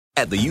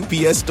At the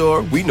UPS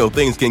Store, we know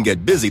things can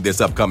get busy this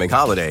upcoming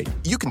holiday.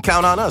 You can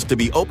count on us to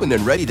be open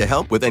and ready to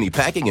help with any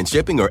packing and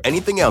shipping or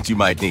anything else you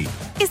might need.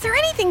 Is there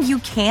anything you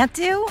can't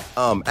do?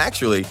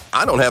 Actually,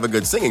 I don't have a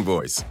good singing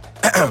voice.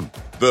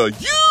 The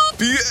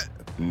UPS...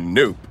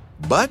 Nope.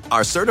 But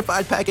our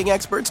certified packing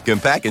experts can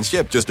pack and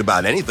ship just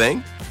about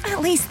anything.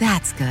 At least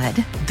that's good.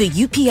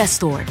 The UPS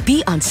Store.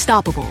 Be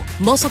unstoppable.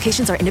 Most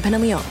locations are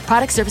independently owned.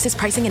 Product, services,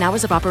 pricing, and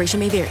hours of operation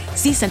may vary.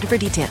 See Center for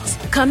details.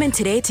 Come in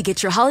today to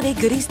get your holiday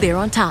goodies there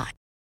on time.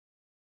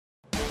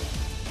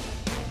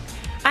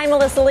 I'm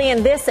Melissa Lee,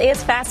 and this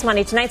is Fast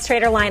Money. Tonight's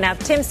trader lineup: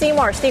 Tim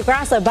Seymour, Steve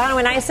Grasso,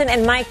 Bonawyn Eison,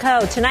 and Mike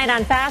Coe. Tonight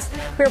on Fast,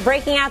 we're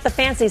breaking out the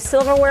fancy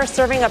silverware,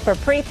 serving up a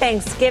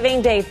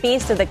pre-Thanksgiving Day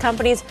feast of the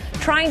companies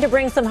trying to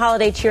bring some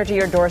holiday cheer to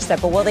your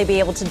doorstep. But will they be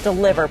able to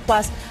deliver?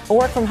 Plus, a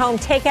work-from-home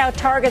takeout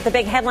Target, the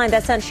big headline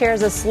that sent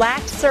shares of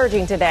Slack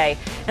surging today.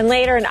 And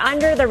later, an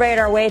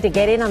under-the-radar way to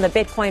get in on the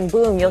Bitcoin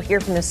boom. You'll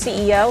hear from the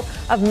CEO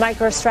of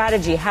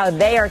MicroStrategy, how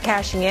they are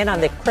cashing in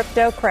on the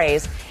crypto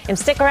craze. And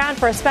stick around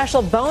for a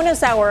special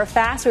bonus hour of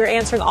Fast. We're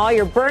answering all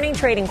your burning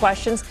trading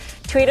questions.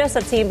 Tweet us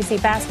at CNBC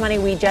Fast Money.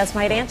 We just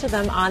might answer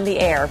them on the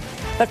air.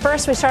 But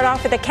first, we start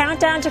off with a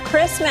countdown to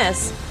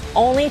Christmas.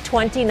 Only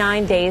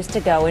 29 days to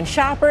go, and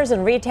shoppers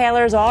and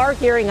retailers are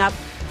gearing up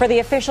for the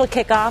official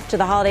kickoff to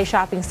the holiday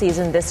shopping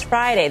season this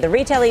Friday. The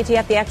retail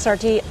ETF, the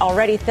XRT,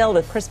 already filled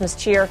with Christmas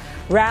cheer,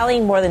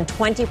 rallying more than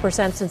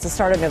 20% since the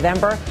start of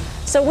November.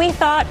 So we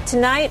thought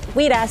tonight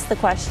we'd ask the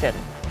question: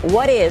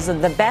 what is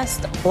the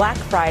best Black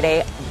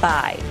Friday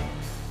buy?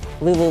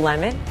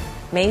 Lululemon,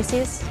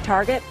 Macy's,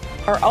 Target,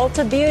 or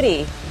Ulta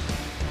Beauty?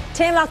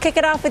 Tim, I'll kick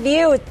it off with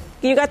you.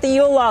 You got the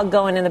Yule log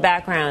going in the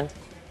background.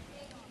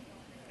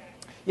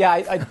 Yeah,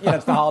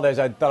 it's the holidays.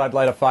 I thought I'd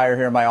light a fire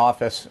here in my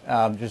office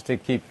just to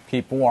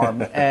keep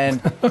warm. And,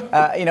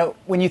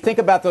 when you think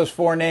about those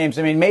four names,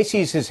 I mean,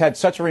 Macy's has had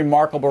such a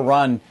remarkable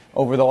run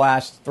over the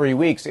last 3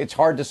 weeks. It's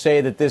hard to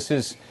say that this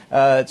is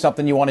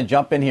something you want to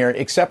jump in here,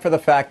 except for the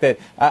fact that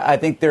I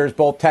think there's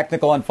both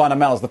technical and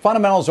fundamentals. The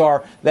fundamentals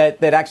are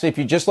that actually, if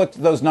you just looked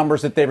at those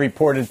numbers that they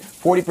reported,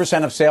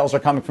 40% of sales are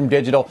coming from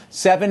digital,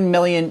 7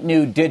 million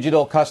new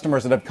digital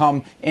customers that have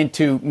come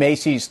into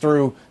Macy's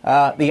through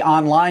the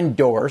online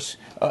doors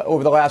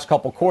over the last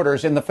couple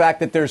quarters, and the fact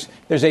that there's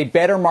a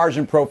better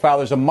margin profile,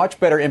 there's a much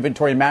better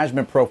inventory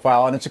management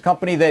profile, and it's a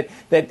company that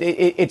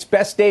its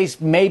best days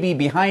may be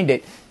behind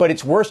it, but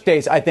its worst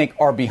days, I think,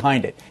 are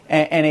behind it.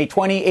 And a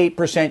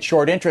 28%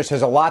 short interest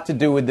has a lot to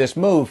do with this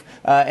move.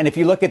 And if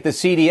you look at the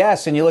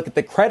CDS and you look at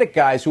the credit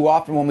guys, who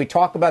often, when we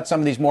talk about some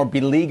of these more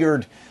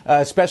beleaguered,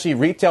 especially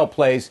retail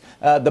plays,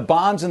 the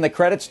bonds and the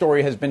credit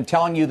story has been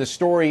telling you the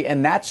story.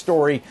 And that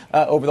story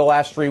over the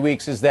last 3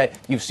 weeks is that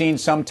you've seen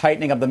some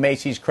tightening of the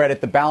Macy's credit.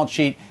 The balance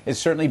sheet has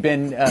certainly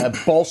been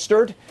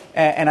bolstered.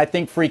 And I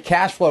think free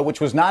cash flow,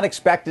 which was not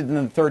expected in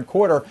the third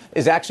quarter,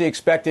 is actually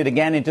expected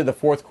again into the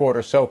fourth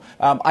quarter. So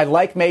I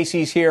like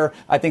Macy's here.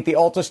 I think the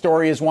Ulta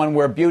story is one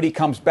where beauty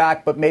comes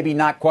back, but maybe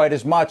not quite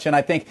as much. And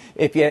I think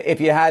if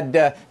you had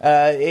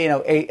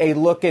a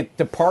look at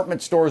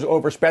department stores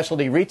over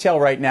specialty retail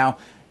right now,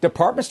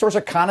 department stores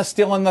are kind of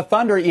still in the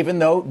thunder, even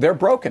though they're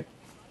broken.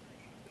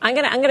 I'm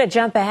gonna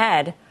jump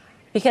ahead,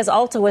 because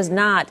Ulta was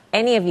not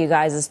any of you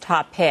guys'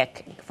 top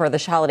pick for the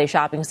holiday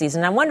shopping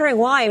season. I'm wondering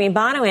why. I mean,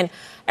 Bonawyn,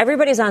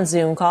 everybody's on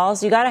Zoom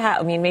calls. You got to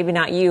have, I mean, maybe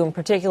not you in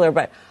particular,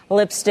 but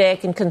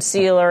lipstick and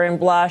concealer and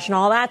blush and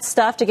all that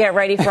stuff to get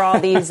ready for all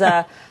these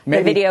the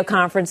video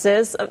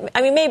conferences.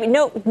 I mean, maybe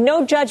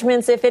no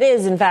judgments if it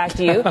is, in fact,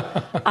 you.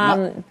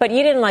 But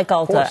you didn't like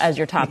Ulta as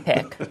your top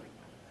pick.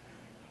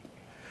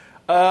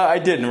 I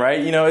didn't, right?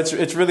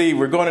 It's really,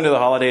 we're going into the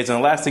holidays, and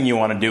the last thing you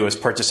want to do is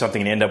purchase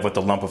something and end up with a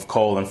lump of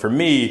coal. And for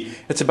me,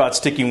 it's about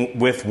sticking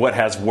with what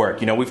has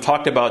worked. We've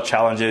talked about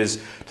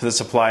challenges to the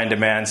supply and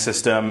demand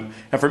system.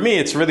 And for me,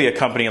 it's really a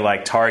company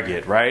like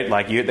Target, right?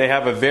 They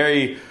have a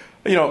very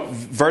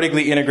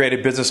vertically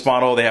integrated business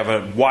model. They have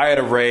a wide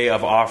array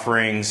of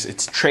offerings.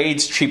 It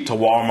trades cheap to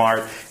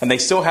Walmart, and they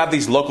still have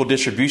these local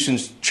distribution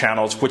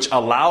channels, which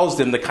allows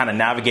them to kind of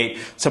navigate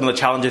some of the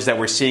challenges that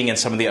we're seeing in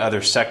some of the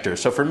other sectors.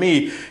 So for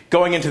me,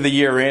 going into the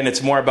year end,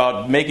 it's more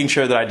about making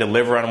sure that I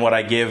deliver on what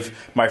I give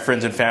my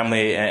friends and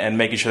family, and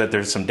making sure that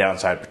there's some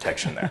downside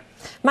protection there.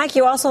 Mike,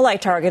 you also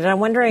like Target, and I'm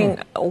wondering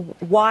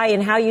why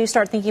and how you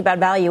start thinking about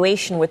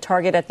valuation with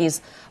Target at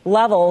these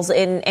levels,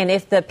 and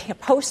if the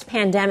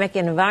post-pandemic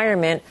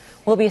environment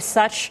will be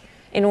such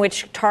in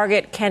which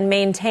Target can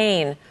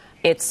maintain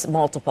its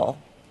multiple.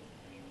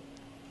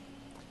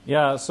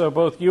 Yeah, so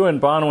both you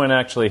and Bonawyn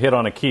actually hit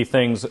on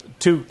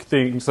two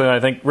things that I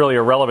think really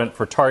are relevant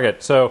for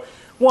Target. So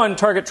one,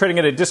 Target trading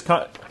at a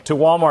discount to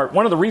Walmart.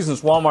 One of the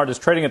reasons Walmart is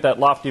trading at that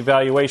lofty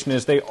valuation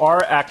is they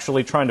are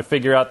actually trying to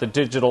figure out the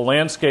digital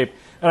landscape.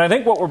 And I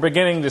think what we're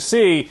beginning to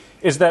see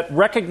is that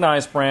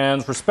recognized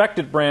brands,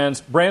 respected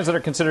brands, brands that are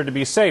considered to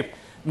be safe,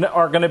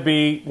 are going to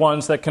be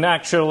ones that can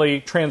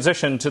actually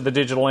transition to the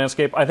digital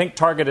landscape. I think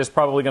Target is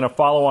probably going to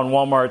follow on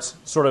Walmart's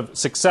sort of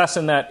success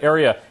in that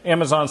area.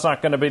 Amazon's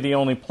not going to be the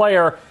only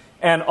player.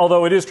 And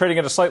although it is trading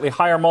at a slightly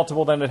higher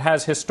multiple than it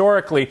has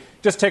historically,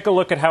 just take a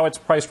look at how it's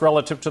priced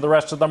relative to the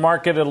rest of the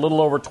market at a little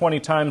over 20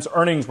 times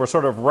earnings. We're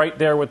sort of right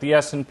there with the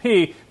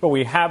S&P, but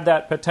we have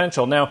that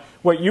potential. Now,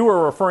 what you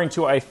were referring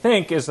to, I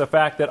think, is the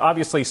fact that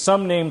obviously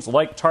some names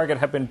like Target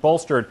have been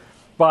bolstered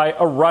by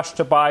a rush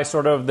to buy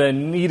sort of the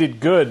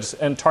needed goods,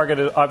 and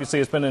Target obviously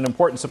has been an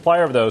important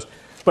supplier of those.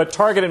 But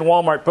Target and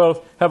Walmart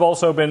both have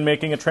also been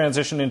making a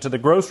transition into the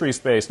grocery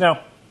space.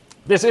 Now,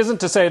 this isn't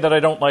to say that I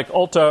don't like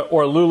Ulta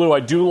or Lulu. I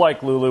do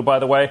like Lulu, by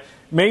the way.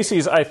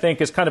 Macy's, I think,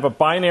 is kind of a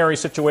binary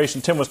situation.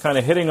 Tim was kind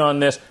of hitting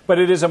on this, but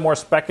it is a more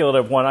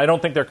speculative one. I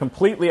don't think they're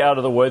completely out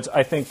of the woods.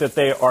 I think that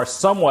they are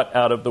somewhat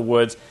out of the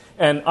woods.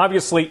 And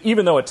obviously,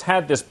 even though it's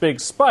had this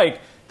big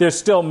spike, there's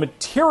still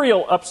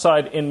material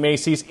upside in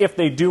Macy's if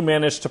they do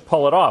manage to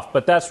pull it off.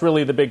 But that's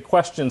really the big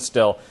question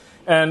still.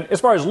 And as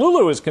far as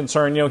Lulu is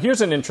concerned,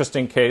 here's an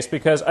interesting case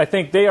because I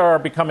think they are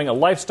becoming a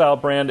lifestyle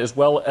brand as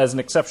well as an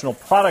exceptional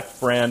product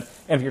brand.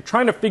 And if you're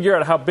trying to figure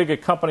out how big a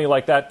company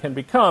like that can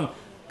become,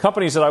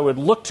 companies that I would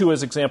look to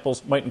as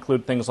examples might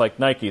include things like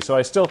Nike. So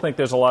I still think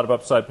there's a lot of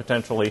upside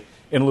potentially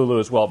in Lulu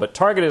as well. But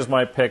Target is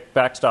my pick,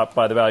 backstopped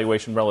by the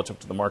valuation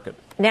relative to the market.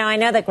 Now, I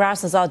know that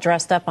Grouse is all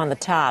dressed up on the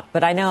top,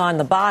 but I know on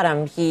the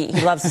bottom he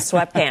loves the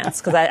sweatpants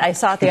because I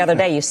saw it the other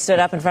day. You stood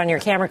up in front of your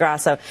camera,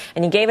 Grasso,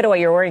 and you gave it away.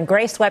 You're wearing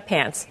gray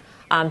sweatpants.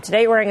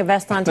 Today you're wearing a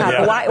vest on top.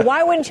 Yeah.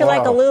 Why wouldn't you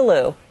like a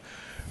Lulu?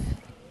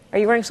 Are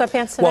you wearing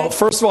sweatpants today? Well,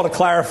 first of all, to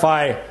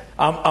clarify,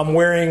 I'm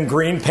wearing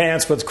green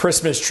pants with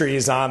Christmas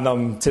trees on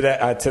them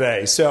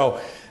today. So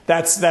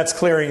that's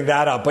clearing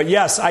that up. But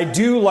yes, I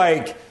do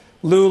like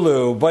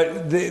Lulu.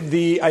 But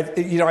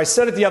I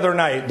said it the other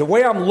night. The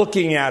way I'm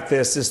looking at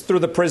this is through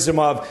the prism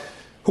of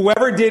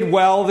whoever did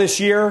well this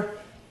year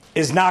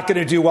is not going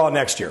to do well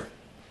next year.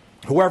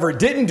 Whoever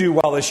didn't do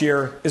well this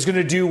year is going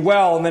to do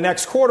well in the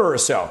next quarter or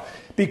so.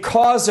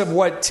 Because of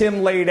what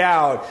Tim laid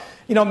out.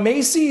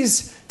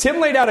 Macy's,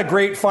 Tim laid out a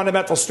great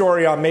fundamental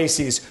story on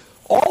Macy's.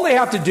 All they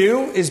have to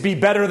do is be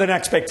better than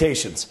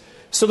expectations.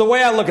 So the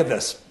way I look at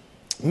this,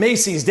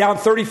 Macy's down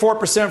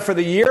 34% for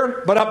the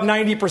year, but up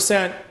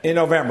 90% in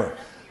November.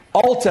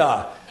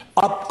 Ulta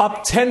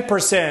up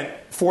 10%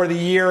 for the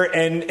year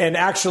and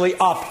actually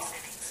up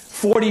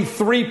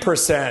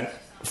 43%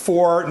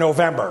 for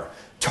November.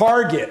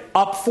 Target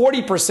up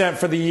 40%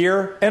 for the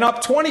year and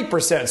up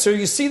 20%. So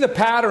you see the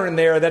pattern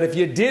there that if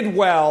you did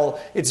well,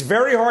 it's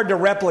very hard to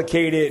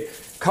replicate it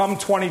come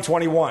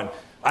 2021.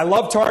 I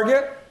love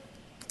Target,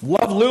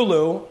 love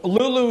Lulu.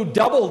 Lulu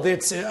doubled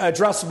its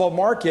addressable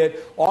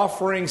market,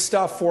 offering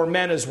stuff for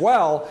men as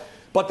well.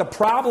 But the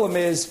problem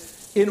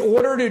is, in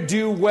order to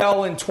do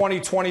well in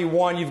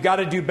 2021, you've got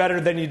to do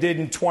better than you did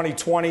in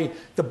 2020.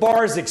 The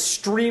bar is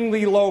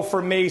extremely low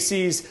for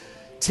Macy's.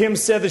 Tim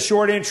said the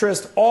short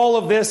interest, all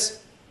of this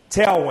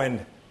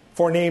tailwind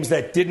for names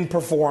that didn't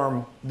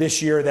perform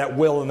this year that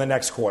will in the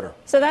next quarter.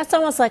 So that's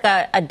almost like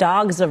a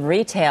dogs of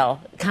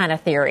retail kind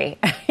of theory.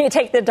 You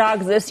take the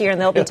dogs this year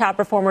and they'll be top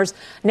performers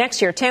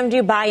next year. Tim, do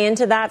you buy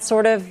into that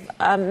sort of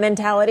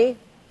mentality?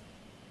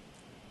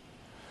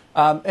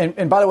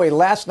 And by the way,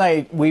 last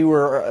night we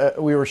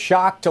were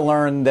shocked to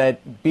learn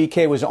that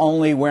BK was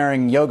only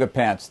wearing yoga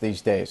pants these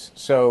days.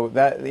 So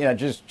that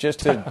just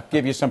to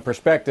give you some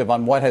perspective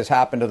on what has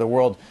happened to the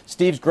world.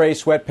 Steve's gray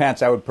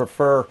sweatpants I would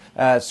prefer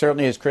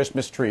certainly as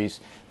Christmas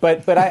trees.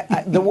 But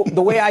the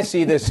way I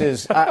see this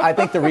is I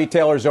think the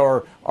retailers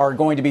are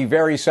going to be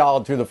very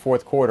solid through the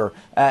fourth quarter.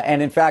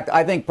 And in fact,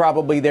 I think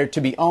probably they're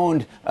to be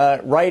owned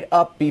right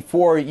up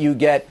before you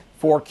get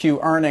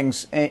 4Q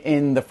earnings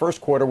in the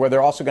first quarter, where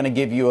they're also going to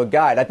give you a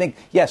guide. I think,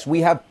 yes,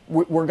 we're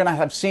going to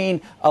have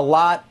seen a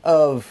lot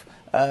of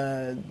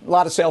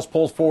sales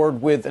pulled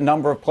forward with a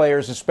number of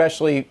players,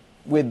 especially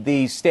with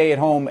the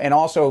stay-at-home and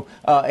also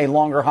a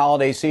longer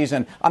holiday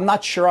season. I'm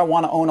not sure I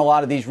want to own a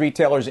lot of these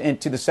retailers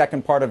into the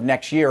second part of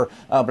next year,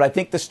 but I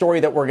think the story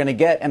that we're going to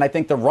get, and I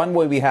think the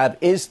runway we have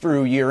is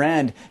through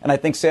year-end, and I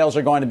think sales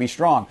are going to be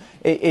strong.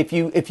 If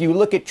you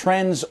look at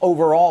trends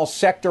overall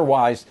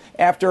sector-wise,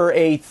 after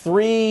a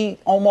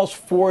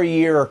almost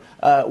 4-year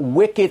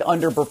wicked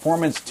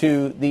underperformance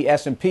to the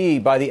S&P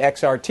by the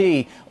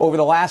XRT, over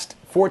the last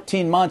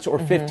 14 months or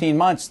 15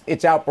 months,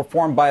 it's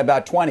outperformed by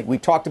about 20. We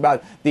talked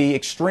about the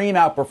extreme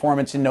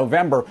outperformance in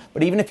November,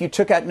 but even if you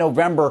took out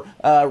November,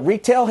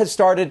 retail has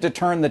started to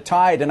turn the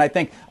tide, and I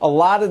think a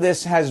lot of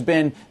this has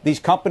been these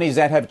companies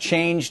that have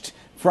changed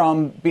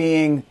from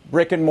being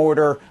brick and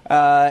mortar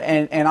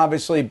and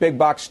obviously big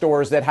box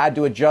stores that had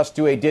to adjust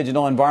to a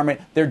digital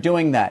environment. They're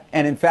doing that.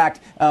 And in fact,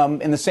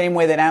 in the same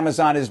way that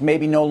Amazon is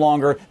maybe no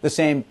longer the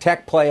same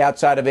tech play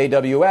outside of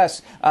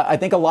AWS, I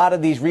think a lot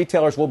of these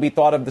retailers will be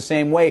thought of the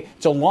same way.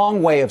 It's a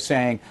long way of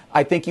saying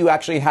I think you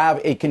actually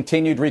have a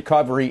continued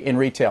recovery in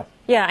retail.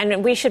 Yeah,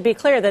 and we should be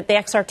clear that the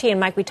XRT, and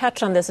Mike, we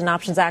touched on this in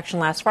Options Action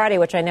last Friday,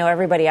 which I know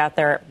everybody out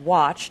there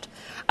watched.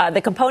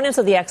 The components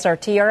of the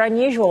XRT are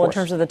unusual in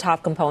terms of the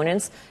top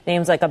components,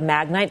 names like a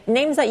Magnite,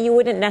 names that you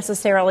wouldn't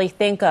necessarily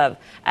think of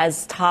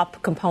as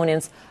top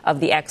components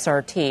of the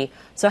XRT.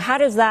 So how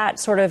does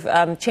that sort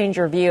of change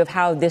your view of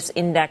how this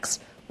index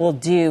will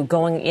do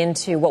going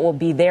into what will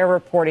be their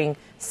reporting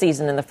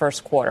season in the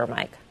first quarter,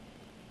 Mike?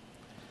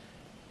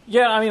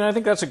 Yeah, I mean, I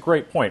think that's a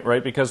great point,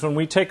 right? Because when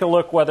we take a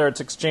look, whether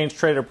it's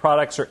exchange-traded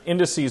products or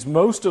indices,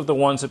 most of the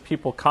ones that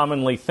people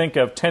commonly think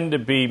of tend to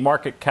be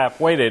market cap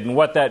weighted. And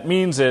what that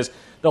means is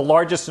the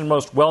largest and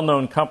most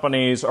well-known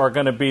companies are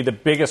going to be the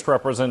biggest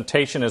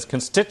representation as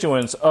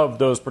constituents of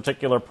those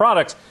particular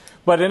products.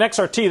 But in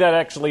XRT, that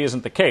actually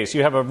isn't the case.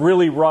 You have a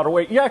really broad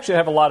way. You actually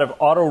have a lot of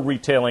auto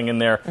retailing in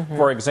there,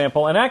 for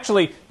example. And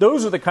actually,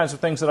 those are the kinds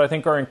of things that I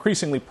think are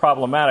increasingly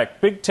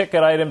problematic. Big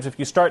ticket items, if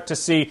you start to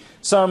see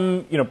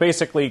some,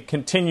 basically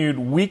continued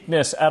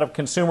weakness out of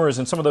consumers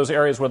in some of those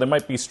areas where they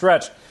might be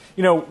stretched.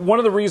 One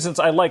of the reasons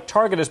I like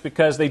Target is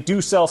because they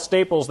do sell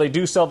staples. They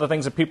do sell the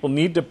things that people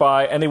need to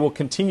buy, and they will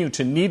continue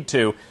to need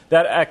to.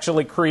 That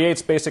actually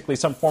creates basically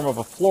some form of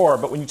a floor.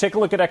 But when you take a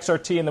look at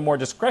XRT and the more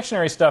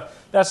discretionary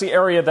stuff, that's the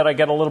area that I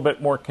get a little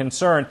bit more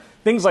concerned.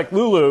 Things like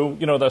Lulu,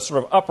 the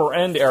sort of upper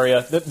end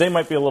area, they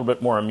might be a little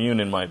bit more immune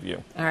in my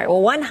view. All right.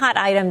 Well, one hot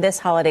item this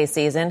holiday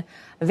season,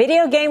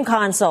 video game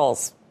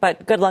consoles.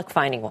 But good luck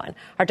finding one.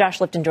 Our Josh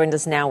Lipton joins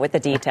us now with the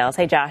details.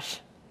 Hey, Josh.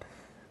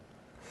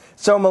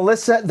 So,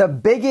 Melissa, the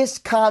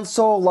biggest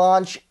console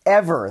launch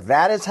ever.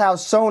 That is how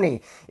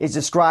Sony is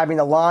describing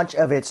the launch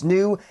of its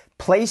new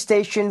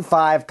PlayStation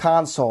 5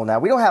 console. Now,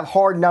 we don't have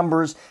hard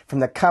numbers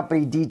from the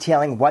company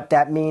detailing what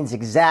that means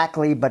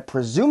exactly, but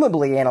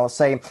presumably, analysts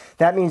say,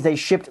 that means they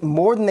shipped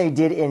more than they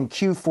did in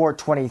Q4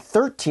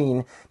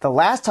 2013, the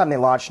last time they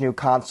launched a new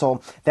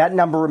console. That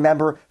number,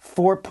 remember,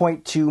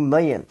 4.2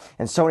 million.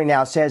 And Sony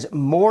now says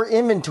more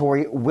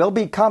inventory will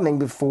be coming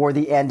before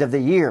the end of the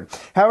year.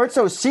 However, it's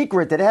no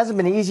secret that it hasn't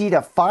been easy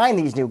to find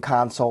these new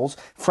consoles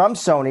from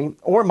Sony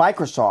or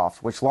Microsoft,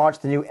 which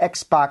launched the new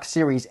Xbox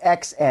Series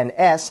X and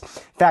S.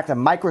 In fact, a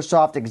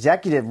Microsoft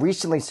executive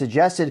recently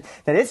suggested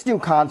that its new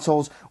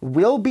consoles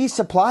will be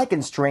supply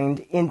constrained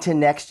into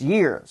next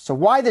year. So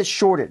why this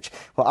shortage?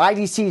 Well,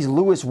 IDC's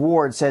Lewis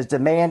Ward says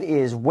demand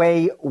is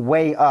way,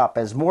 way up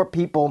as more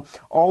people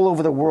all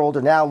over the world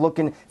are now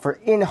looking for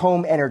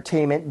in-home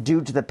entertainment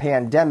due to the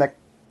pandemic.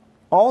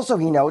 Also,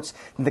 he notes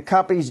that the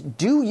companies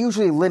do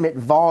usually limit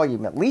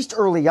volume, at least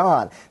early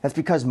on. That's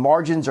because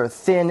margins are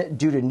thin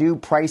due to new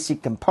pricey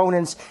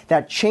components.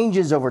 That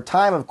changes over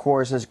time, of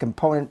course, as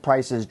component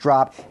prices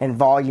drop and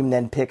volume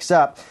then picks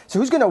up. So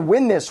who's going to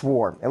win this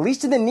war? At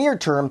least in the near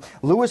term,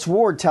 Lewis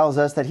Ward tells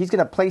us that he's going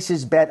to place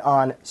his bet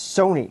on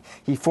Sony.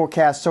 He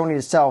forecasts Sony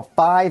to sell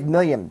 5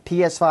 million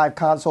PS5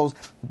 consoles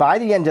by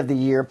the end of the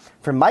year.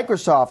 For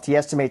Microsoft, he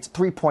estimates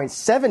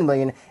 3.7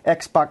 million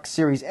Xbox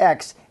Series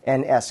X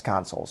and S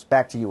consoles.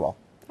 Back to you all.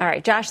 All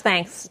right, Josh,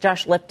 thanks.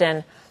 Josh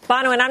Lipton.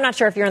 Bono, and I'm not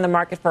sure if you're in the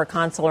market for a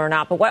console or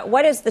not, but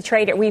what is the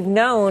trade? We've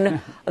known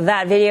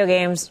that video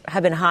games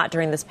have been hot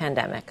during this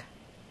pandemic.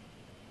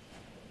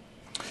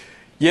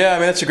 Yeah, I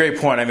mean, that's a great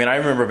point. I mean, I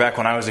remember back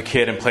when I was a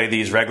kid and played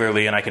these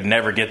regularly and I could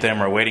never get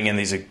them or waiting in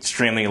these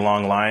extremely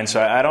long lines.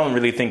 So I don't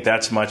really think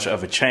that's much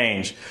of a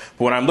change.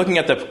 But when I'm looking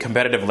at the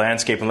competitive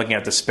landscape and looking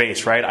at the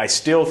space, right, I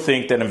still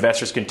think that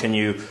investors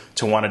continue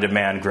to want to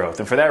demand growth.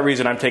 And for that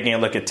reason, I'm taking a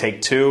look at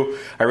Take-Two.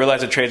 I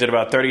realize it trades at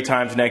about 30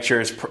 times next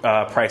year's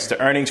price to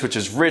earnings, which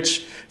is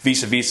rich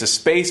vis-a-vis the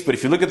space. But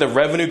if you look at the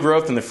revenue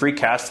growth and the free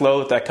cash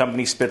flow that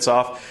company spits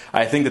off,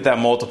 I think that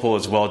multiple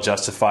is well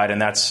justified. And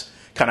that's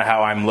kind of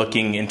how I'm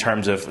looking in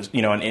terms of,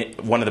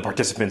 one of the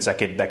participants that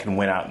can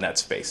win out in that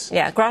space.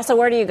 Yeah. Grasso,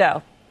 where do you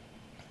go?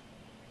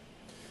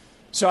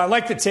 So I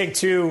like the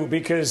Take-Two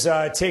because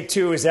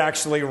Take-Two is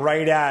actually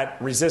right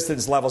at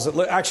resistance levels.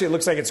 It actually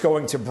looks like it's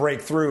going to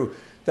break through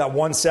that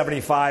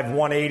 175,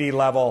 180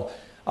 level.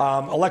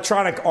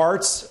 Electronic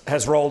Arts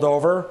has rolled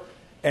over.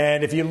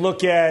 And if you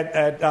look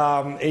at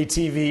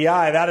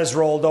ATVI, that has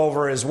rolled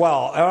over as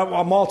well.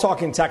 I'm all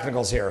talking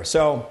technicals here.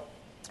 So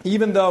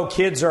even though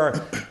kids are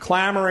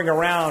clamoring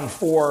around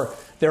for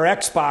their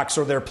Xbox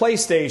or their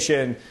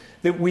PlayStation,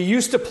 that we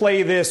used to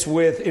play this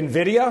with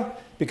NVIDIA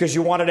because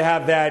you wanted to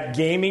have that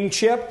gaming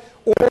chip,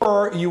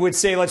 or you would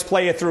say, let's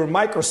play it through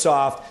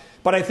Microsoft.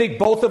 But I think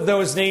both of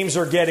those names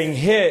are getting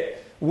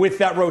hit with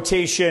that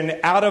rotation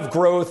out of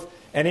growth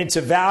and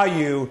into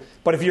value.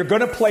 But if you're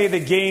going to play the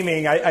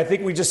gaming, I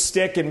think we just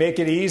stick and make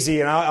it easy.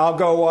 And I'll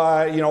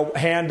go,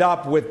 hand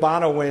up with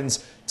Bono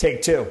wins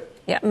Take-Two.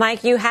 Yeah,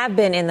 Mike, you have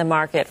been in the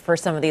market for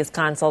some of these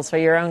consoles for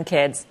your own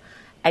kids,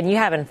 and you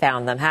haven't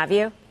found them, have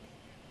you?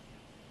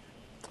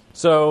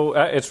 So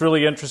it's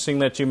really interesting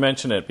that you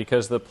mention it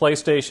because the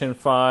PlayStation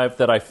 5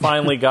 that I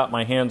finally got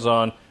my hands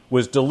on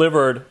was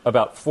delivered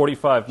about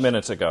 45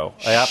 minutes ago.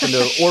 I happened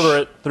to order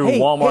it through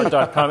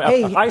Walmart.com.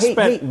 I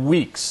spent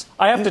weeks.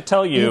 I have to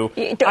tell you,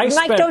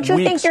 Mike, don't you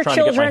think your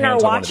children are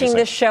watching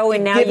this show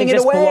and now you've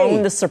just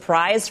blown the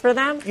surprise for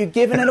them? You're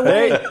giving it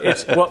away.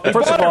 First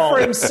of all,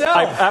 for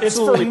himself. It's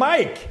for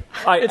Mike.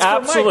 It's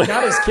for Mike,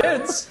 not his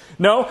kids.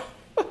 No.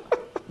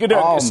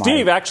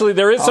 Steve, actually,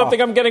 there is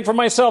something I'm getting for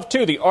myself,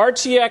 too. The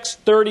RTX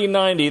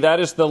 3090,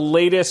 that is the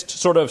latest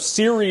sort of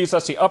series.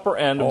 That's the upper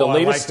end of the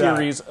latest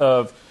series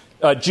of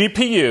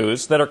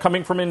GPUs that are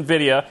coming from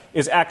NVIDIA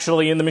is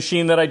actually in the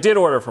machine that I did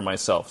order for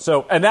myself.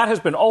 So, and that has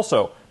been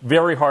also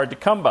very hard to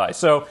come by.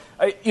 So,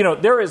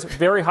 there is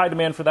very high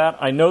demand for that.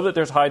 I know that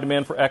there's high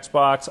demand for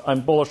Xbox.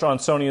 I'm bullish on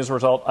Sony as a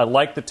result. I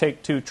like the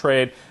Take-Two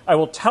trade. I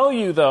will tell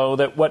you, though,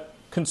 that what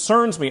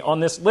concerns me on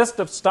this list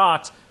of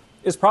stocks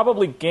is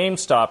probably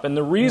GameStop. And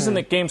the reason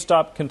that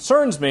GameStop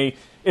concerns me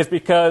is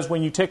because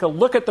when you take a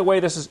look at the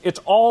way this is, it's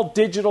all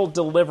digital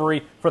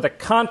delivery for the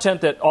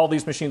content that all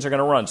these machines are going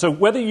to run. So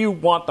whether you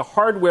want the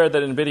hardware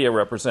that NVIDIA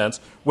represents,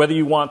 whether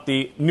you want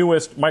the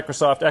newest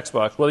Microsoft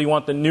Xbox, whether you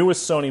want the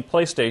newest Sony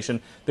PlayStation,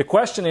 the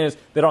question is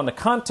that on the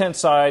content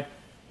side,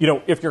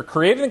 if you're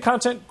creating the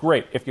content,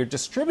 great. If you're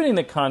distributing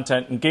the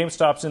content and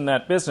GameStop's in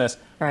that business,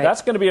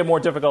 that's going to be a more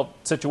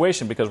difficult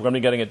situation because we're going to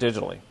be getting it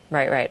digitally.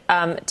 Right.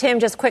 Tim,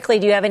 just quickly,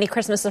 do you have any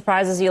Christmas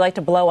surprises you like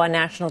to blow on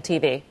national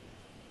TV?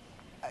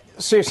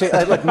 Seriously,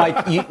 look,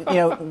 Mike,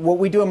 what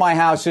we do in my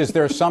house is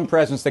there are some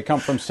presents that come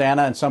from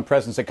Santa and some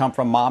presents that come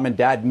from Mom and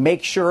Dad.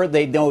 Make sure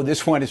they know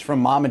this one is from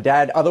Mom and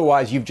Dad.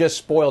 Otherwise, you've just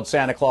spoiled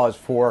Santa Claus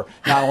for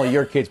not only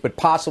your kids, but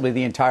possibly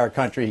the entire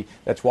country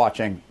that's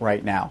watching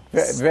right now.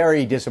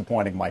 Very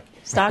disappointing, Mike.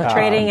 Stock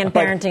trading and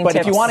parenting but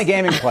tips. if you want a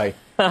gaming play.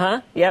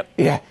 Yep.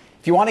 Yeah.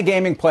 If you want a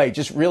gaming play,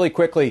 just really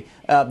quickly,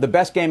 the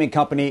best gaming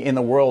company in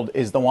the world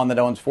is the one that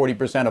owns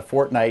 40% of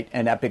Fortnite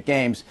and Epic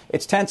Games.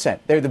 It's Tencent.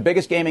 They're the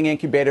biggest gaming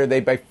incubator. They,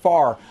 by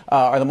far,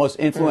 are the most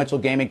influential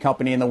gaming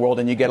company in the world,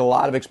 and you get a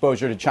lot of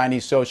exposure to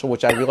Chinese social,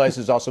 which I realize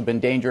has also been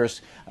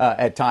dangerous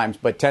at times.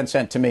 But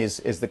Tencent, to me,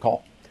 is the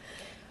call.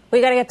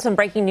 We got to get some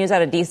breaking news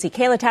out of D.C.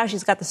 Kayla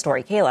Tausche's got the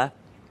story. Kayla.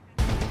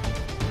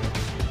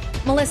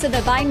 Melissa, the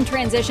Biden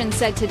transition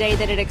said today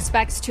that it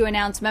expects to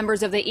announce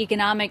members of the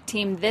economic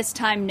team this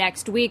time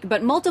next week.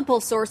 But multiple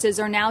sources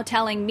are now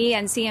telling me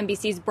and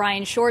CNBC's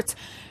Brian Schwartz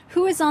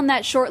who is on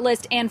that short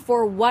list and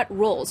for what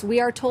roles. We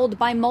are told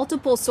by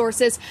multiple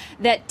sources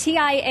that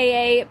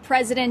TIAA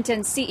President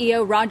and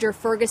CEO Roger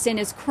Ferguson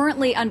is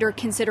currently under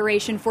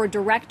consideration for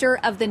Director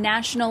of the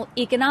National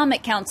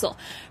Economic Council.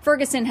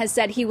 Ferguson has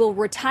said he will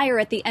retire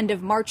at the end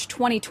of March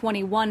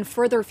 2021,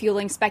 further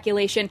fueling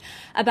speculation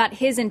about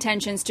his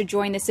intentions to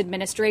join this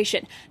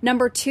administration.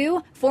 Number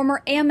two,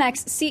 former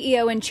Amex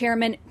CEO and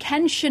Chairman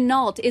Ken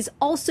Chenault is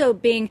also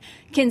being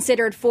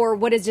considered for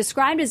what is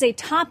described as a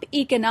top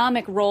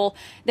economic role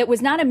that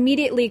was not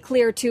immediately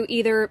clear to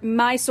either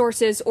my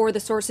sources or the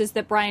sources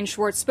that Brian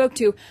Schwartz spoke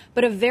to,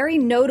 but a very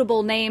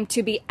notable name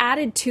to be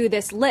added to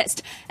this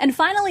list. And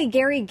finally,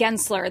 Gary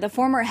Gensler, the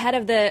former head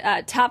of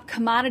the top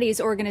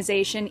commodities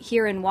organization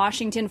here in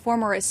Washington,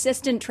 former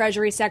assistant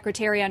Treasury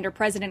Secretary under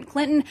President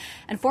Clinton,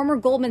 and former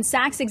Goldman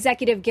Sachs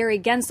executive Gary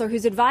Gensler,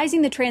 who's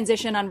advising the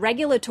transition on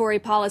regulatory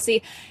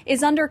policy,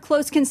 is under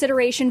close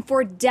consideration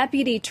for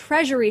Deputy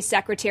Treasury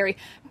Secretary.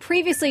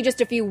 Previously, just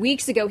a few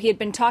weeks ago, he had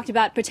been talked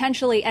about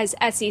potentially as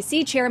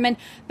SEC chairman,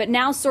 but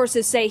now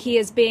sources say he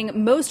is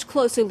being most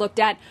closely looked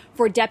at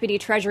for Deputy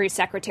Treasury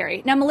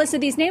Secretary. Now, Melissa,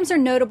 these names are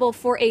notable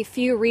for a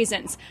few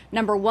reasons.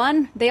 Number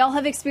one, they all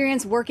have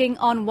experience working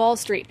on Wall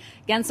Street.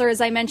 Gensler,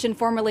 as I mentioned,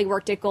 formerly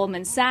worked at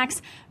Goldman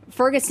Sachs.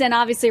 Ferguson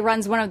obviously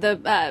runs one of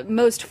the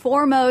most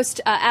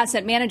foremost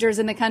asset managers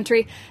in the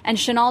country, and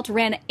Chenault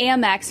ran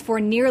Amex for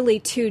nearly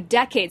 2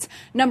 decades.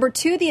 Number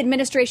two, the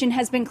administration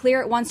has been clear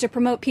it wants to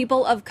promote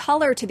people of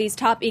color to these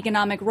top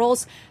economic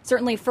roles.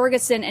 Certainly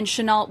Ferguson and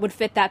Chenault would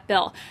fit that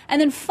bill. And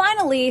then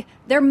finally,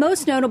 they're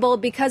most notable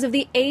because of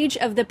the age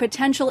of the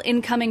potential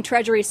incoming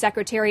Treasury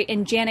Secretary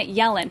in Janet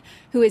Yellen,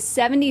 who is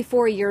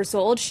 74 years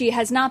old. She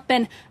has not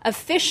been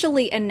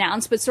officially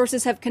announced, but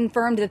sources have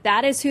confirmed that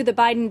that is who the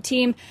Biden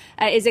team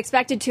is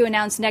expected to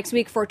announce next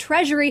week for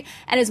Treasury.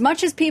 And as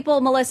much as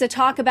people, Melissa,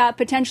 talk about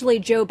potentially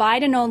Joe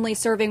Biden only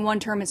serving one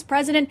term as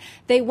president,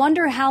 they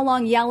wonder how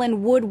long Yellen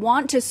would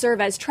want to serve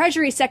as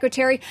Treasury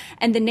Secretary.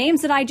 And the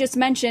names that I just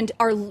mentioned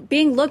are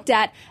being looked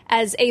at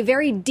as a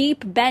very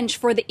deep bench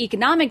for the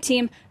economic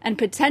team and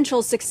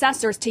potential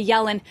successors to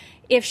Yellen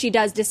if she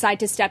does decide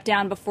to step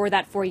down before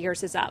that 4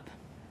 years is up.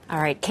 All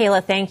right,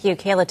 Kayla, thank you.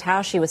 Kayla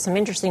Tausche with some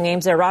interesting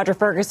names there. Roger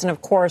Ferguson,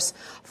 of course,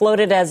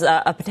 floated as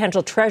a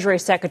potential Treasury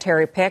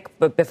Secretary pick,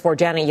 but before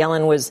Janet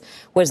Yellen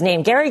was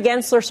named. Gary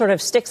Gensler sort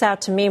of sticks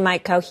out to me,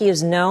 Mike Coe. He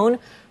is known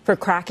for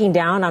cracking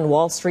down on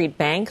Wall Street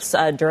banks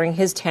during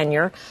his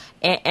tenure.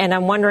 And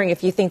I'm wondering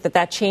if you think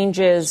that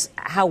changes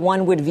how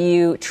one would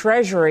view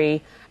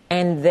Treasury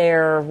and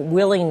their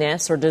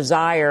willingness or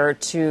desire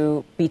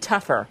to be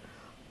tougher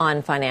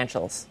on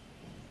financials.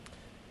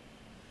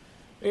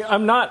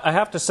 I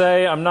have to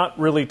say, I'm not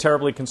really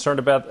terribly concerned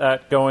about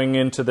that going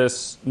into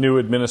this new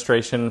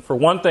administration. For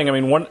one thing,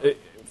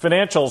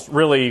 financials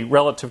really,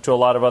 relative to a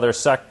lot of other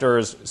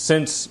sectors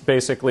since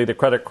basically the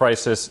credit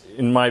crisis,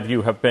 in my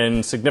view, have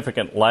been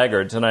significant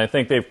laggards. And I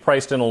think they've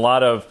priced in a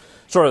lot of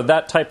sort of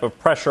that type of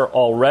pressure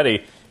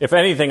already. If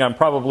anything, I'm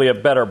probably a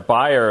better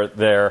buyer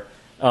there.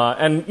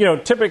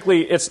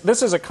 Typically,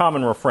 this is a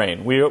common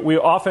refrain. We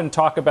often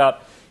talk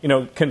about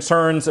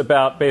concerns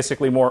about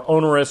basically more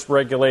onerous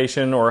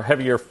regulation or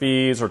heavier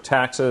fees or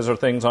taxes or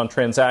things on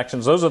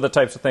transactions. Those are the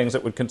types of things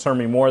that would concern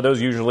me more. Those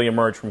usually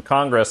emerge from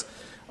Congress.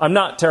 I'm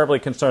not terribly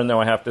concerned,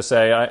 though, I have to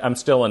say. I'm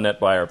still a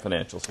net buyer of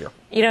financials here.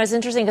 You know, it's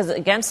interesting because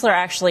Gensler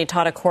actually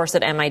taught a course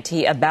at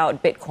MIT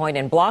about Bitcoin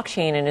and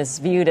blockchain and is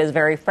viewed as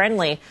very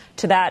friendly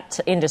to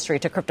that industry,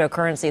 to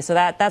cryptocurrency. So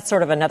that's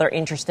sort of another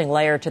interesting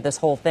layer to this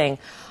whole thing.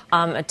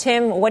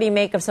 Tim, what do you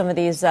make of some of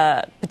these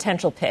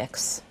potential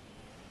picks?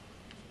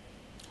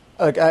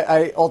 Look,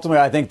 ultimately,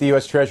 I think the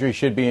U.S. Treasury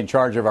should be in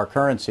charge of our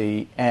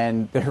currency,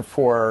 and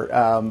therefore,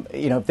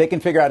 if they can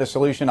figure out a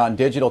solution on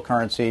digital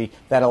currency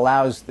that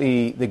allows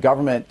the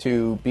government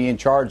to be in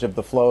charge of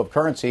the flow of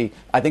currency,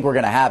 I think we're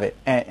going to have it,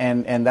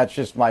 and that's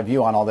just my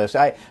view on all this.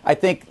 I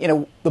think,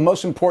 the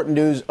most important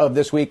news of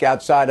this week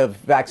outside of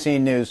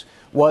vaccine news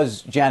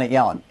was Janet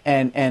Yellen,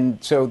 and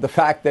so the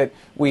fact that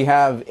we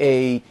have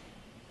a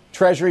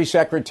Treasury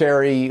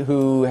Secretary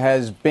who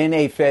has been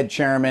a Fed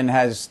chairman,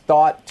 has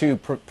thought to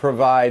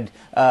provide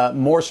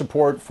more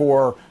support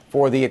for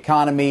the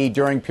economy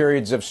during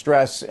periods of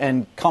stress,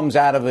 and comes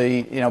out of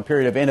a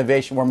period of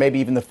innovation where maybe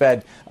even the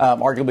Fed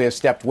arguably has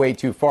stepped way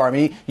too far. I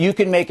mean, you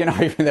can make an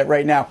argument that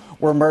right now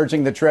we're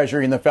merging the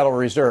Treasury and the Federal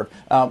Reserve.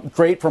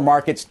 Great for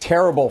markets,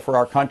 terrible for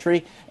our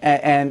country.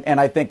 And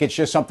I think it's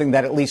just something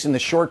that, at least in the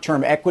short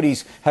term,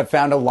 equities have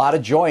found a lot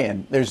of joy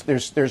in.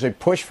 There's a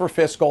push for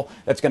fiscal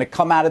that's going to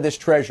come out of this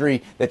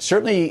Treasury that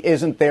certainly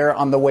isn't there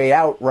on the way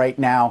out right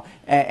now.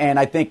 And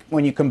I think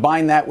when you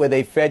combine that with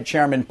a Fed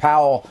Chairman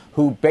Powell,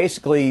 who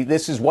basically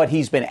this is what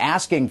he's been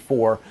asking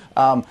for,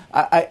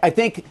 I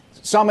think,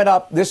 sum it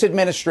up, this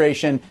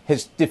administration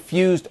has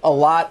diffused a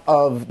lot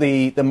of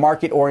the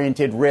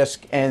market-oriented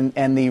risk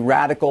and the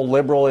radical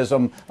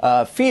liberalism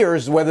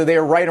fears, whether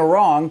they're right or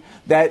wrong,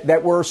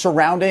 that were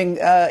surrounding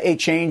a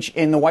change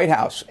in the White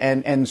House.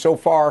 And so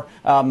far,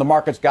 the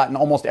market's gotten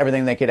almost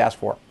everything they could ask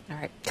for. All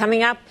right.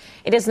 Coming up,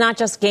 it is not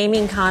just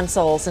gaming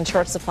consoles in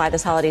short supply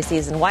this holiday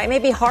season. Why it may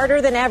be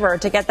harder than ever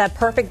to get that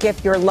perfect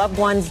gift your loved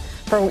ones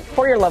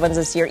for your loved ones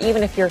this year,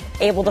 even if you're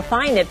able to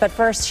find it. But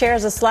first,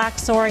 shares of Slack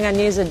soaring on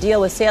news a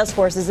deal with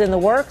Salesforce is in the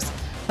works.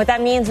 What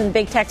that means in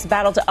big tech's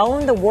battle to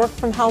own the work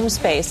from home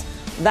space,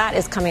 that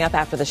is coming up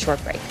after the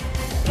short break.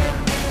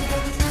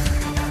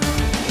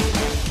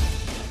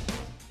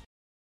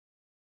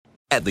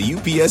 At the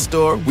UPS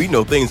Store, we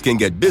know things can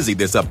get busy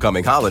this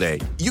upcoming holiday.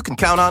 You can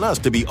count on us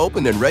to be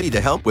open and ready to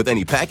help with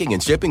any packing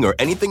and shipping or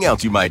anything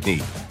else you might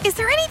need. Is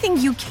there anything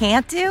you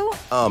can't do?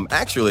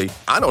 Actually,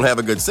 I don't have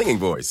a good singing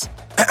voice.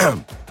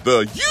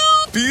 The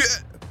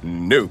UPS...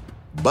 Nope.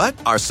 But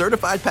our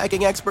certified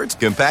packing experts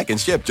can pack and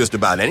ship just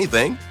about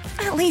anything.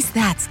 At least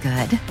that's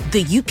good.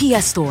 The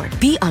UPS Store.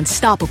 Be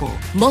unstoppable.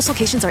 Most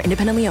locations are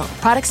independently owned.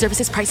 Product,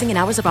 services, pricing, and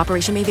hours of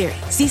operation may vary.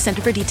 See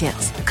Center for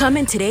details. Come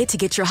in today to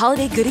get your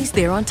holiday goodies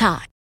there on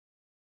time.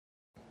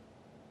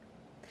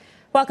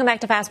 Welcome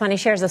back to Fast Money.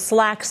 Shares of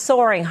Slack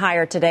soaring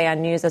higher today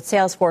on news that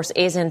Salesforce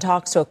is in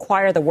talks to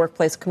acquire the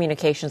workplace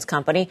communications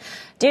company.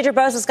 Deirdre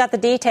Bosa's got the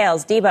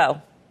details.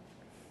 Debo.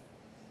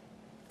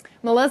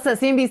 Melissa,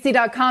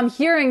 CNBC.com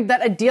hearing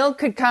that a deal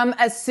could come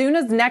as soon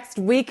as next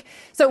week.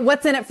 So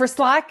what's in it for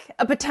Slack?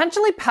 A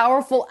potentially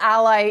powerful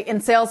ally in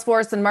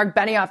Salesforce and Mark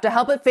Benioff to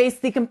help it face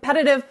the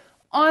competitive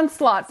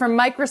onslaught from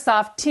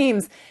Microsoft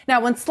Teams.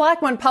 Now, when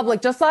Slack went public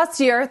just last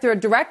year through a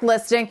direct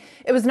listing,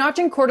 it was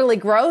notching quarterly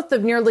growth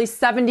of nearly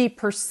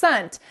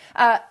 70%.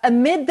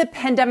 Amid the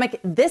pandemic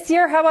this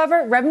year,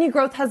 however, revenue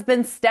growth has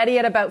been steady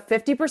at about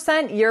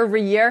 50% year over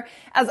year,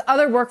 as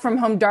other work from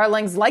home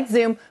darlings like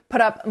Zoom put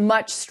up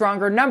much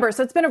stronger numbers.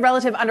 So it's been a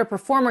relative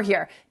underperformer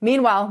here.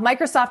 Meanwhile,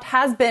 Microsoft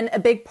has been a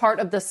big part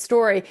of the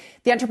story.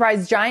 The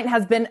enterprise giant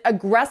has been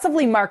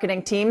aggressively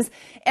marketing Teams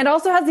and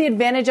also has the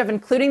advantage of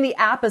including the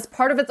app as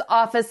part of its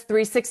Office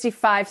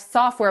 365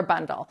 software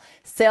bundle.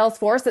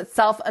 Salesforce,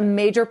 itself a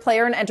major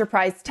player in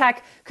enterprise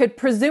tech, could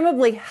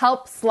presumably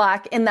help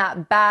Slack in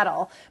that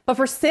battle. But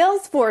for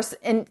Salesforce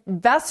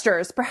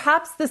investors,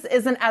 perhaps this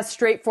isn't as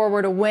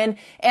straightforward a win.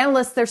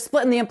 Analysts, they're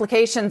splitting the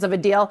implications of a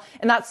deal,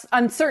 and that's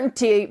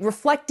uncertainty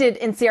reflected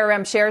in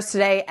CRM shares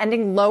today,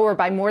 ending lower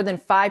by more than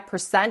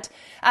 5%.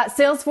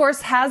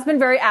 Salesforce has been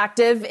very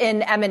active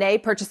in M&A,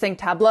 purchasing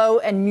Tableau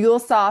and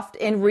MuleSoft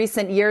in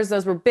recent years.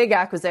 Those were big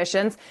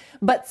acquisitions.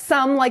 But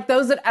some, like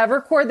those at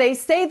Evercore, they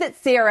say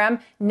that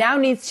CRM now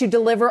needs to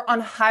deliver on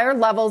higher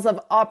levels of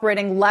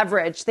operating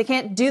leverage. They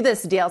can't do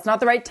this deal. It's not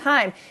the right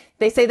time.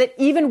 They say that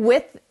even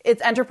with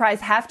its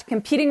enterprise heft,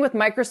 competing with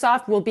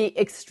Microsoft will be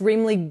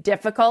extremely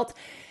difficult.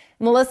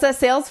 Melissa,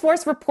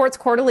 Salesforce reports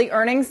quarterly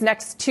earnings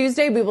next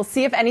Tuesday. We will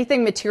see if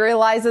anything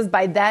materializes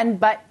by then.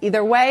 But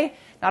either way,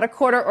 not a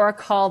quarter or a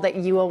call that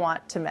you will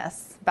want to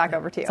miss. Back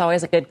over to you. It's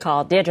always a good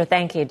call. Deirdre,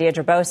 thank you.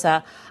 Deirdre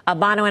Bosa.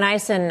 Bono and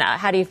Eisen,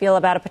 how do you feel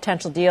about a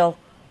potential deal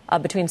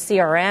between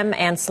CRM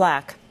and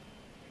Slack?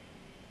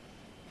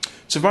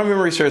 So if my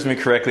memory serves me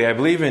correctly, I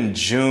believe in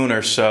June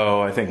or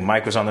so, I think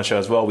Mike was on the show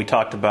as well, we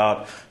talked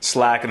about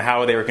Slack and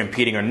how they were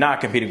competing or not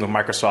competing with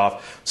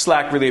Microsoft.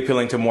 Slack really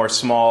appealing to more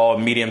small,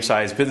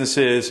 medium-sized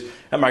businesses,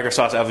 and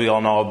Microsoft, as we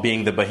all know,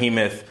 being the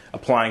behemoth,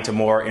 applying to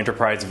more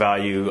enterprise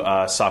value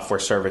software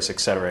service, et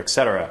cetera, et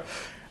cetera.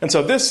 And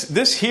so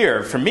this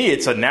here, for me,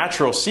 it's a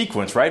natural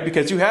sequence, right?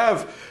 Because you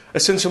have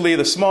essentially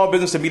the small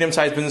business, the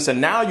medium-sized business, and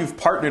now you've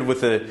partnered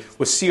with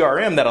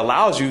CRM that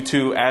allows you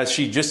to, as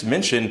she just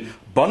mentioned,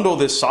 bundle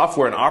this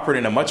software and operate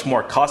in a much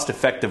more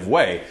cost-effective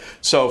way.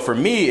 So for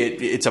me,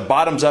 it's a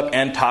bottoms-up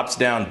and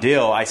tops-down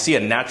deal. I see a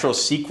natural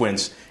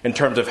sequence in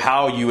terms of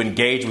how you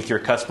engage with your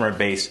customer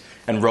base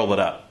and roll it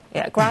up.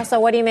 Yeah, Grasso,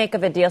 what do you make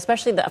of a deal,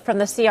 especially from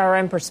the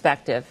CRM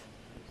perspective?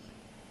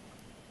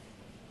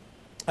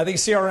 I think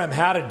CRM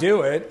had to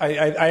do it.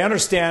 I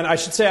understand. I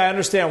should say I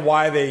understand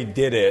why they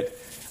did it.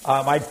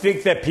 I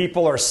think that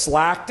people are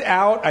slacked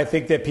out. I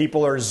think that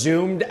people are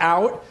zoomed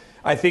out.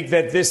 I think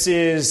that this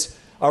is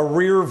a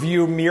rear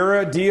view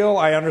mirror deal.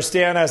 I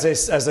understand, as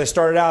I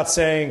started out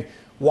saying,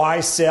 why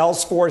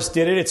Salesforce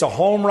did it. It's a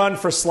home run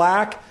for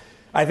Slack.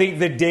 I think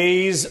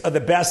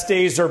the best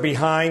days are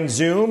behind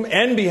Zoom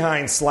and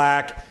behind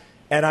Slack.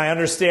 And I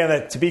understand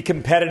that to be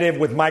competitive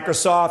with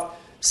Microsoft,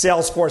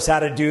 Salesforce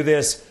had to do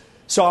this.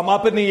 So I'm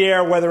up in the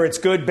air whether it's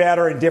good, bad,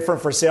 or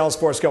indifferent for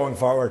Salesforce going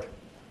forward.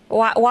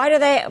 Why do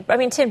they? I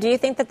mean, Tim, do you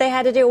think that they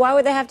had to do it? Why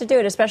would they have to do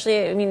it?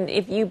 Especially, I mean,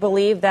 if you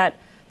believe that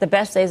the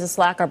best days of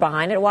Slack are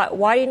behind it,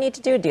 why do you need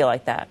to do a deal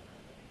like that?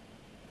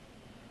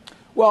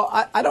 Well,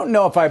 I don't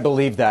know if I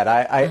believe that.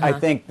 I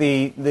think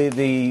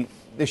the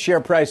share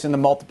price and the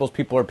multiples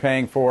people are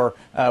paying for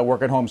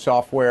work-at-home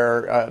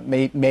software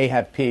may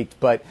have peaked.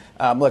 But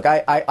look,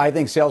 I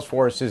think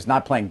Salesforce is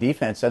not playing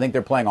defense. I think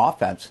they're playing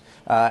offense.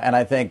 And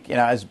I think,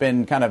 has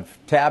been kind of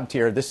tabbed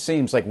here. This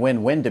seems like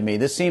win-win to me.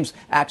 This seems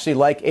actually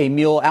like a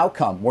mule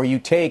outcome where you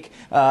take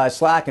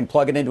Slack and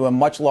plug it into a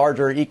much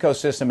larger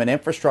ecosystem and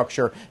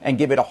infrastructure and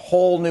give it a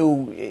whole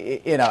new,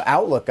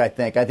 outlook, I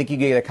think. I think you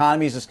get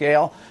economies of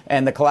scale,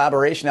 and the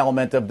collaboration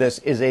element of this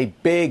is a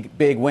big,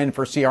 big win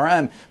for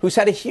CRM, who's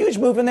had a huge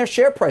move in their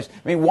share price.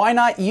 I mean, why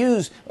not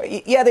use,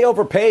 they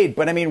overpaid,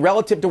 but I mean,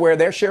 relative to where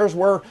their shares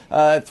were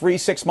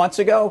 3-6 months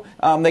ago,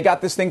 they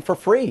got this thing for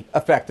free,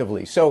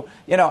 effectively. So,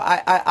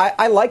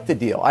 I like the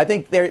deal. I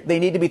think they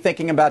need to be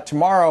thinking about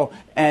tomorrow,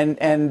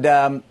 and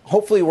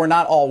hopefully we're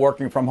not all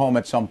working from home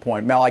at some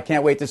point. Mel, I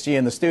can't wait to see you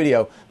in the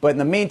studio. But in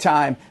the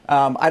meantime,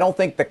 I don't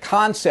think the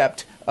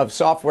concept of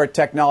software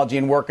technology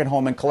and work at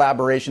home and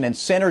collaboration and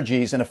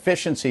synergies and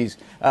efficiencies,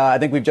 I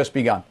think we've just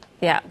begun.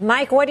 Yeah.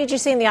 Mike, what did you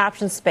see in the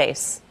options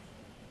space?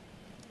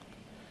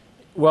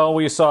 Well,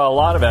 we saw a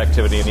lot of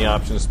activity in the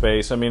options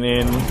space. I mean,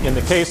 in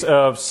the case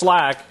of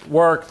Slack,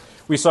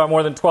 we saw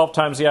more than 12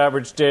 times the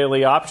average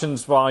daily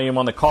options volume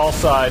on the call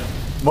side.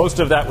 Most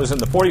of that was in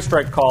the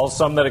 40-strike calls,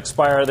 some that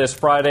expire this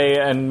Friday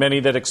and many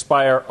that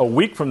expire a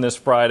week from this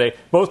Friday.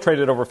 Both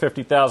traded over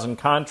 50,000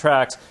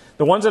 contracts.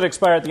 The ones that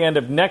expire at the end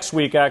of next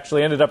week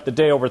actually ended up the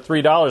day over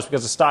 $3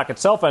 because the stock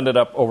itself ended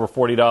up over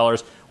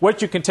 $40.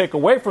 What you can take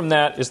away from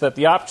that is that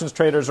the options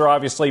traders are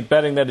obviously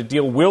betting that a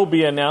deal will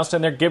be announced,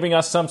 and they're giving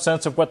us some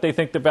sense of what they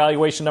think the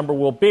valuation number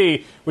will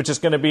be, which is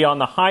going to be on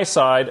the high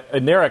side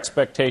in their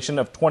expectation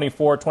of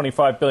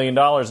 $25 billion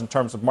in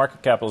terms of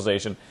market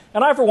capitalization.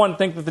 And I, for one,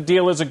 think that the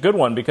deal is a good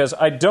one because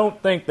I don't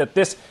think that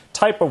this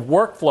type of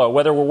workflow,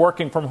 whether we're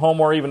working from home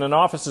or even in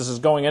offices, is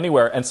going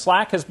anywhere. And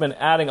Slack has been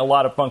adding a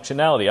lot of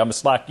functionality. I'm a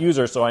Slack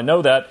user, so I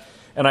know that.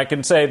 And I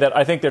can say that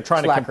I think they're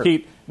trying to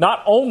compete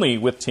not only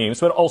with Teams,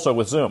 but also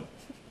with Zoom.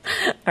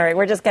 All right,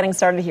 we're just getting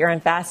started here on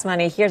Fast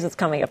Money. Here's what's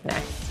coming up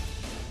next.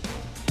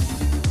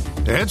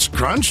 It's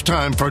crunch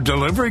time for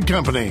delivery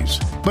companies,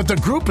 but the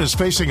group is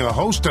facing a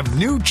host of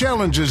new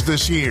challenges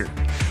this year.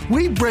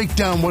 We break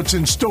down what's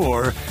in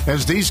store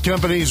as these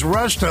companies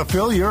rush to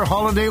fill your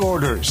holiday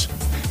orders.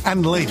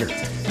 And later,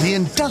 the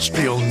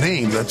industrial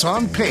name that's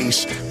on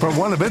pace for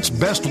one of its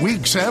best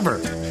weeks ever.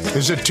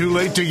 Is it too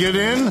late to get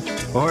in?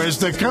 Or is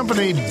the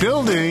company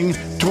building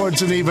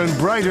towards an even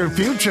brighter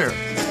future?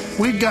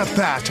 We've got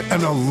that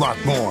and a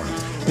lot more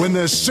when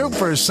the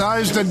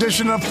super-sized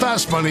edition of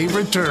Fast Money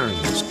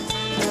returns.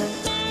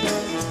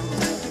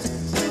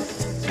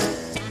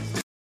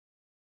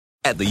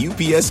 At the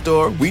UPS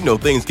Store, we know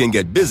things can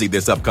get busy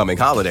this upcoming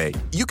holiday.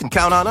 You can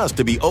count on us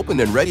to be open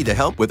and ready to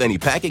help with any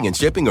packing and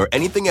shipping or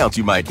anything else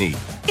you might need.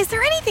 Is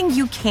there anything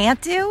you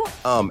can't do?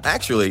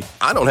 Actually,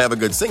 I don't have a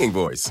good singing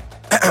voice.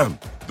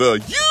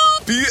 The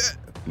UPS...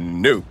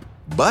 Nope.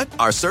 But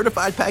our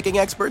certified packing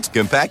experts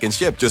can pack and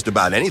ship just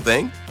about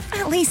anything.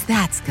 At least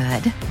that's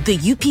good. The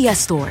UPS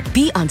Store.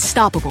 Be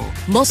unstoppable.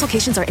 Most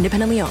locations are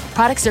independently owned.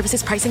 Product,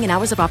 services, pricing, and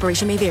hours of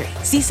operation may vary.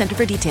 See Center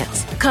for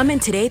details. Come in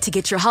today to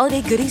get your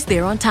holiday goodies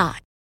there on time.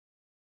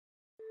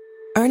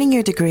 Earning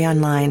your degree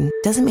online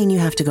doesn't mean you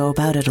have to go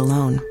about it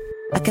alone.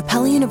 At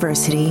Capella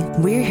University,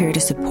 we're here to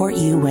support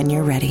you when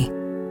you're ready.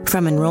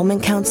 From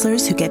enrollment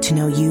counselors who get to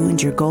know you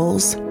and your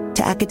goals,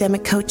 to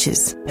academic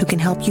coaches who can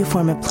help you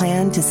form a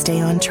plan to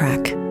stay on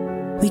track.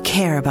 We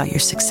care about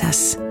your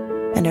success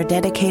and are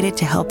dedicated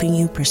to helping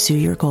you pursue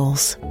your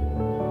goals.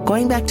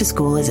 Going back to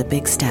school is a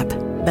big step,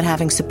 but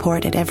having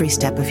support at every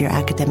step of your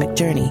academic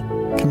journey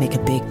can make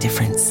a big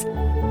difference.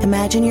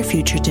 Imagine your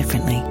future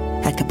differently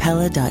at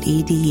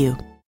capella.edu.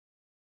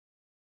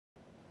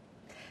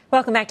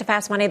 Welcome back to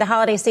Fast Money. The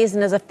holiday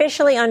season is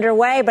officially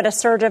underway, but a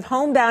surge of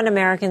homebound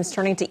Americans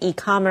turning to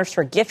e-commerce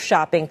for gift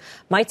shopping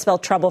might spell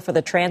trouble for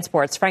the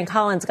transports. Frank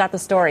Holland's got the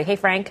story. Hey,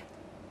 Frank.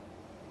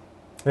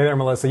 Hey there,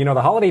 Melissa. You know,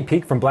 the holiday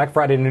peak from Black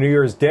Friday to New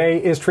Year's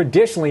Day is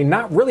traditionally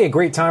not really a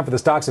great time for the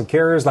stocks of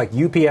carriers like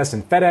UPS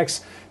and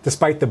FedEx,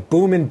 despite the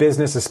boom in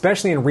business,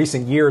 especially in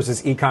recent years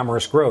as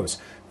e-commerce grows.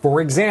 For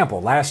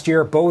example, last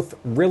year, both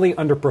really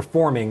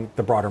underperforming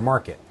the broader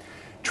market.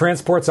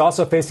 Transport's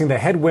also facing the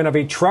headwind of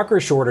a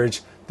trucker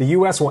shortage. The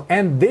U.S. will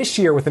end this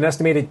year with an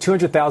estimated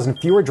 200,000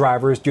 fewer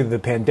drivers due to the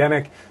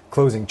pandemic,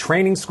 closing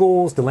training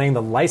schools, delaying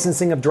the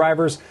licensing of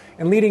drivers,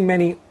 and leading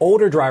many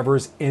older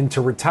drivers into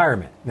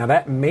retirement. Now,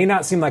 that may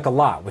not seem like a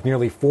lot with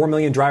nearly 4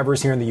 million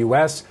drivers here in the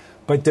U.S.,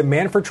 but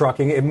demand for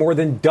trucking, it more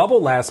than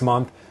doubled last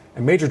month.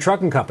 And major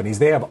trucking companies,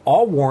 they have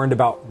all warned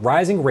about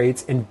rising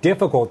rates and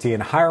difficulty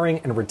in hiring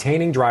and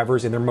retaining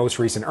drivers in their most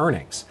recent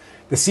earnings.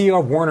 The CEO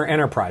of Werner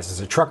Enterprises,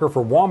 a trucker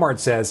for Walmart,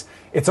 says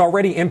it's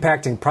already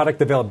impacting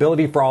product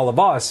availability for all of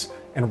us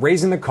and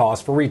raising the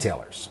cost for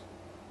retailers.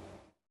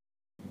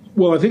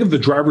 Well, I think if the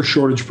driver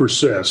shortage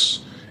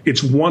persists,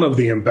 it's one of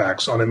the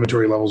impacts on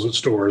inventory levels at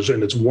stores,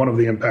 and it's one of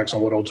the impacts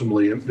on what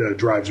ultimately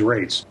drives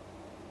rates.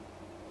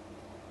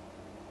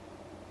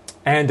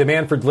 And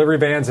demand for delivery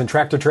vans and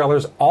tractor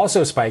trailers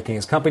also spiking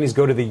as companies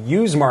go to the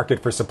used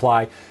market for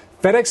supply.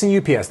 FedEx and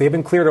UPS, they've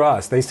been clear to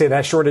us. They say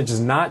that shortage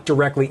is not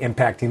directly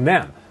impacting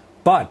them.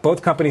 But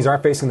both companies are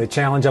facing the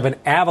challenge of an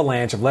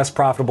avalanche of less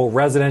profitable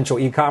residential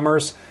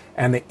e-commerce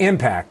and the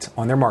impact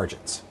on their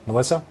margins.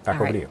 Melissa,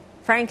 back over to you.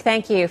 Frank,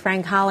 thank you.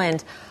 Frank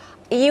Holland.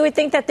 You would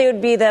think that they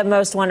would be the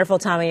most wonderful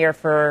time of year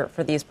for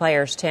these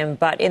players, Tim.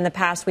 But in the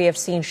past, we have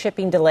seen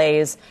shipping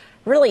delays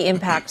really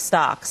impact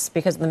stocks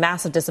because of the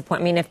massive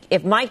disappointment. I mean,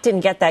 if Mike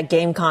didn't get that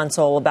game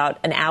console about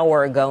an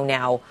hour ago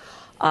now,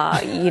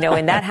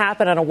 and that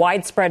happened on a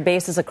widespread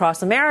basis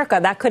across America,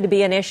 that could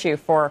be an issue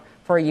for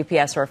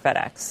UPS or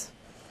FedEx.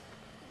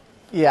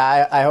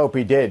 Yeah, I hope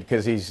he did,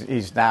 because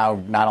he's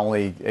now not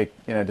only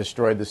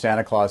destroyed the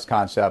Santa Claus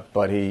concept,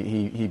 but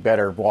he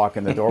better walk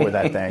in the door with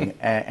that thing.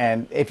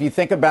 And if you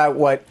think about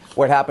what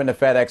happened to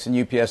FedEx and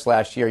UPS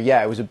last year,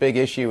 yeah, it was a big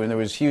issue, and there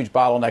was huge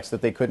bottlenecks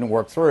that they couldn't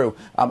work through.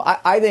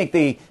 I think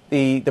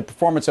the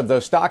performance of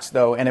those stocks,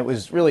 though, and it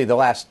was really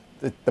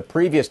the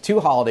previous two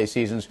holiday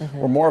seasons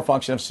were more a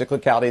function of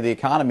cyclicality of the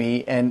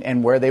economy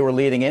and where they were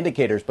leading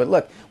indicators. But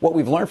look, what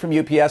we've learned from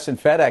UPS and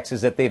FedEx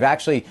is that they've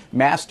actually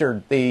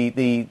mastered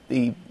the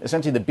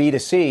essentially the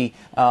B2C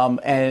and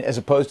as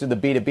opposed to the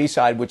B2B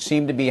side, which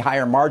seemed to be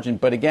higher margin.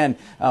 But again,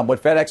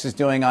 what FedEx is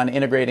doing on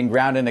integrating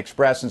Ground and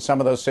Express and some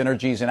of those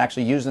synergies and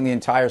actually using the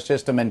entire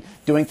system and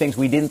doing things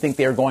we didn't think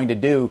they were going to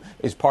do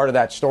is part of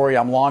that story.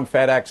 I'm long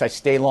FedEx. I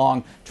stay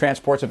long.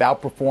 Transports have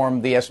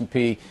outperformed the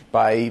S&P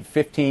by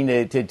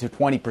 15 to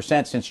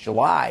 20% since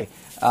July.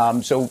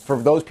 So for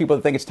those people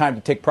that think it's time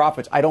to take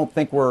profits, I don't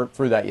think we're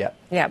through that yet.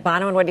 Yeah,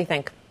 Bonawyn, what do you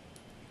think?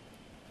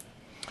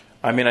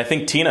 I mean, I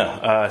think,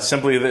 Tina,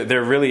 simply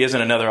there really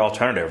isn't another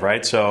alternative,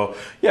 right? So,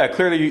 yeah,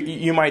 clearly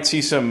you might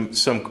see some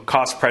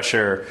cost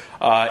pressure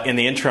in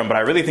the interim, but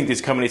I really think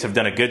these companies have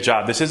done a good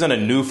job. This isn't a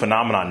new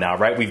phenomenon now,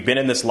 right? We've been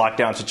in this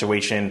lockdown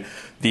situation.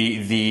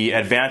 The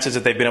advances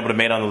that they've been able to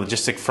make on the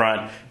logistic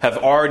front have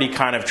already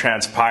kind of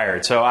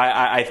transpired. So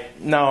I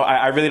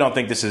really don't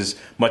think this is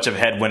much of a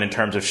headwind in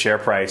terms of share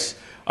price.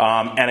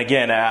 And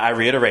again, I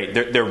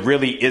reiterate, there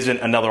really isn't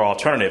another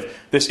alternative.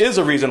 This is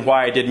a reason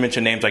why I did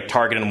mention names like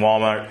Target and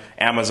Walmart,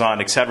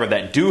 Amazon, et cetera,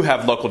 that do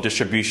have local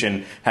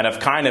distribution and have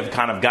kind of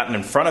gotten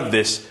in front of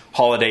this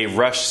holiday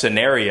rush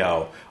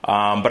scenario.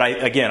 But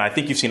I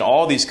think you've seen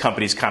all these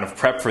companies kind of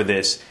prep for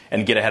this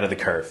and get ahead of the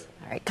curve.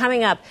 All right,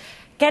 coming up.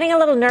 Getting a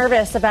little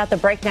nervous about the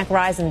breakneck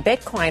rise in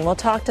Bitcoin. We'll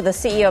talk to the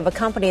CEO of a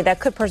company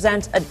that could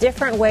present a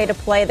different way to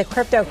play the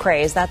crypto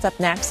craze. That's up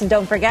next. And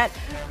don't forget,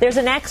 there's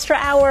an extra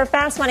hour of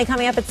Fast Money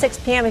coming up at 6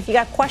 p.m. If you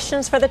got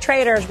questions for the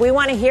traders, we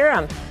want to hear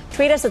them.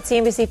 Tweet us at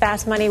CNBC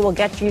Fast Money. We'll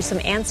get you some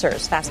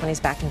answers. Fast Money's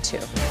back in 2.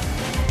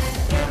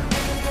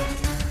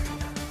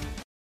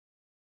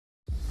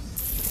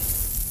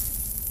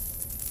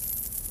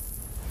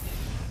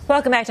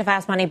 Welcome back to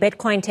Fast Money.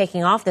 Bitcoin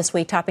taking off this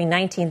week, topping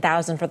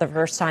 19,000 for the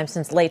first time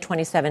since late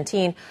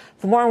 2017.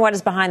 For more on what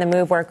is behind the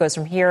move, where it goes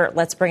from here,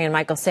 let's bring in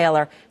Michael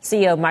Saylor,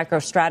 CEO of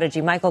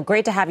MicroStrategy. Michael,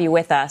 great to have you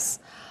with us.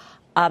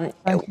 Thanks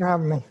for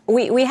having me.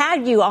 We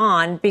had you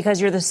on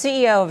because you're the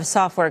CEO of a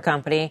software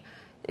company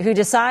who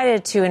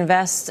decided to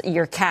invest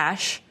your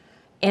cash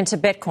into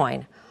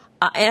Bitcoin.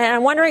 And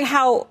I'm wondering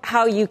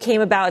how you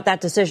came about that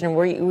decision.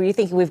 Were you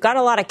thinking we've got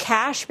a lot of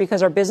cash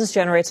because our business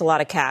generates a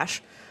lot of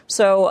cash?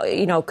 So,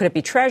 could it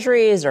be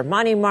treasuries or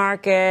money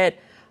market,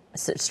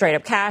 straight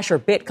up cash or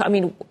Bitcoin? I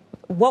mean,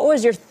 what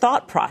was your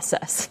thought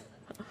process?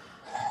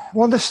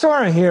 Well, the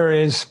story here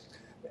is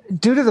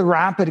due to the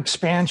rapid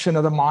expansion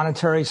of the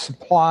monetary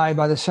supply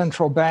by the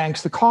central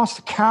banks, the cost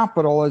of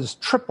capital has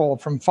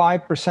tripled from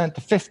 5%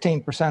 to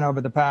 15% over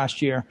the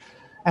past year.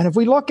 And if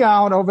we look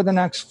out over the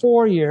next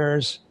 4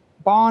 years,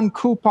 bond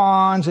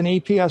coupons and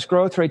EPS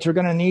growth rates are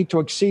going to need to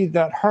exceed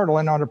that hurdle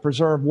in order to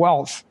preserve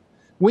wealth.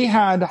 we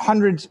had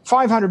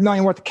 500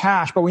 million worth of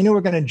cash, but we knew we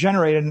were going to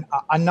generate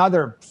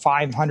another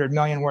 500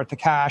 million worth of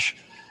cash.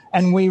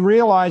 And we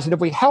realized that if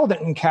we held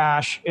it in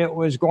cash, it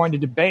was going to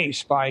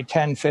debase by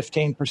 10,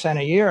 15%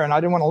 a year. And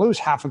I didn't want to lose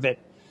half of it.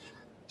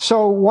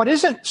 So what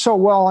isn't so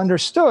well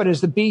understood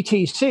is the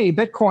BTC,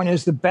 Bitcoin,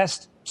 is the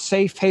best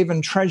safe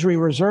haven treasury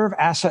reserve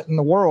asset in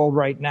the world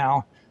right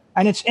now.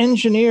 And it's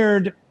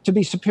engineered to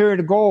be superior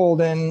to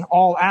gold in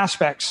all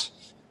aspects.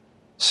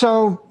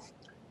 So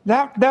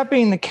that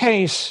being the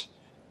case,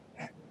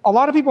 a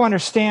lot of people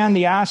understand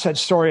the asset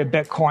story of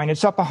Bitcoin.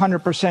 It's up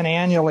 100%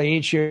 annually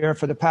each year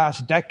for the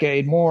past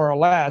decade, more or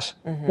less.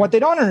 Mm-hmm. What they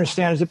don't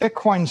understand is that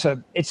Bitcoin's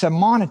it's a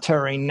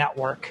monetary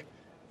network.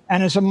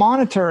 And as a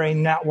monetary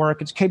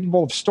network, it's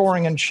capable of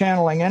storing and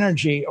channeling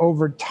energy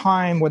over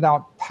time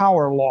without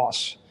power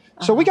loss.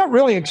 Uh-huh. So we got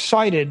really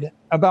excited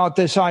about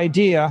this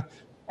idea,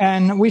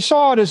 and we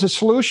saw it as a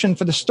solution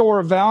for the store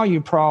of value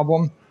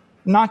problem,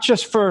 not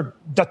just for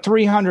the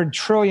 $300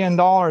 trillion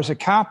of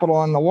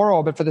capital in the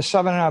world, but for the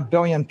 7.5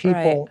 billion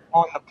people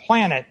on the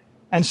planet.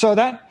 And so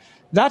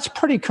that's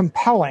pretty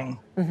compelling.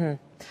 Mm-hmm.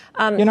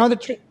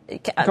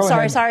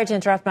 Sorry to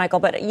interrupt, Michael,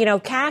 but,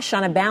 cash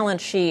on a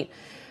balance sheet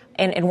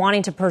and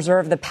wanting to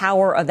preserve the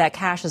power of that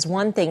cash is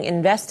one thing.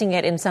 Investing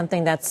it in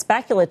something that's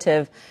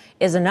speculative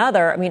is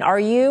another. I mean, are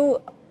you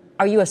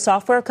a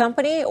software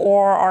company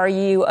or are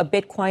you a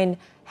Bitcoin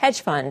hedge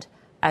fund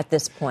at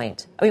this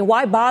point? I mean,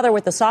 why bother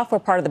with the software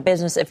part of the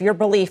business if your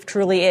belief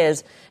truly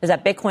is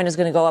that Bitcoin is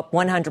going to go up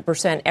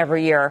 100%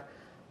 every year,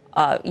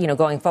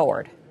 going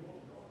forward?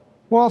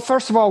 Well,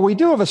 first of all, we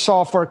do have a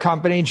software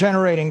company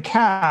generating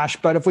cash,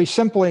 but if we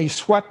simply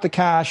swept the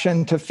cash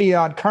into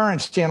fiat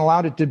currency and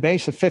allowed it to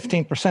debase at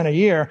 15% a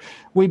year,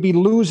 we'd be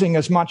losing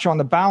as much on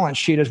the balance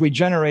sheet as we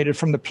generated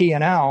from the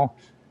P&L.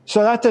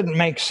 So that didn't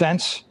make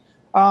sense.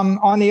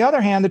 On the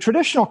other hand, the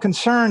traditional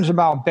concerns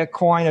about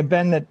Bitcoin have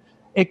been that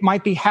it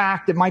might be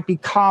hacked, it might be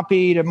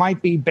copied, it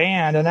might be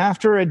banned. And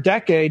after a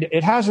decade,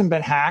 it hasn't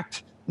been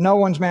hacked. No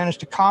one's managed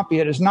to copy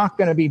it. It's not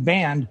going to be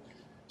banned.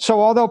 So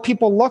although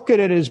people look at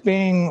it as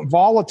being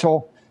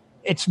volatile,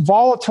 it's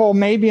volatile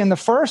maybe in the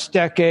first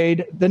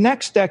decade. The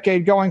next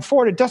decade going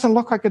forward, it doesn't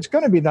look like it's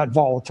going to be that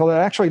volatile. It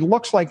actually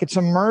looks like it's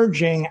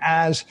emerging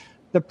as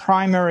the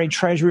primary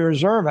treasury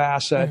reserve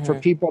asset for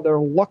people that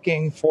are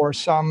looking for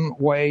some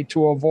way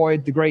to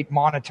avoid the great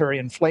monetary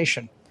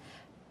inflation.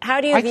 How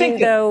do you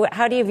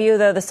view,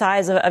 the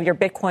size of your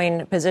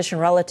Bitcoin position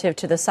relative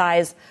to the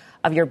size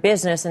of your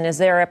business? And is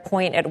there a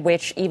point at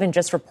which, even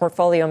just for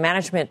portfolio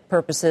management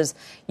purposes,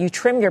 you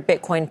trim your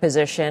Bitcoin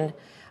position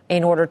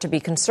in order to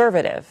be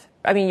conservative?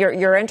 I mean,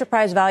 your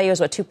enterprise value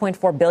is,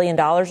 $2.4 billion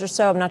or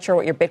so? I'm not sure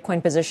what your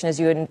Bitcoin position is.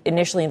 You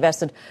initially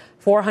invested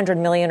 $400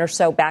 million or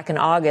so back in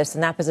August,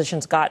 and that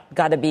position's got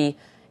to be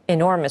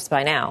enormous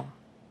by now.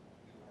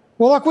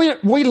 Well,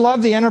 look, we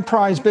love the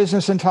enterprise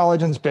business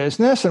intelligence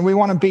business, and we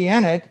want to be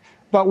in it,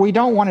 but we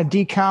don't want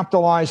to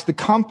decapitalize the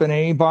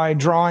company by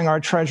drawing our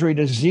treasury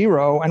to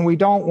zero, and we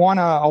don't want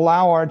to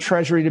allow our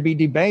treasury to be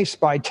debased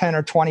by 10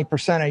 or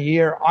 20% a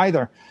year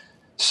either.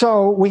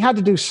 So we had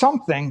to do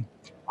something.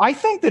 I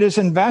think that as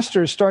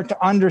investors start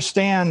to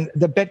understand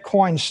the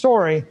Bitcoin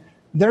story,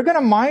 they're going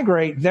to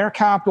migrate their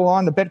capital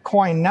on the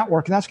Bitcoin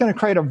network, and that's going to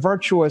create a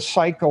virtuous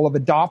cycle of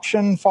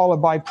adoption,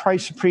 followed by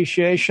price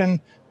appreciation,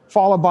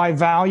 followed by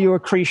value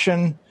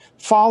accretion,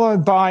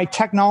 followed by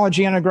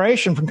technology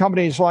integration from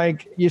companies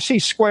like, you see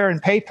Square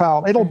and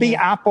PayPal. It'll be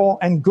Apple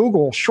and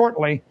Google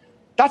shortly.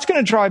 That's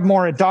going to drive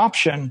more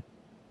adoption.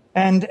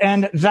 And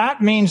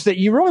that means that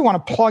you really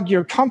want to plug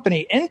your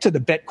company into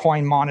the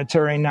Bitcoin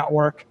monetary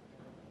network,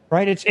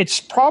 right? It's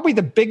probably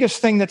the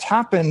biggest thing that's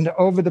happened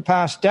over the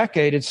past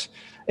decade. It's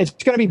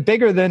going to be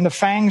bigger than the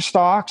FANG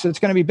stocks. It's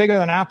going to be bigger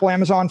than Apple,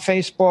 Amazon,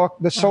 Facebook,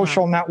 the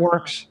social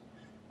networks.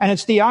 And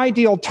it's the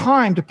ideal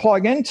time to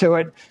plug into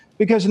it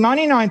because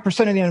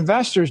 99% of the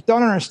investors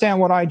don't understand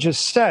what I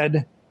just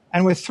said.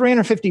 And with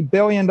 $350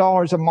 billion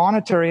of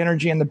monetary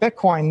energy in the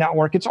Bitcoin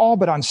network, it's all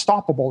but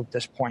unstoppable at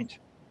this point.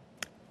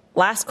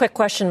 Last quick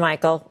question,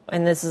 Michael,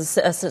 and this is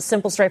a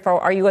simple,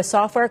 straightforward. Are you a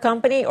software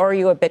company or are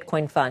you a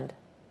Bitcoin fund?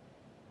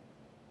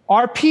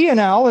 Our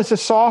P&L is a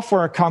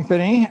software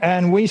company,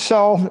 and we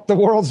sell the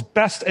world's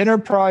best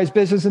enterprise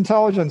business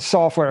intelligence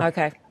software.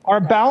 Okay. Our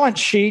balance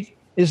sheet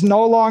is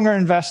no longer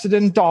invested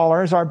in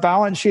dollars. Our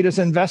balance sheet is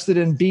invested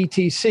in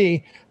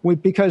BTC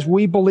because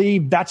we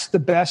believe that's the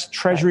best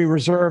treasury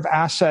reserve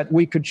asset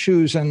we could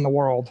choose in the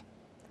world.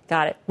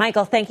 Got it.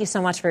 Michael, thank you so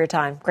much for your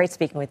time. Great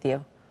speaking with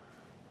you.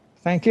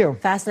 Thank you.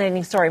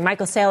 Fascinating story.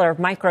 Michael Saylor of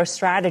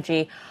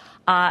MicroStrategy.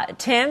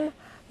 Tim,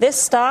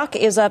 this stock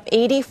is up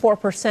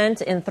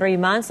 84% in 3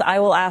 months. I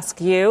will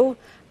ask you,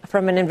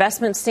 from an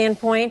investment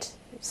standpoint,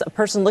 a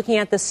person looking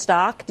at this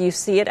stock, do you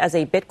see it as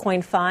a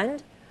Bitcoin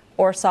fund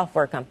or a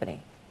software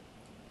company?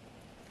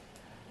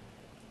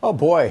 Oh,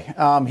 boy.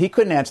 He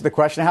couldn't answer the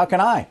question. How can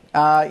I?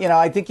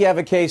 I think you have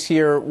a case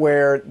here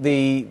where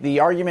the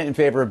argument in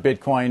favor of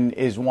Bitcoin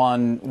is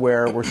one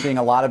where we're seeing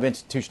a lot of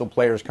institutional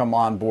players come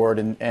on board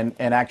and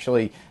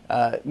actually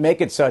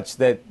make it such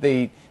that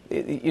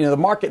the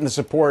market and the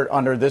support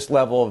under this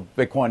level of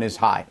Bitcoin is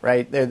high,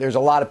 right? There's a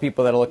lot of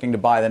people that are looking to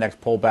buy the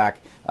next pullback.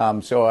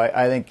 So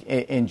I think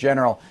in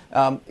general,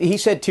 he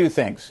said two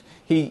things.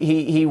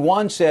 He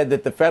one said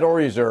that the Federal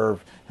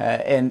Reserve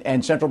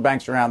and central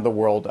banks around the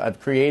world have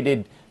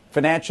created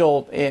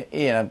financial,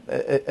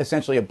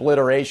 essentially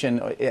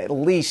obliteration, at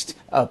least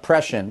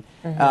oppression,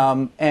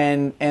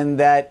 and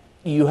that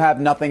you have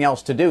nothing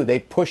else to do. They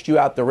pushed you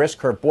out the risk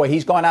curve. Boy,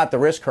 he's gone out the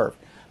risk curve.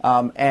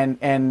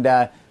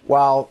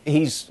 While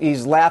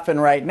he's laughing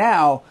right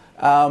now,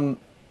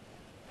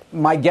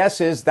 my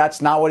guess is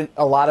that's not what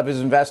a lot of his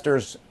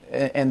investors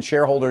and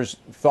shareholders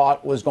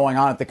thought was going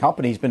on at the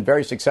company. He's been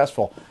very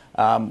successful.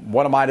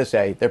 What am I to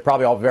say? They're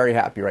probably all very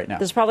happy right now.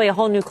 There's probably a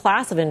whole new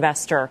class of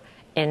investor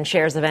in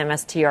shares of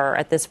MSTR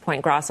at this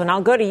point, Grasso. And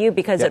I'll go to you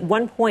because at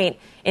one point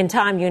in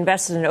time you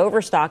invested in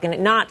Overstock,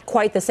 and not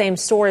quite the same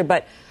story,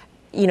 but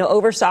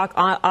Overstock,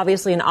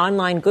 obviously an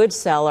online goods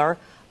seller,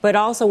 but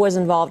also was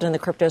involved in the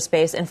crypto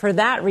space. And for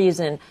that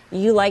reason,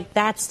 you like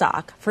that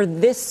stock. For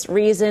this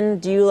reason,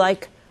 do you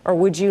like, or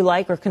would you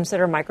like, or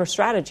consider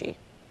MicroStrategy?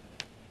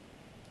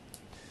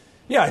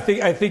 Yeah,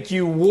 I think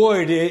you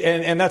would,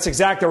 and that's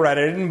exactly right.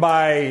 I didn't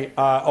buy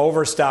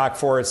Overstock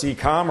for its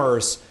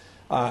e-commerce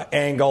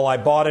angle. I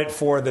bought it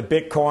for the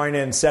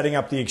Bitcoin and setting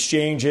up the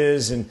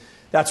exchanges, and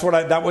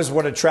that was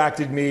what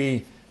attracted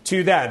me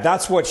to that.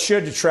 That's what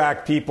should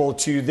attract people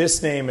to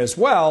this name as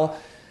well.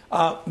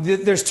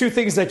 There's two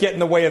things that get in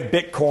the way of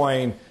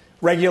Bitcoin: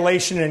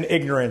 regulation and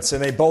ignorance,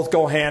 and they both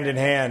go hand in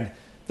hand.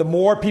 The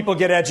more people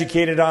get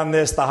educated on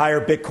this, the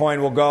higher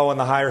Bitcoin will go, and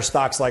the higher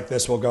stocks like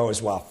this will go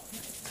as well.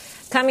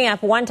 Coming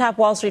up, one top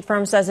Wall Street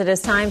firm says it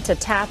is time to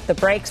tap the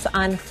brakes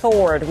on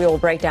Ford. We will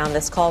break down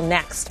this call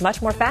next.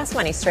 Much more Fast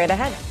Money straight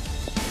ahead.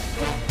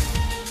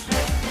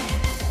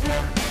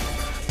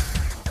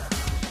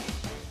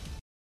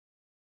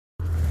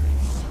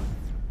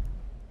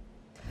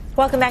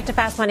 Welcome back to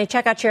Fast Money.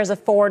 Check out shares of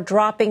Ford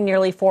dropping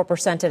nearly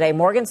 4% today.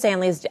 Morgan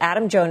Stanley's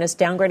Adam Jonas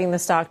downgrading the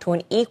stock to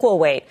an equal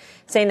weight,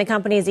 saying the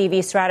company's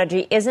EV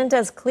strategy isn't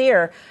as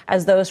clear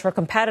as those for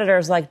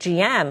competitors like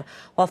GM.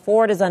 While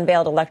Ford has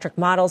unveiled electric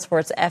models for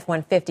its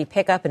F-150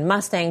 pickup and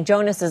Mustang,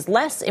 Jonas is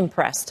less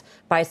impressed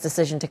by its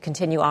decision to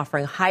continue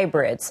offering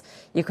hybrids.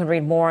 You can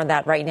read more on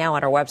that right now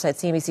on our website,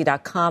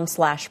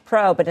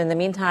 cnbc.com/pro. But in the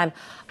meantime,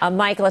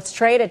 Mike, let's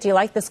trade it. Do you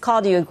like this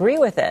call? Do you agree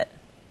with it?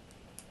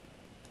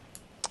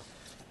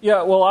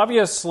 Yeah, well,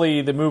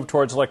 obviously, the move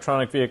towards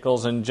electronic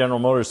vehicles, and General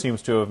Motors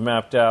seems to have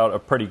mapped out a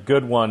pretty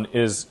good one,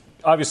 is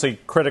obviously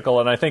critical,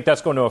 and I think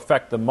that's going to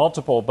affect the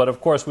multiple. But,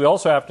 of course, we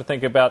also have to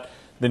think about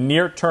the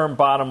near-term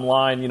bottom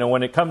line.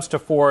 When it comes to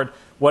Ford,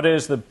 what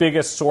is the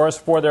biggest source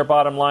for their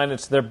bottom line?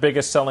 It's their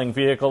biggest selling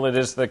vehicle. It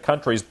is the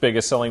country's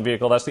biggest selling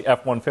vehicle. That's the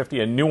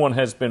F-150. A new one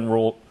has been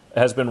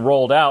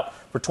rolled out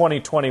for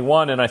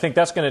 2021, and I think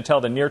that's going to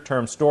tell the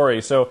near-term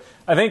story. So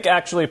I think,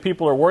 actually, if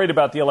people are worried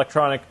about the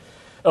electric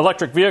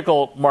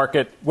vehicle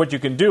market, what you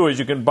can do is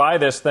you can buy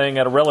this thing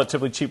at a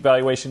relatively cheap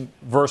valuation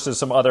versus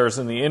some others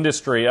in the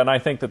industry, and I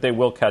think that they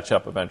will catch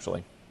up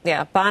eventually.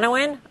 Yeah.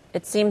 Bonawyn,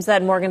 it seems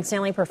that Morgan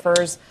Stanley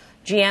prefers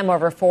GM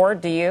over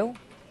Ford. Do you?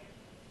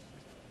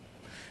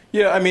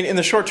 Yeah, I mean, in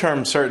the short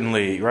term,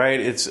 certainly, right?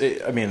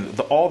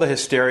 All the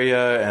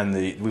hysteria and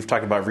we've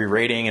talked about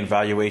re-rating and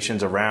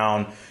valuations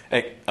around,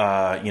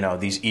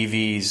 these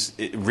EVs,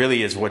 it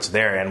really is what's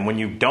there. And when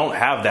you don't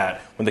have that,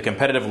 when the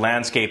competitive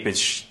landscape is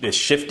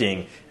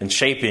shifting and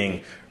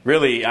shaping,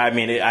 really,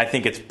 I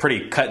think it's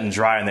pretty cut and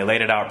dry, and they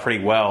laid it out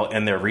pretty well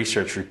in their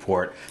research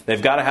report.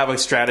 They've got to have a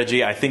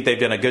strategy. I think they've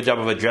done a good job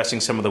of addressing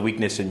some of the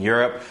weakness in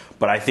Europe,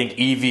 but I think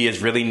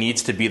EV really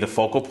needs to be the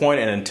focal point,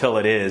 and until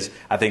it is,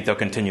 I think they'll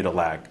continue to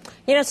lag.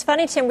 It's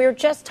funny, Tim, we were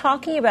just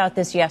talking about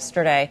this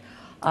yesterday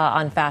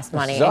on Fast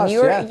Money, and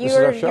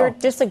you're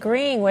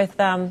disagreeing with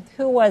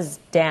who was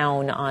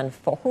down on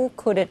Ford. Who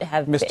could it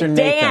have been? Mr.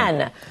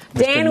 Nathan.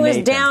 Dan was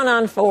down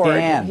on Ford.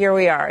 Dan. Here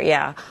we are.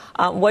 Yeah.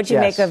 What'd you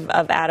make of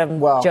Adam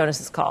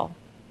Jonas's call?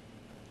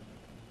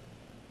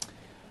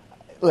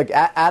 Look,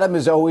 Adam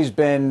has always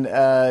been,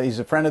 he's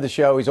a friend of the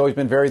show. He's always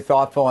been very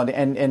thoughtful.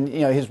 And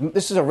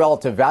this is a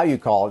relative value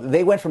call.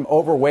 They went from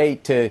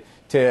overweight to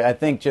I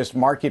think, just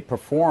market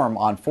perform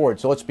on Ford.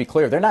 So let's be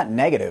clear. They're not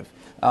negative.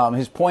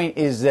 His point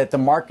is that the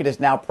market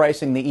is now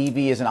pricing the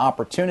EV as an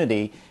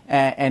opportunity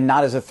and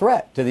not as a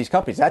threat to these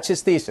companies. That's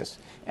his thesis.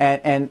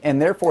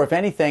 And therefore, if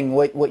anything,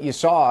 what you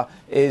saw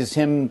is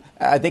him,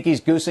 I think he's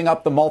goosing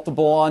up the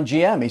multiple on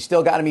GM. He's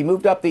still got him. He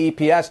moved up the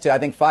EPS to, I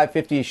think,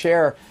 $5.50 a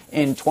share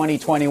in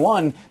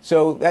 2021.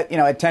 So that,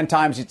 at 10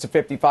 times, it's a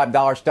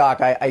 $55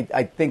 stock.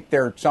 I think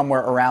they're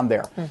somewhere around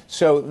there.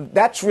 So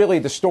that's really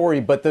the story.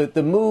 But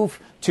the move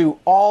to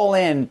all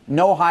in,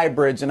 no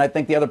hybrids, and I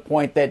think the other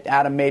point that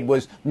Adam made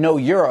was no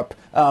Europe.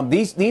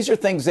 These are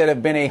things that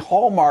have been a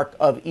hallmark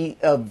of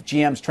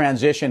GM's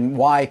transition.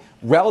 Why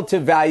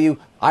relative value?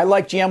 I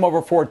like GM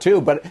over Ford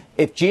too, but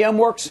if GM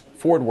works,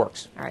 Ford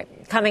works. All right,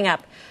 coming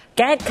up,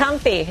 get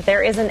comfy.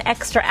 There is an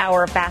extra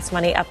hour of Fast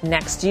Money up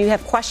next. Do you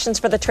have questions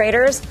for the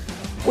traders?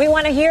 We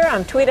want to hear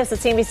them. Tweet us at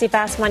CNBC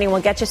Fast Money.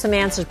 We'll get you some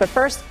answers. But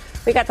first,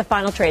 We got the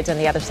final trades on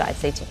the other side.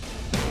 Stay tuned.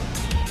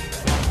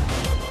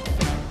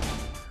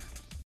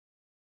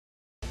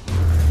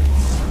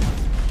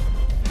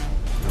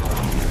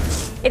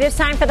 It is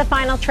time for the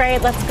final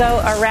trade. Let's go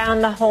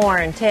around the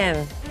horn.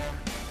 Tim.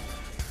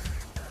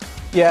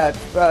 Yeah,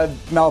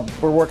 Mel,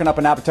 we're working up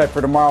an appetite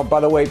for tomorrow.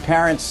 By the way,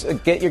 parents,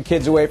 get your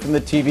kids away from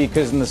the TV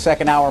because in the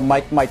second hour,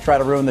 Mike might try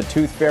to ruin the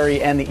Tooth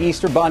Fairy and the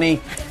Easter Bunny.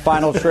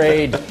 Final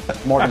trade,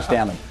 Morgan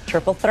Stanley.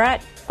 Triple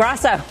threat.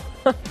 Grasso.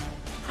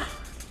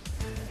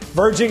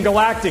 Virgin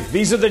Galactic.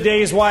 These are the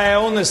days why I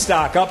own this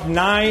stock. Up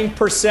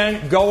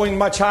 9%, going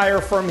much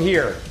higher from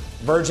here.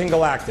 Virgin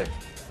Galactic.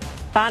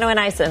 Bono and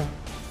Eisen.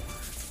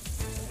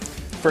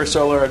 First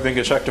Solar, I've been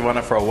constructive on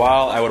it for a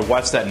while. I would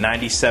watch that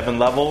 97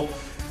 level,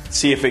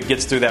 see if it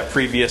gets through that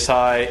previous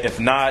high. If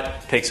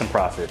not, take some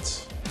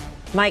profits.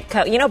 Mike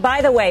Coe. You know,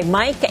 by the way,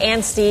 Mike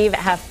and Steve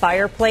have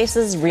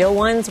fireplaces, real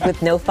ones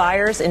with no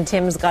fires, and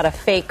Tim's got a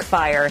fake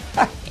fire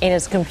in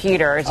his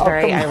computer. It's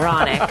very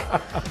ironic.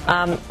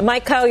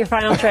 Mike Coe, your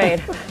final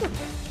trade.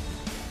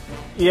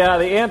 Yeah,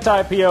 the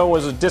anti-IPO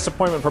was a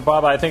disappointment for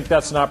Baba. I think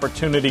that's an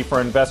opportunity for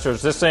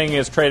investors. This thing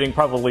is trading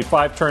probably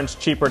 5 turns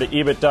cheaper to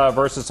EBITDA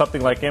versus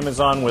something like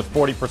Amazon with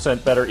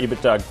 40% better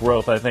EBITDA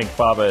growth. I think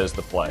Baba is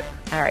the play.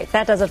 All right,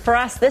 that does it for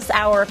us this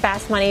hour of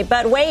Fast Money.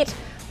 But wait,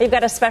 we've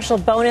got a special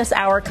bonus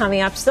hour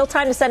coming up. Still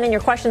time to send in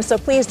your questions, so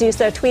please do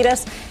so. Tweet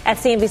us at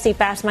CNBC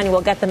Fast Money.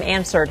 We'll get them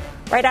answered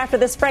right after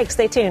this break.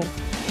 Stay tuned.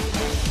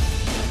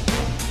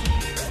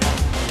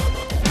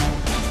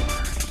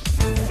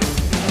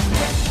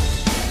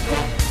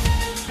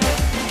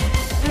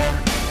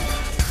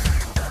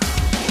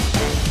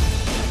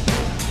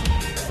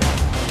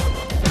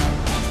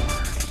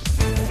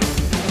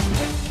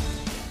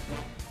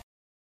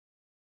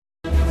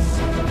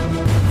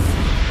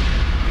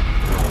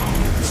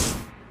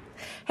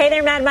 Hey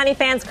there, Mad Money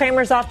fans.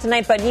 Cramer's off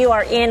tonight, but you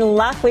are in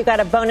luck. We've got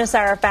a bonus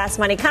hour of Fast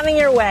Money coming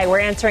your way. We're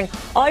answering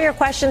all your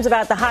questions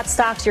about the hot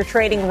stocks you're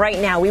trading right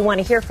now. We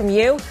want to hear from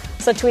you,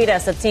 so tweet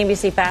us at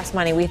CNBC Fast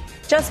Money. We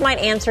just might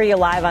answer you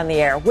live on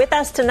the air. With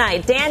us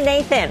tonight, Dan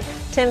Nathan,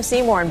 Tim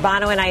Seymour, and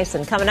Bono and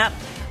Eisen. Coming up,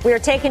 we are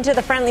taken to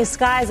the friendly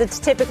skies. It's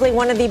typically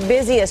one of the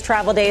busiest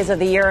travel days of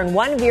the year, and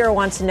one viewer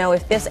wants to know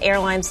if this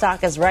airline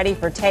stock is ready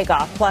for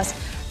takeoff. Plus,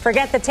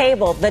 forget the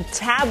table. The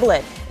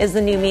tablet is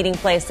the new meeting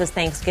place this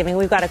Thanksgiving.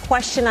 We've got a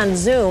question on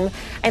Zoom.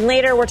 And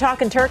later, we're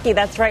talking turkey.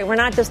 That's right. We're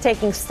not just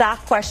taking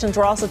stock questions.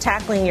 We're also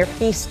tackling your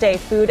feast day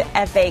food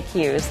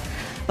FAQs.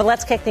 But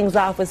let's kick things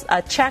off with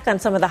a check on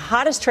some of the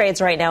hottest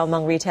trades right now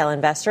among retail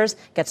investors.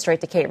 Get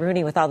straight to Kate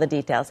Rooney with all the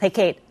details. Hey,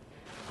 Kate.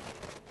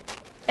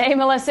 Hey,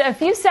 Melissa. A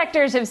few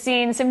sectors have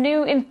seen some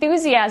new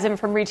enthusiasm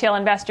from retail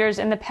investors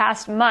in the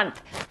past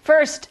month.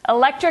 First,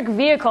 electric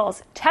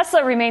vehicles.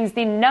 Tesla remains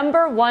the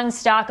number one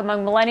stock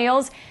among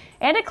millennials,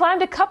 and it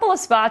climbed a couple of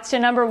spots to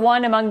number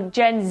one among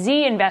Gen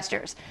Z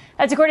investors.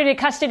 That's according to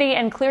custody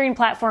and clearing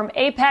platform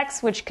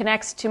Apex, which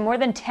connects to more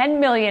than 10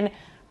 million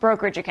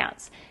brokerage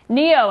accounts.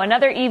 NIO,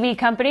 another EV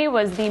company,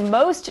 was the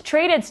most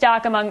traded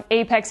stock among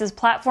Apex's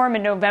platform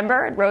in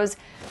November. It rose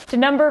to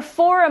number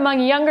 4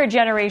 among younger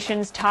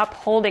generation's top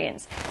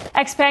holdings.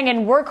 XPeng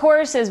and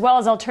Workhorse, as well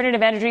as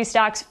alternative energy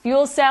stocks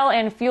Fuel Cell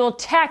and Fuel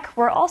Tech,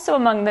 were also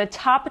among the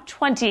top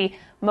 20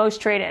 most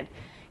traded.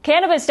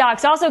 Cannabis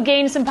stocks also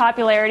gained some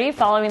popularity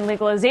following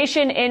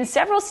legalization in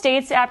several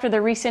states after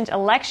the recent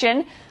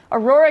election.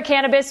 Aurora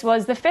Cannabis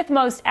was the 5th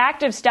most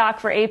active stock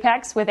for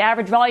Apex, with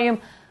average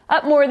volume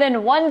up more than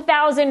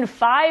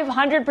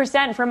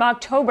 1,500% from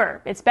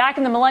October. It's back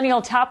in the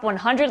Millennial Top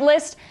 100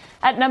 list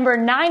at number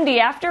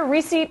 90 after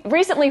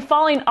recently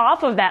falling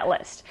off of that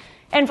list.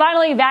 And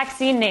finally,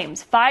 vaccine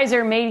names.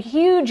 Pfizer made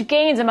huge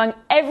gains among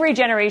every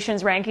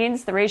generation's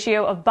rankings. The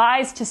ratio of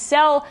buys to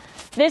sell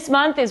this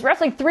month is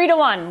roughly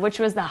 3-to-1, which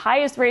was the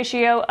highest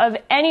ratio of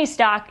any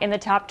stock in the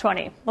top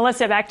 20.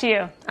 Melissa, back to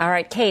you. All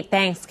right, Kate.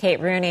 Thanks, Kate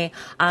Rooney.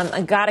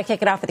 I got to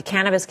kick it off with the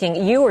Cannabis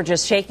King. You were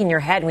just shaking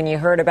your head when you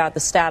heard about the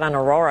stat on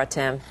Aurora,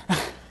 Tim.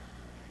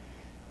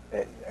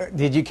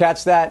 Did you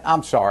catch that?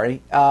 I'm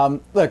sorry.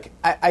 Look,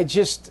 I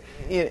just,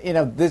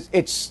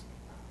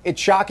 it's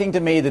shocking to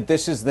me that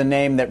this is the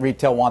name that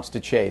retail wants to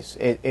chase.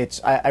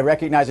 I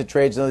recognize it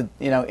trades, in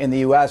the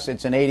U.S.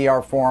 It's an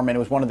ADR form, and it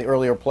was one of the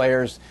earlier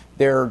players.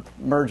 Their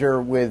merger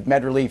with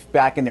MedRelief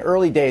back in the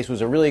early days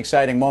was a really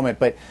exciting moment.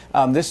 But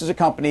this is a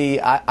company,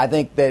 I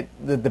think that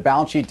the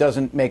balance sheet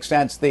doesn't make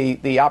sense.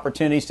 The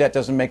opportunity set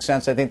doesn't make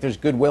sense. I think there's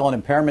goodwill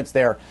and impairments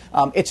there.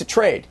 It's a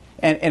trade.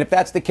 And if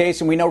that's the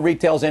case, and we know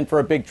retail's in for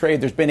a big trade,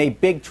 there's been a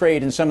big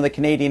trade in some of the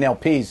Canadian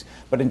LPs.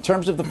 But in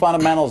terms of the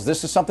fundamentals,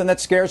 this is something that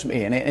scares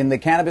me. And the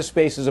cannabis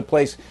space is a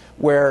place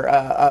where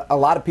a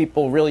lot of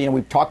people really,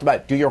 we've talked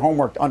about do your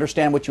homework,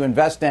 understand what you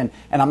invest in.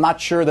 And I'm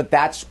not sure that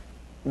that's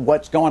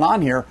what's going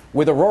on here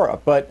with Aurora.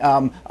 But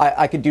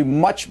I could do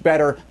much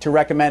better to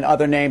recommend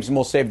other names, and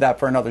we'll save that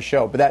for another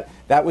show. But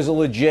that was a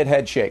legit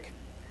head shake.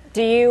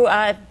 Do you,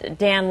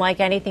 Dan, like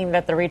anything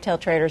that the retail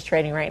trader is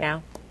trading right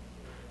now?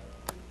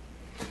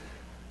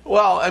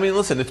 Well, I mean,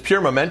 listen, it's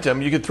pure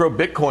momentum. You could throw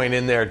Bitcoin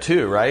in there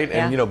too, right?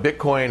 Yeah. And,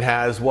 Bitcoin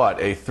has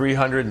what? A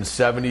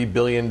 $370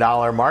 billion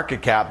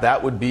market cap.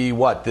 That would be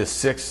what? The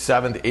 6th,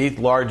 7th, 8th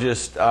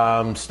largest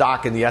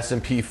stock in the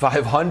S&P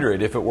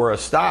 500 if it were a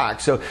stock.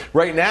 So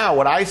right now,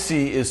 what I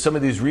see is some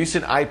of these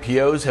recent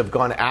IPOs have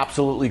gone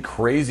absolutely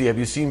crazy. Have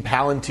you seen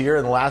Palantir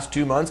in the last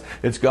 2 months?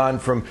 It's gone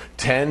from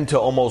 10 to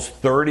almost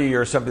 30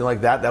 or something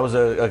like that. That was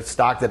a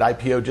stock that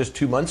IPO'd just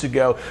 2 months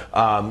ago.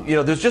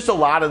 There's just a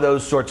lot of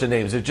those sorts of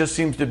names. It just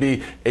seems to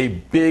be a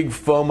big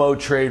FOMO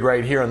trade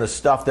right here on the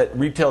stuff that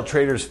retail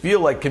traders feel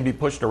like can be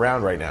pushed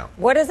around right now.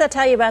 What does that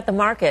tell you about the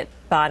market,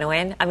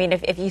 Bonawyn? I mean,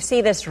 if you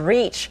see this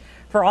reach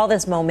for all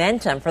this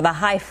momentum for the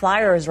high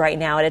flyers right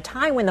now at a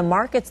time when the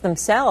markets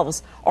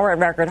themselves are at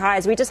record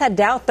highs. We just had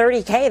Dow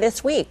 30K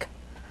this week.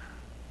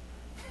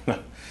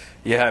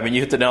 Yeah, I mean, you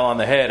hit the nail on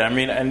the head. I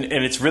mean, and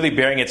it's really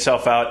bearing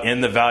itself out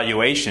in the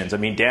valuations. I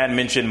mean, Dan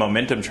mentioned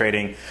momentum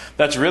trading.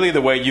 That's really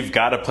the way you've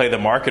got to play the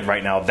market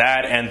right now.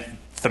 That and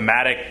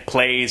thematic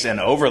plays and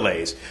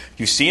overlays.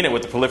 You've seen it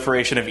with the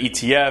proliferation of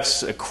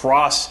ETFs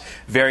across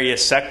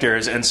various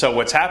sectors. And so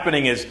what's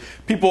happening is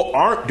people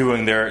aren't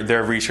doing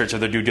their research or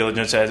their due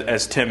diligence,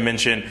 as Tim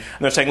mentioned. And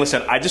they're saying,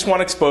 listen, I just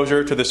want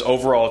exposure to this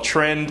overall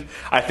trend.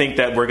 I think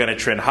that we're going to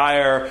trend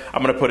higher.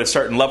 I'm going to put a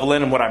certain level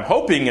in. And what I'm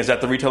hoping is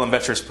that the retail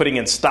investor is putting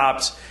in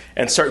stops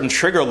and certain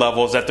trigger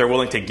levels that they're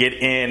willing to get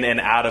in and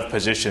out of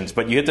positions.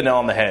 But you hit the nail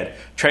on the head.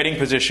 Trading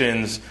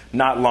positions,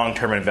 not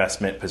long-term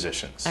investment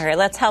positions. All right,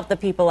 let's help the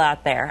people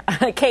out there.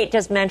 Kate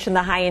just mentioned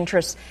the high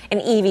interest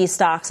in EV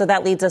stocks, so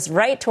that leads us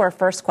right to our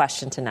first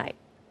question tonight.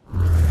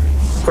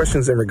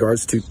 Questions in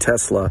regards to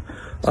Tesla.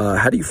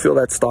 How do you feel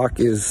that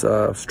stock is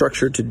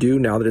structured to do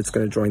now that it's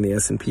going to join the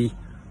S&P?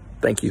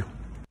 Thank you.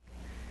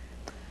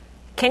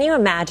 Can you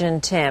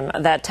imagine, Tim,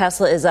 that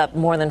Tesla is up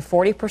more than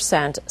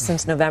 40%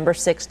 since November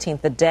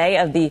 16th, the day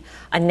of the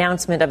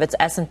announcement of its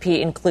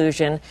S&P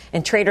inclusion,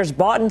 and traders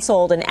bought and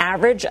sold an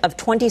average of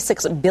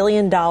 $26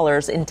 billion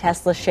in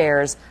Tesla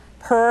shares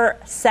per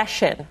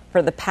session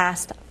for the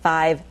past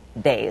 5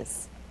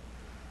 days?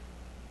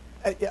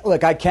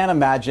 Look, I can't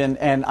imagine,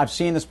 and I've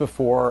seen this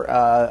before.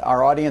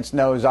 Our audience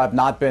knows I've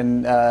not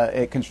been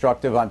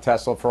constructive on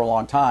Tesla for a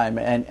long time,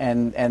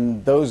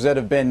 and those that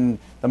have been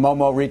the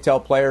Momo retail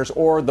players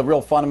or the real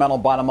fundamental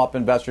bottom-up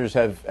investors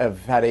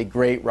have had a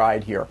great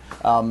ride here.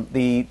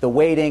 The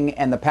waiting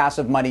and the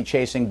passive money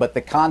chasing, but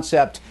the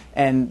concept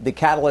and the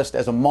catalyst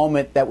as a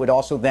moment that would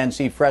also then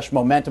see fresh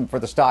momentum for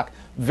the stock,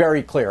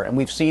 very clear. And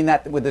we've seen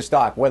that with the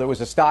stock, whether it was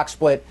a stock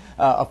split,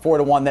 a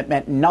 4-to-1 that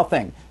meant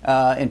nothing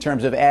in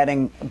terms of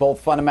adding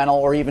both fundamental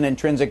or even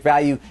intrinsic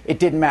value. It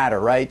didn't matter,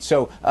 right?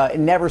 So it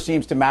never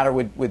seems to matter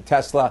with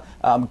Tesla.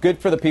 Good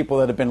for the people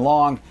that have been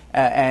long.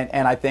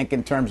 And I think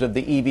in terms of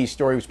the EV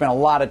story, we spent a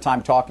lot of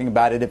time talking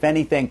about it. If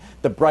anything,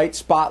 the bright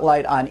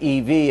spotlight on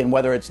EV, and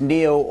whether it's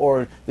NIO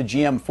or the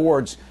GM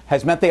Fords,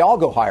 has meant they all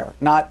go higher,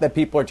 not that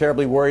people are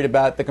terribly worried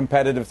about the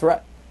competitive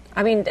threat.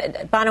 I mean,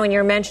 Bono, when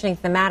you're mentioning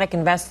thematic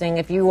investing,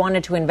 if you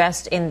wanted to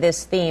invest in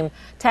this theme,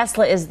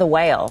 Tesla is the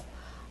whale.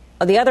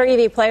 The other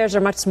EV players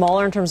are much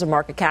smaller in terms of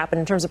market cap, and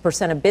in terms of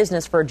percent of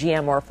business for a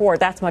GM or a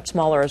Ford, that's much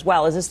smaller as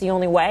well. Is this the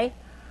only way?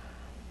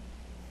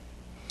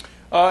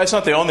 It's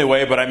not the only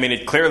way, but I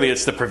mean, clearly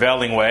it's the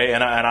prevailing way.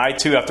 And I,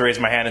 too, have to raise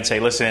my hand and say,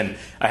 listen,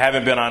 I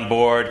haven't been on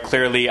board.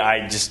 Clearly,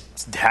 I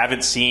just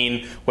haven't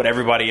seen what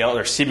everybody else,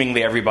 or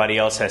seemingly everybody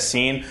else, has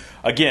seen.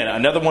 Again,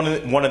 another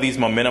one of these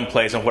momentum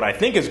plays, and what I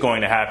think is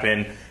going to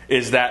happen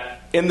is that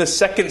in the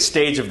second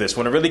stage of this,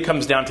 when it really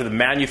comes down to the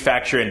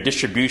manufacture and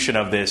distribution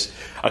of this,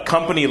 a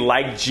company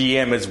like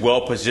GM is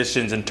well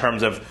positioned in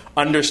terms of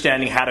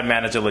understanding how to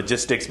manage a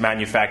logistics,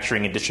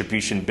 manufacturing, and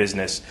distribution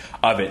business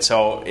of it.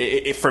 So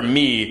for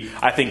me,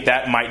 I think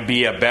that might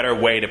be a better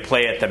way to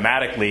play it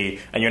thematically,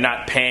 and you're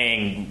not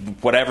paying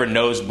whatever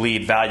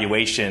nosebleed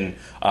valuation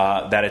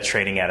that it's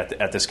trading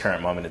at this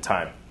current moment in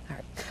time.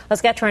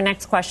 Let's get to our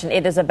next question.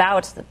 It is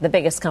about the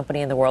biggest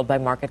company in the world by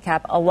market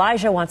cap.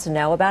 Elijah wants to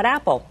know about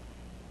Apple.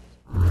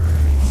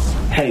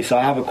 Hey, so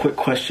I have a quick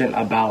question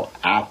about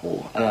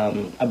Apple.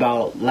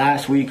 About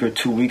last week or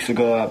 2 weeks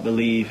ago, I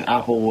believe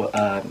Apple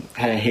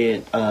had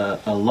hit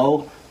a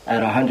low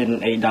at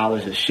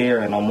 $108 a share,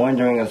 and I'm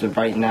wondering, as of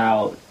right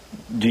now,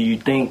 do you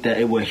think that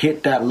it will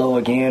hit that low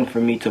again for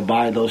me to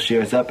buy those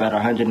shares up at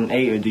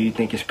 108, or do you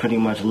think it's pretty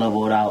much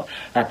leveled out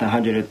at the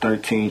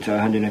 113 to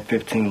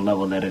 115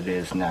 level that it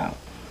is now?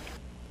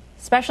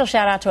 Special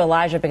shout out to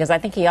Elijah, because I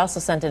think he also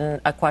sent in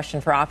a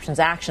question for Options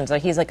Action. So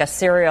he's like a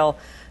serial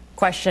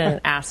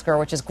question asker,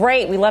 which is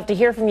great. We love to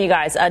hear from you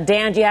guys.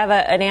 Dan, do you have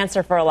an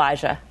answer for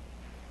Elijah?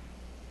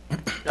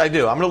 I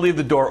do. I'm going to leave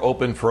the door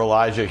open for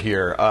Elijah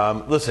here.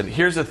 Listen,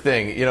 here's the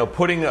thing. You know,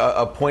 putting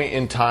a point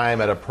in time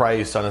at a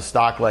price on a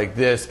stock like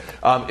this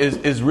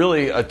is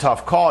really a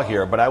tough call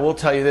here. But I will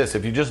tell you this.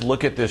 If you just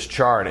look at this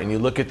chart and you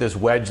look at this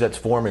wedge that's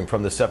forming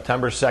from the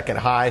September 2nd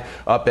high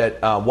up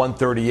at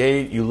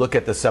 138, you look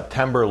at the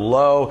September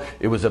low,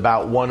 it was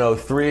about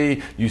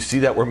 103. You see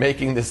that we're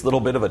making this little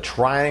bit of a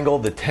triangle.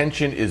 The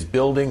tension is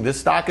building. This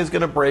stock is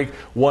going to break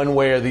one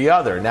way or the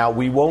other. Now,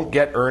 we won't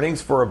get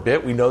earnings for a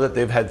bit. We know that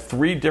they've had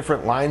three different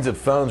different lines of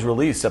phones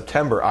released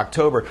September,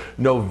 October,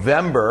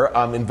 November.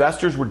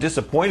 Investors were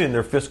disappointed in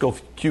their fiscal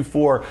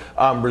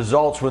Q4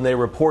 results when they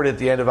reported at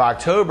the end of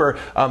October.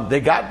 They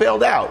got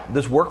bailed out.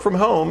 This work from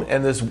home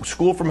and this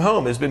school from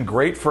home has been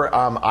great for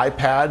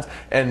iPads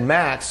and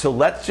Macs. So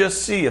let's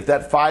just see if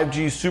that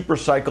 5G super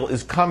cycle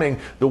is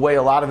coming the way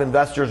a lot of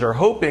investors are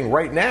hoping.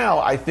 Right now,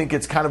 I think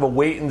it's kind of a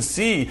wait and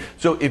see.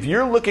 So if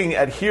you're looking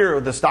at here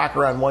with the stock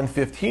around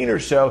 115 or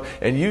so,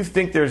 and you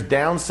think there's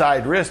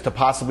downside risk to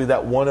possibly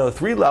that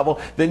 103 level,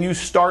 then you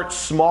start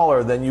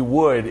smaller than you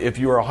would if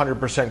you were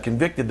 100%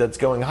 convicted that's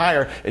going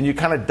higher, and you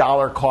kind of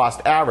dollar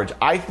cost average.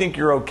 I think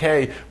you're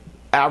okay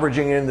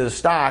averaging into the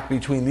stock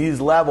between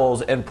these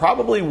levels and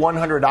probably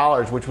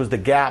 $100, which was the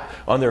gap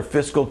on their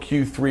fiscal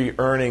Q3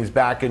 earnings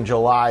back in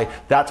July.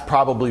 That's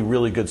probably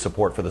really good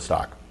support for the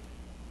stock.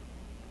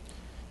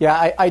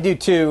 Yeah, I do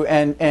too.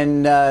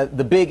 And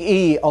the Big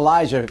E,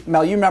 Elijah.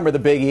 Mel, you remember the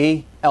Big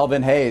E,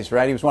 Elvin Hayes,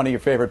 right? He was one of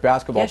your favorite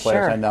basketball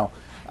players, sure. I know.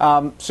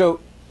 So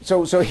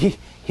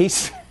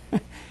he's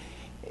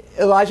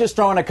Elijah's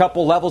throwing a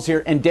couple levels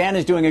here, and Dan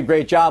is doing a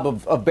great job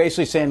of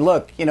basically saying,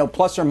 look,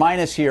 plus or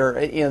minus here,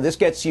 this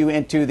gets you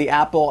into the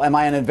Apple. Am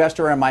I an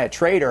investor or am I a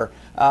trader?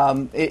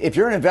 If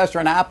you're an investor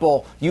in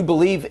Apple, you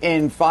believe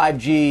in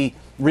 5G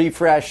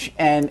refresh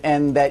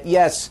and that,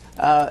 yes,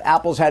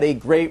 Apple's had a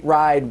great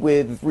ride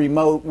with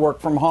remote work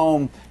from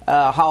home,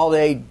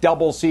 holiday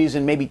double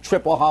season, maybe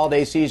triple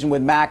holiday season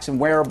with Macs and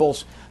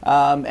wearables,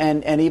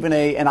 and even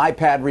an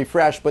iPad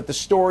refresh. But the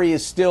story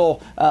is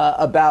still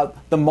about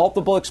the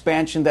multiple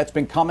expansion that's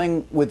been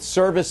coming with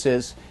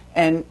services.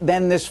 And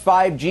then this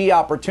 5G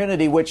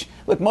opportunity, which,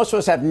 look, most of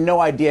us have no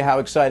idea how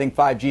exciting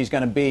 5G is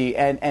going to be.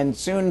 And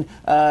soon,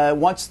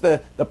 once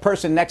the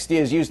person next to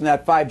you is using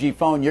that 5G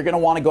phone, you're going to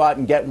want to go out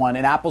and get one.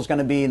 And Apple's going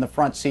to be in the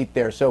front seat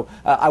there. So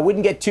I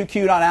wouldn't get too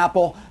cute on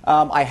Apple.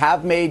 I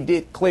have made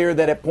it clear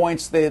that at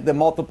points the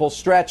multiple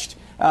stretched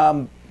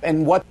and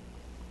what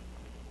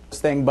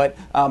thing. But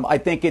I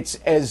think it's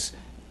as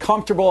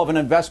comfortable of an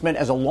investment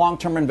as a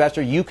long-term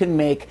investor you can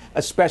make,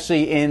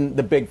 especially in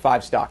the big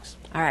five stocks.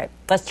 All right,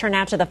 let's turn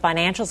now to the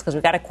financials because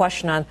we've got a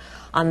question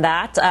on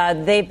that.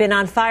 They've been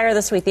on fire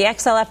this week. The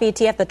XLF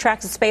ETF that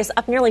tracks the space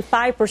up nearly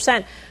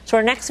 5%. So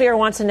our next viewer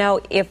wants to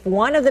know if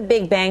one of the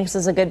big banks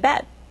is a good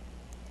bet.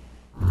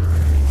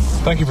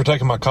 Thank you for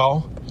taking my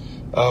call.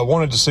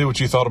 Wanted to see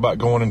what you thought about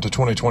going into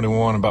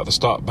 2021 about the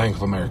stock Bank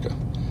of America.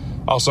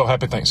 Also,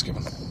 happy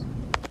Thanksgiving.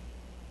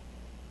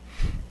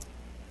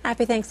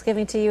 Happy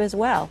Thanksgiving to you as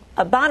well.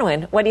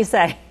 Bonwin, what do you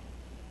say?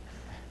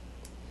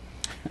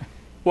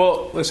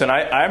 Well, listen,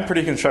 I'm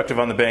pretty constructive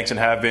on the banks and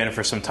have been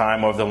for some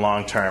time over the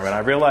long term. And I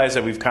realize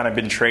that we've kind of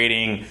been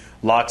trading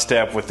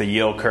lockstep with the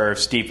yield curve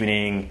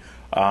steepening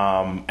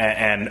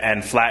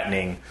and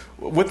flattening.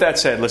 With that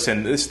said,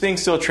 listen, this thing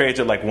still trades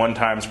at like 1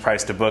 times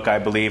price to book, I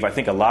believe. I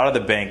think a lot of the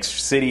banks,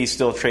 Citi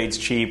still trades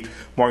cheap,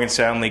 Morgan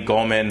Stanley,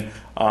 Goldman.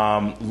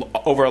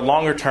 Over a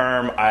longer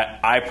term,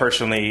 I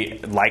personally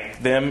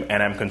like them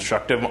and I'm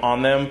constructive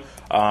on them.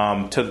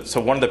 So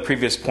one of the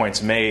previous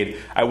points made,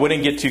 I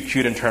wouldn't get too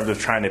cute in terms of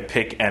trying to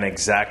pick an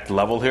exact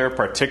level here,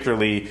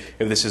 particularly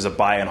if this is a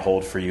buy and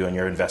hold for you in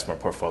your investment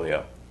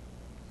portfolio.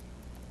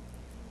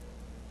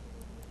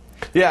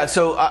 Yeah,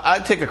 so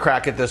I'd take a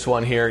crack at this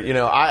one here.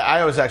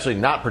 I was actually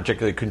not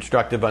particularly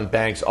constructive on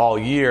banks all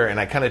year, and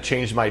I kind of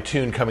changed my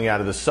tune coming out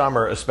of the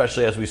summer,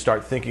 especially as we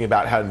start thinking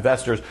about how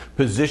investors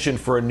position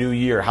for a new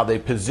year, how they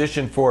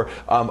position for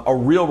a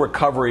real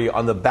recovery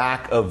on the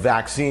back of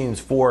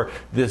vaccines for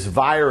this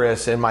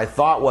virus. And my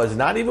thought was,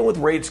 not even with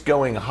rates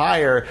going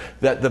higher,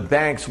 that the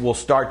banks will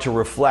start to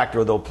reflect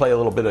or they'll play a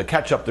little bit of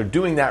catch up. They're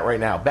doing that right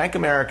now. Bank of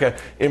America,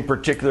 in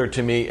particular,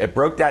 to me, it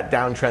broke that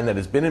downtrend that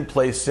has been in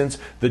place since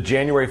the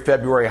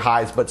February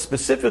highs, but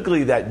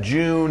specifically that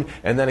June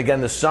and then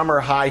again the summer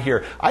high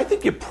here. I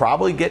think you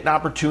probably get an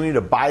opportunity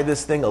to buy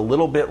this thing a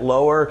little bit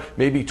lower,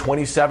 maybe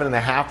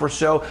 27.5 or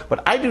so,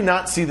 but I do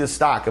not see this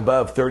stock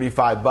above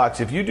 $35.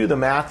 If you do the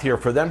math here,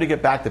 for them to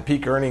get back to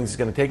peak earnings, it's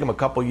going to take them a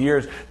couple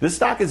years. This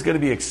stock is going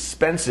to be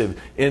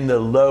expensive in the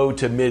low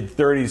to mid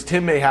 30s.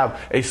 Tim may have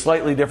a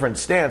slightly different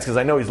stance because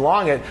I know he's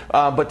long it,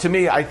 but to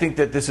me, I think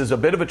that this is a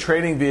bit of a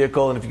trading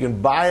vehicle, and if you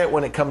can buy it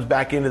when it comes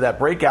back into that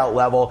breakout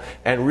level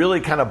and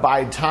really kind of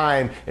bide time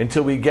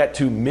until we get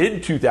to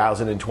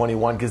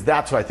mid-2021, because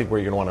that's what I think where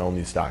you're going to want to own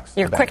these stocks.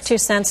 Your quick 2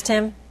 cents,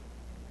 Tim?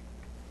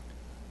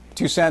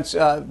 2 cents,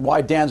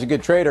 why Dan's a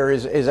good trader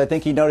is I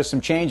think he noticed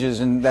some changes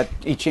and that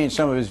he changed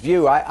some of his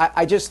view.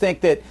 I just think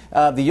that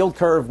the yield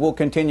curve will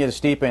continue to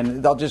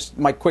steepen.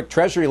 My quick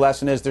treasury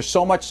lesson is there's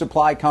so much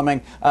supply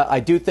coming. I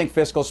do think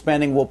fiscal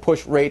spending will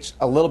push rates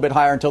a little bit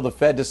higher until the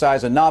Fed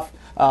decides enough.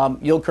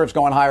 Yield curve's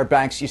going higher.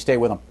 Banks, you stay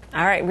with them.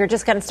 All right, we're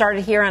just getting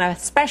started here on a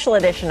special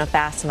edition of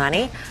Fast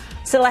Money.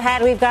 Still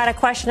ahead, we've got a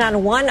question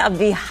on one of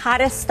the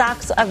hottest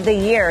stocks of the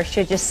year.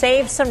 Should you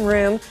save some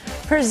room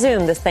for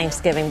Zoom this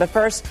Thanksgiving? But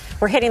first,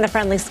 we're hitting the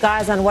friendly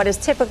skies on what is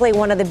typically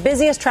one of the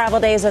busiest travel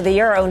days of the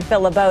year. Our own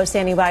Phil LeBeau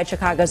standing by at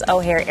Chicago's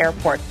O'Hare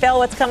Airport. Phil,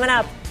 what's coming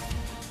up?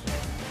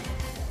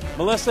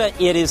 Melissa,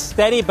 it is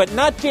steady, but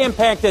not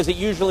jam-packed as it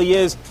usually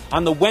is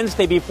on the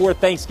Wednesday before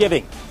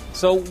Thanksgiving.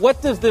 So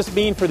what does this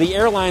mean for the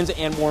airlines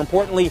and, more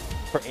importantly,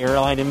 for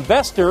airline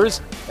investors,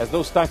 as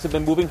those stocks have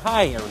been moving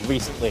higher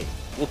recently?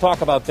 We'll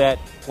talk about that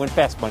when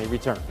Fast Money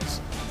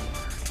returns.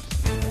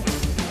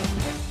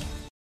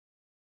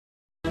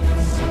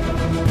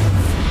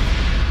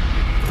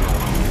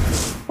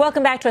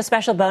 Welcome back to a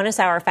special bonus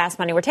hour of Fast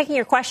Money. We're taking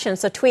your questions,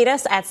 so tweet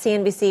us at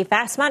CNBC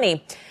Fast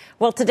Money.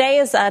 Well, today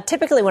is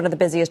typically one of the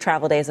busiest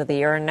travel days of the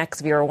year, and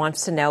next viewer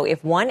wants to know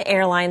if one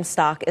airline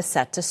stock is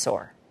set to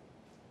soar.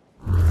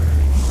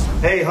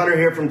 Hey, Hunter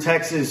here from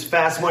Texas.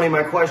 Fast Money,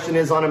 my question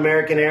is on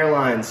American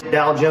Airlines.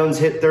 Dow Jones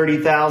hit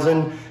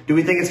 30,000. Do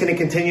we think it's going to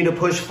continue to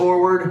push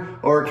forward,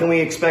 or can we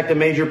expect a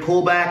major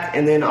pullback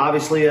and then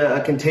obviously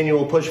a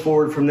continual push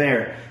forward from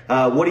there?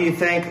 What do you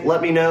think?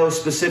 Let me know,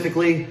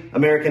 specifically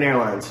American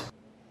Airlines.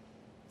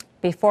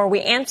 Before we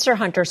answer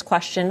Hunter's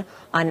question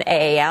on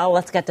AAL,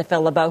 let's get to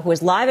Phil LeBeau, who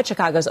is live at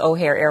Chicago's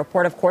O'Hare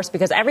Airport, of course,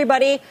 because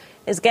everybody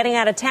is getting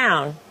out of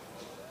town.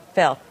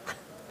 Phil.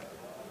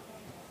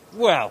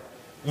 Well,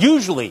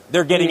 usually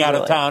they're getting out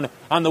of town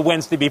on the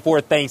Wednesday before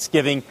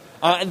Thanksgiving.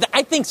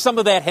 I think some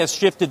of that has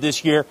shifted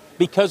this year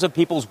because of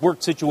people's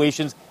work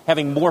situations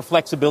having more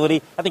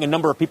flexibility. I think a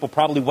number of people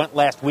probably went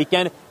last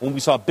weekend when we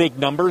saw big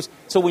numbers.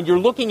 So when you're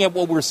looking at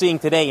what we're seeing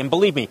today, and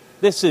believe me,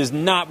 this is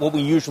not what we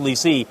usually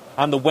see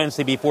on the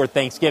Wednesday before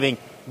Thanksgiving.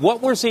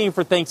 What we're seeing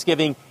for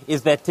Thanksgiving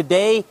is that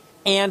today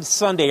and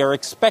Sunday are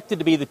expected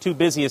to be the two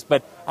busiest,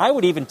 but I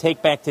would even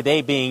take back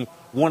today being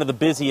one of the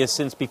busiest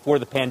since before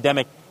the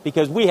pandemic,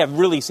 because we have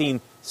really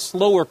seen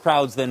slower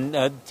crowds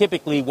than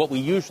typically what we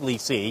usually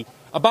see.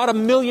 About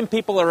 1 million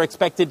people are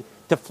expected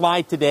to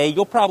fly today.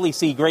 You'll probably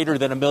see greater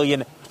than 1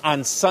 million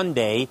on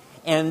Sunday.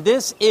 And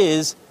this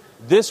is,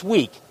 this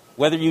week,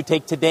 whether you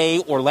take today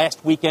or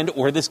last weekend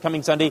or this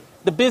coming Sunday,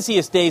 the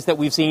busiest days that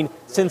we've seen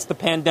since the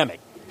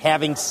pandemic.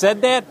 Having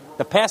said that,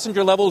 the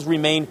passenger levels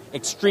remain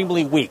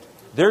extremely weak.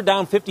 They're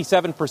down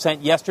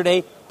 57%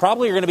 yesterday.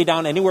 Probably are going to be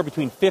down anywhere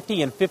between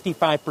 50 and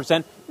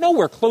 55%,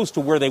 nowhere close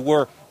to where they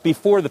were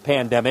before the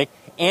pandemic.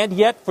 And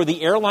yet, for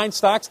the airline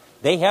stocks,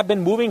 they have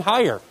been moving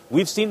higher.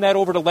 We've seen that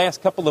over the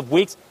last couple of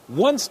weeks.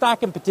 One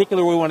stock in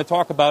particular we want to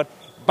talk about.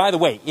 By the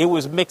way, it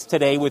was mixed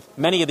today with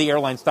many of the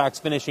airline stocks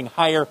finishing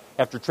higher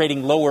after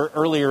trading lower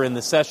earlier in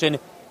the session.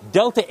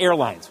 Delta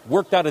Airlines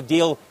worked out a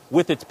deal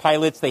with its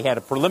pilots. They had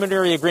a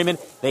preliminary agreement.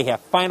 They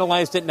have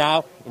finalized it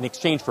now in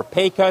exchange for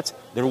pay cuts.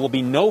 There will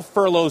be no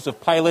furloughs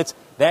of pilots.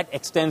 That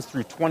extends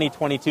through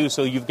 2022,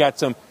 so you've got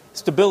some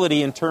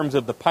stability in terms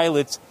of the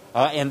pilots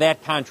and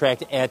that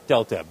contract at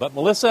Delta. But,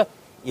 Melissa,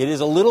 it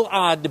is a little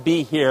odd to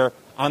be here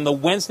on the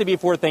Wednesday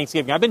before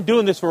Thanksgiving. I've been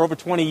doing this for over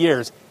 20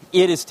 years.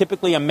 It is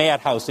typically a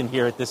madhouse in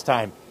here at this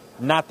time.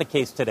 Not the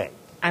case today.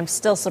 I'm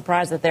still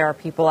surprised that there are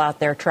people out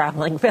there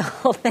traveling,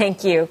 Phil.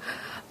 Thank you.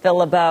 Phil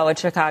LeBeau at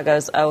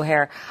Chicago's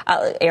O'Hare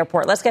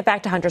Airport. Let's get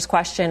back to Hunter's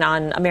question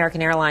on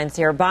American Airlines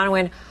here.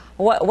 Bonawyn,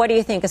 what do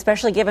you think,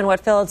 especially given what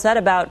Phil had said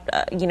about,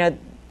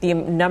 the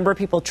number of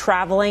people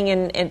traveling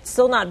and it's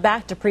still not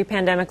back to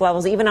pre-pandemic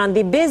levels, even on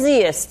the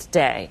busiest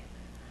day?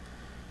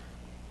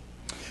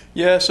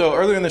 Yeah, so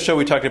earlier in the show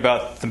we talked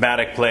about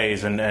thematic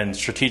plays and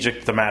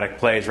strategic thematic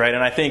plays, right?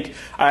 And I think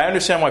I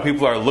understand why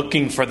people are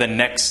looking for the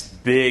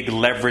next big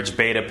leverage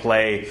beta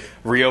play,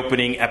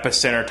 reopening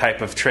epicenter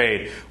type of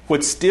trade.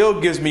 What still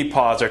gives me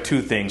pause are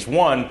two things.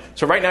 One,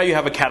 so right now you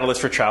have a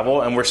catalyst for travel,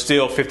 and we're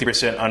still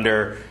 50%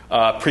 under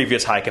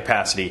previous high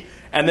capacity.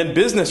 And then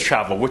business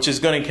travel, which is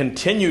going to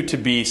continue to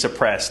be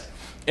suppressed,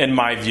 in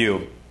my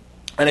view.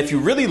 And if you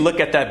really look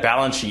at that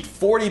balance sheet,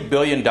 $40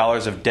 billion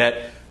of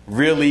debt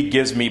really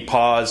gives me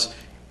pause.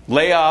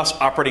 Layoffs,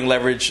 operating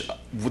leverage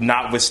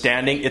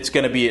notwithstanding, it's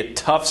going to be a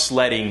tough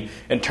sledding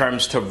in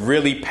terms to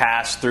really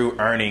pass through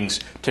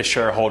earnings to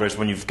shareholders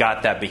when you've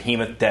got that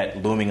behemoth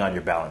debt looming on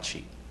your balance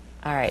sheet.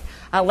 All right.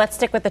 Let's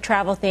stick with the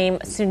travel theme.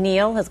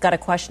 Sunil has got a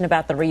question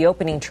about the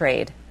reopening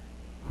trade.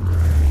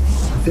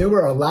 There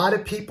were a lot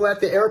of people at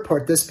the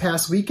airport this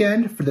past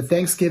weekend for the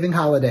Thanksgiving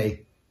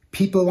holiday.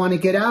 People want to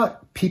get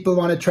out. People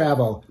want to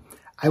travel.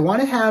 I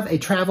want to have a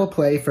travel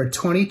play for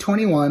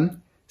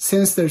 2021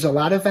 since there's a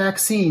lot of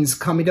vaccines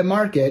coming to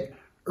market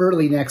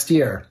early next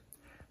year.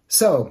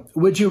 So,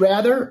 would you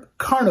rather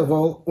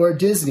Carnival or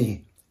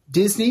Disney?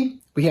 Disney,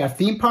 we have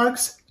theme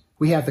parks,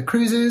 we have the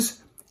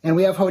cruises, and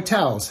we have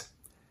hotels.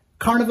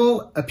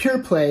 Carnival, a pure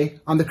play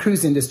on the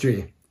cruise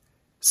industry.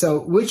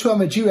 So, which one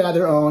would you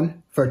rather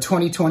own for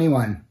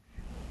 2021?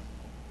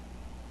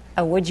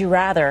 A would you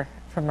rather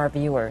from our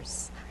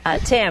viewers.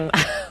 Tim,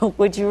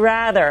 would you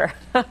rather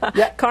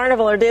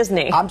Carnival or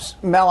Disney?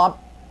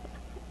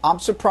 I'm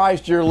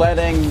surprised you're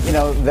letting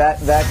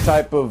that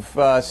type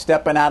of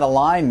stepping out of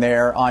line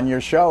there on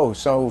your show.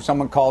 So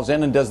someone calls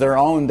in and does their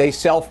own. They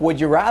would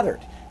you rather.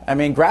 I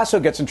mean, Grasso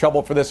gets in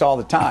trouble for this all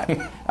the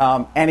time.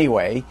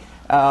 Anyway,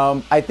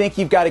 I think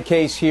you've got a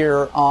case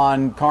here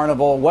on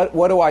Carnival.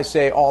 What do I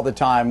say all the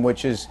time?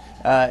 Which is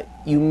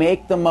you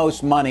make the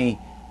most money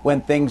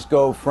when things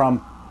go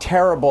from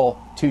terrible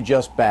to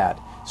just bad.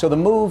 So the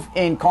move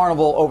in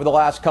Carnival over the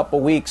last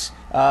couple weeks,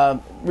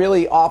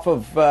 really off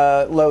of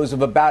lows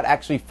of about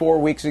actually 4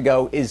 weeks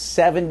ago, is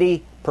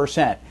 70%.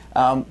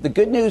 The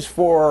good news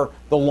for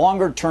the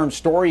longer-term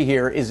story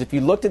here is if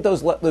you looked at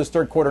those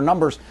third-quarter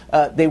numbers,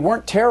 they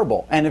weren't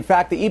terrible. And, in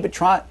fact, the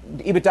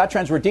EBITDA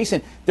trends were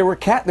decent. There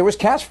was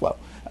cash flow.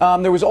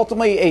 There was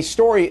ultimately a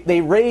story.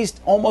 They raised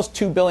almost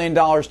 $2 billion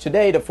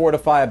today to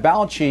fortify a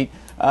balance sheet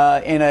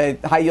in a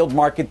high-yield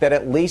market that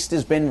at least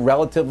has been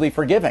relatively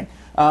forgiving.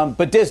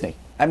 But Disney.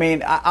 I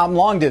mean, I'm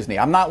long Disney.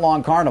 I'm not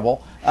long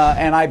Carnival.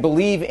 And I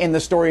believe in the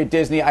story of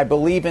Disney. I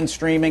believe in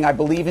streaming. I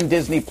believe in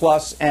Disney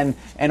Plus and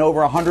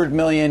over 100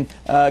 million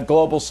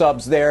global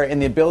subs there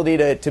and the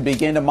ability to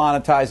begin to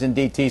monetize in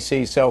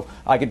DTC. So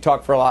I could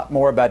talk for a lot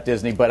more about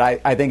Disney, but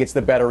I think it's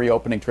the better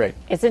reopening trade.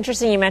 It's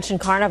interesting you mentioned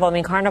Carnival. I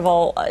mean,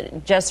 Carnival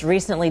just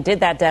recently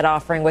did that debt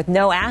offering with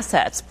no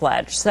assets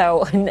pledged.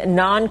 So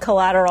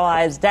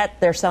non-collateralized debt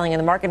they're selling in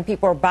the market, and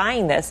people are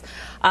buying this.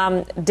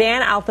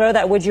 Dan, I'll throw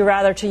that would you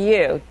rather to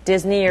you,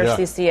 Disney or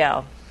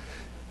CCL?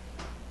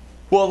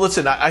 Well,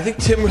 listen, I think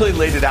Tim really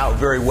laid it out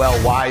very well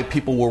why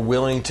people were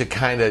willing to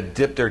kind of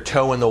dip their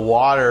toe in the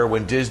water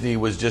when Disney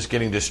was just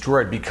getting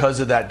destroyed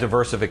because of that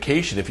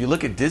diversification. If you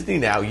look at Disney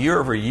now, year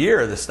over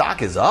year, the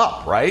stock is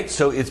up, right?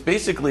 So it's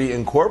basically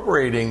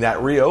incorporating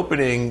that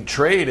reopening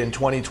trade in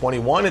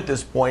 2021 at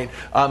this point.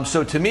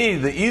 So to me,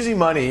 the easy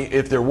money,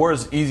 if there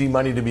was easy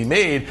money to be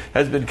made,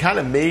 has been kind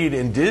of made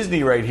in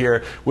Disney right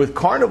here, with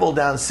Carnival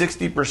down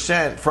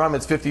 60% from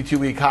its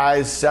 52-week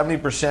highs,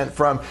 70%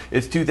 from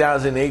its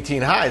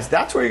 2018 highs.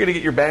 That's where you're going to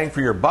get your bang for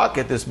your buck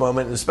at this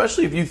moment, and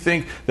especially if you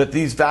think that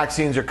these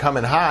vaccines are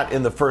coming hot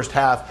in the first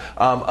half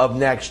of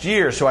next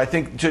year. So I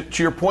think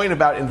to your point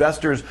about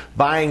investors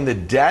buying the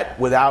debt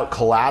without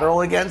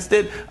collateral against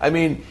it, I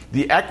mean,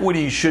 the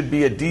equity should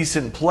be a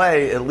decent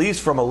play, at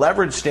least from a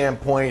leverage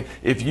standpoint,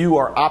 if you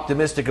are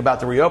optimistic about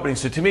the reopening.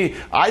 So to me,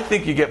 I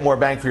think you get more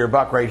bang for your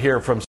buck right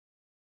here from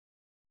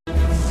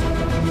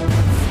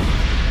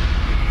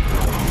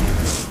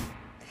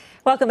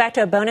Welcome back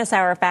to a bonus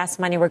hour of Fast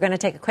Money. We're going to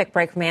take a quick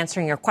break from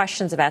answering your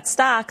questions about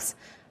stocks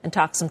and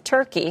talk some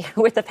turkey.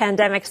 With the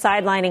pandemic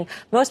sidelining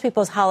most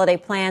people's holiday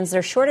plans,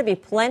 there's sure to be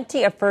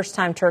plenty of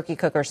first-time turkey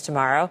cookers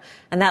tomorrow.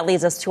 And that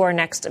leads us to our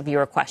next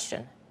viewer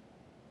question.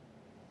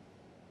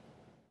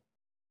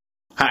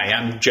 Hi,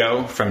 I'm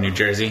Joe from New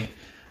Jersey.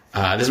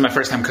 This is my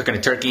first time cooking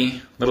a turkey.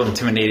 A little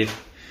intimidated.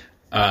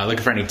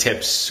 Looking for any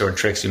tips or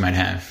tricks you might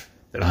have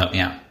that'll help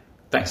me out.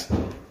 Thanks.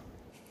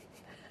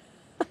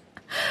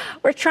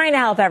 We're trying to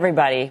help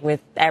everybody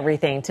with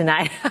everything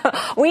tonight.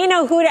 We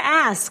know who to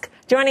ask.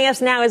 Joining us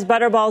now is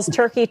Butterball's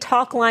Turkey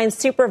Talk Line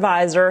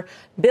Supervisor,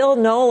 Bill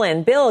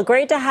Nolan. Bill,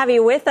 great to have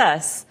you with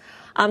us.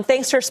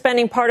 Thanks for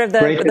spending part of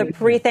the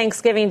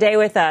pre-Thanksgiving day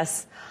with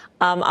us.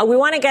 We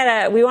want to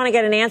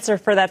get an answer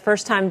for that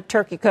first-time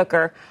turkey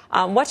cooker.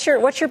 What's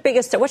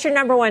your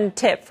number one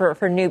tip for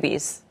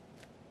newbies?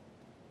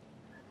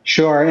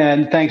 Sure,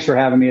 and thanks for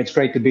having me. It's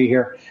great to be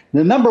here.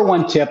 The number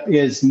one tip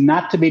is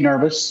not to be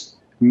nervous.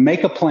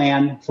 Make a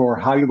plan for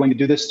how you're going to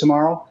do this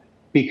tomorrow,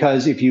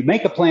 because if you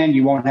make a plan,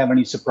 you won't have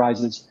any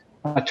surprises.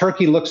 A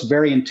turkey looks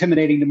very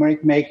intimidating to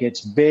make.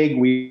 It's big.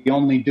 We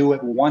only do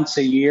it once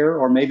a year,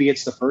 or maybe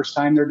it's the first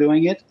time they're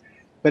doing it.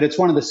 But it's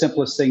one of the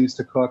simplest things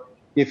to cook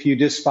if you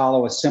just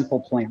follow a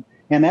simple plan.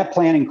 And that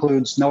plan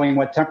includes knowing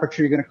what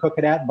temperature you're going to cook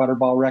it at.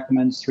 Butterball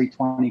recommends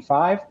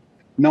 325.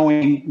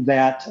 Knowing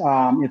that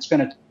it's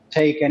going to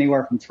take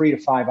anywhere from 3 to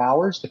 5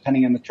 hours,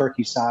 depending on the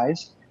turkey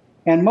size.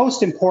 And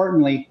most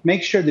importantly,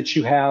 make sure that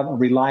you have a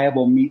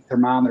reliable meat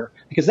thermometer,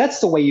 because that's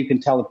the way you can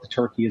tell if the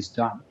turkey is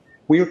done.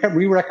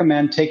 We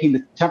recommend taking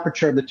the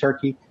temperature of the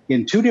turkey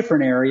in two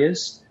different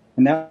areas,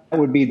 and that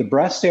would be the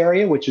breast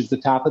area, which is the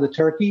top of the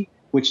turkey,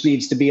 which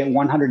needs to be at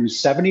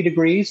 170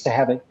 degrees to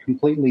have it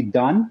completely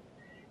done.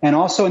 And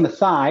also in the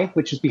thigh,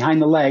 which is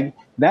behind the leg,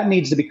 that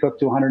needs to be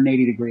cooked to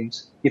 180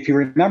 degrees. If you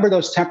remember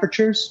those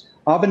temperatures,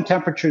 oven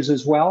temperatures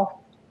as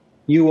well,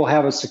 you will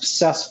have a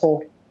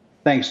successful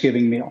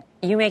Thanksgiving meal.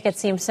 You make it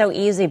seem so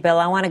easy, Bill.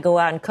 I want to go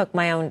out and cook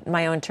my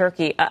own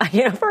turkey.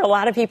 For a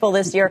lot of people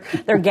this year,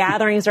 their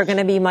gatherings are going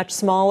to be much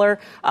smaller.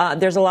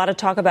 There's a lot of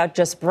talk about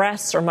just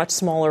breasts or much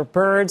smaller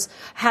birds.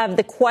 Have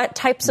the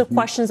types of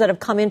questions that have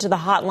come into the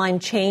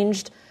hotline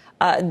changed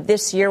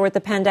this year with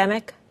the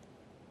pandemic?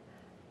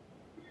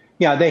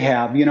 Yeah, they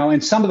have.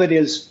 And some of it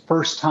is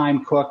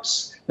first-time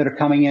cooks that are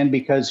coming in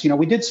because,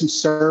 we did some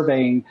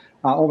surveying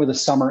over the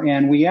summer,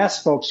 and we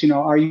asked folks,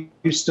 are you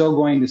still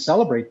going to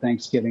celebrate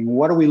Thanksgiving?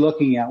 What are we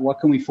looking at?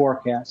 What can we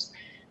forecast?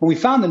 And we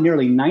found that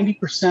nearly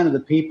 90% of the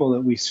people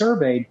that we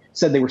surveyed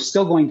said they were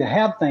still going to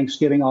have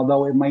Thanksgiving,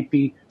 although it might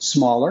be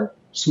smaller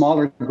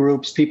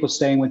groups, people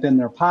staying within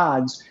their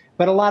pods,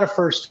 but a lot of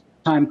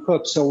first-time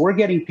cooks. So we're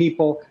getting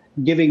people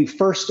asking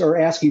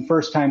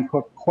first-time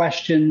cook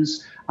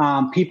questions.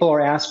 People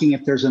are asking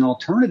if there's an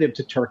alternative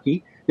to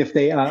turkey, if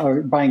they are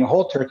buying a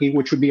whole turkey,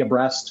 which would be a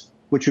breast,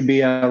 which would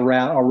be a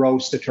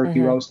roast, a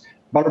turkey roast.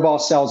 Butterball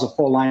sells a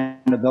full line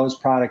of those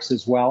products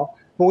as well.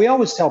 But we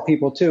always tell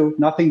people, too,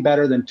 nothing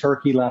better than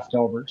turkey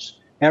leftovers.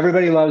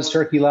 Everybody loves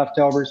turkey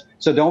leftovers.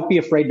 So don't be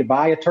afraid to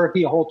buy a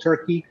whole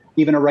turkey,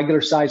 even a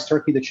regular-sized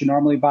turkey that you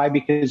normally buy,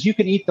 because you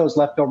can eat those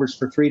leftovers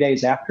for 3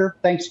 days after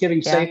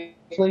Thanksgiving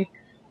safely.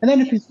 And then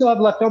if you still have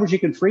leftovers, you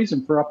can freeze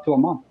them for up to a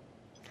month.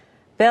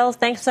 Bill,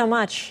 thanks so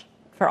much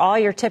for all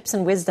your tips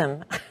and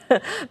wisdom.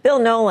 Bill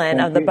Nolan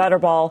of the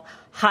Butterball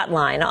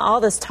Hotline. All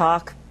this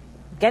talk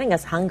getting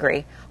us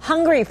hungry.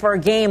 Hungry for a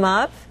game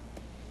of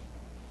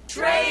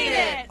Trade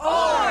it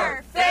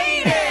or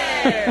fade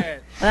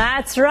it.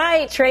 That's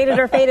right, trade it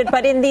or fade it.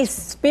 But in the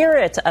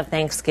spirit of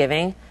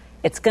Thanksgiving,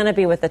 it's going to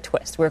be with a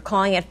twist. We're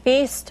calling it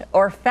feast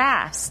or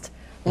fast.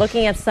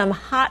 Looking at some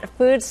hot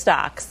food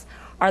stocks.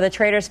 Are the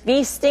traders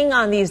feasting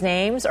on these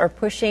names or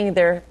pushing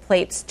their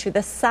plates to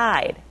the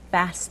side?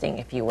 Fasting,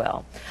 if you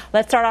will.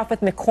 Let's start off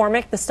with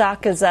McCormick. The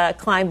stock has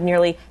climbed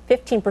nearly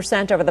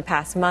 15% over the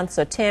past month.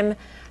 So, Tim,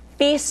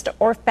 feast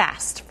or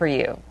fast for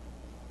you?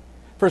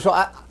 First of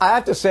all, I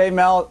have to say,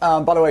 Mel,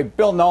 by the way,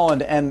 Bill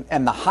Nolan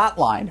and the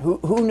hotline,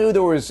 who knew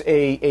there was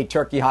a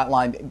turkey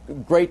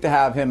hotline? Great to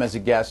have him as a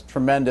guest.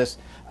 Tremendous.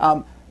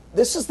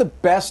 This is the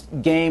best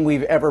game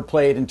we've ever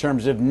played in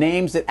terms of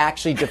names that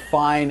actually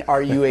define are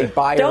you a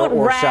buyer don't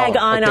or rag seller.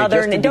 On okay,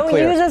 other. Don't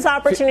use this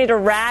opportunity to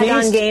rag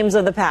on games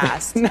of the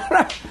past. No,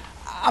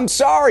 I'm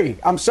sorry.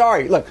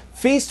 Look,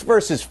 feast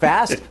versus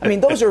fast. I mean,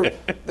 those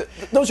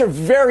are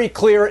very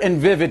clear and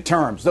vivid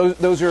terms.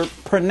 Those are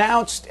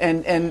pronounced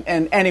and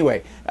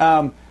anyway,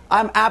 I'm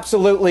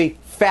absolutely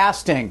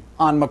fasting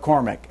on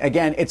McCormick.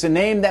 Again, it's a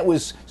name that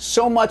was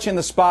so much in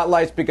the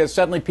spotlights because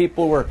suddenly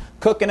people were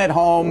cooking at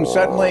home.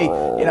 Suddenly,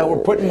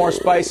 we're putting more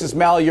spices.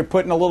 Mel, you're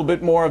putting a little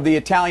bit more of the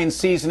Italian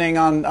seasoning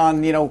on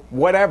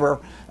whatever.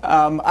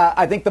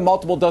 I think the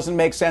multiple doesn't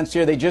make sense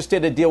here. They just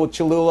did a deal with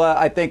Cholula.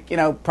 I think,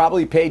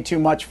 probably paid too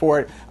much for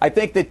it. I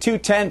think the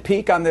 210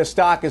 peak on this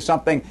stock is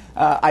something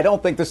I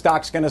don't think the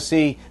stock's going to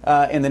see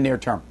in the near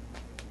term.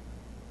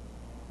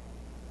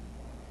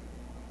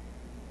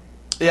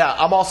 Yeah,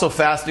 I'm also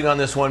fasting on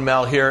this one,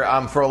 Mel, here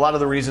for a lot of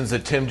the reasons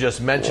that Tim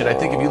just mentioned. I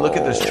think if you look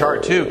at this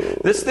chart, too,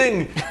 this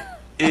thing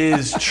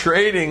is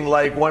trading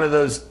like one of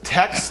those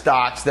tech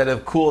stocks that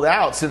have cooled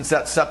out since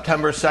that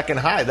September 2nd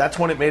high. That's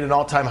when it made an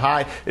all-time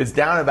high. It's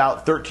down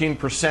about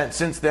 13%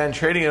 since then,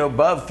 trading at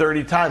above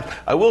 30 times.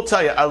 I will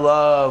tell you, I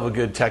love a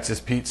good Texas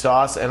Pete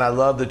sauce, and I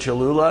love the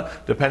Cholula,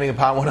 depending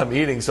upon what I'm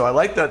eating. So I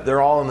like that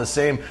they're all in the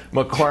same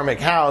McCormick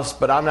house,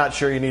 but I'm not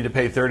sure you need to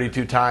pay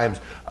 32 times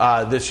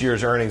this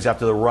year's earnings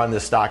after the run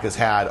this stock has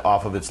had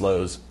off of its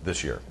lows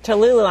this year.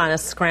 Cholula on a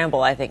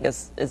scramble, I think,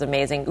 is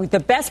amazing. The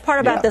best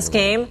part about this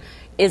game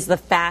is the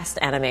fast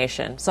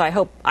animation. So I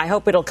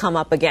hope it'll come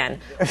up again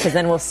because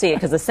then we'll see it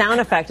because the sound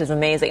effect is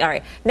amazing. All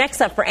right,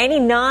 next up, for any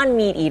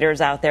non-meat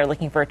eaters out there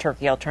looking for a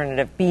turkey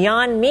alternative,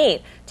 Beyond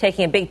Meat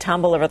taking a big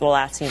tumble over the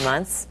last few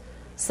months.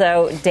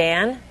 So,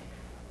 Dan,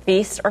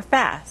 feast or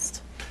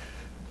fast?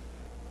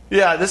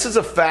 Yeah, this is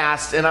a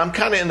fast, and I'm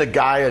kind of in the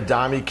Guy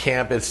Adami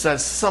camp. It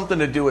says something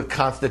to do with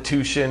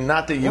Constitution,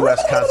 not the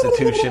U.S.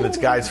 Constitution. It's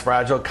Guy's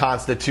fragile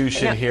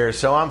Constitution here.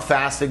 So I'm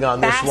fasting on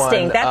this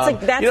one.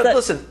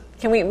 Listen.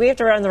 Can we have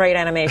to run the right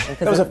animation?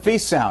 That was a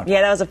feast sound.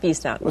 Yeah, that was a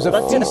feast sound. Let's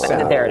do the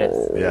sound. There it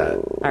is. Yeah.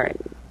 All right.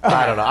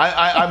 I don't know.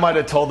 I might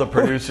have told the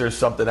producers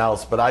something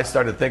else, but I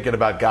started thinking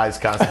about Guy's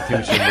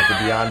Constitution with the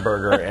Beyond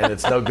Burger, and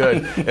it's no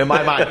good in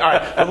my mind. All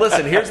right, but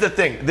listen, here's the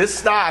thing. This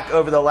stock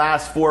over the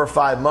last 4 or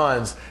 5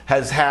 months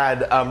has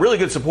had really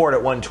good support at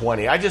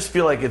 120. I just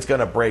feel like it's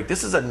going to break.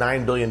 This is a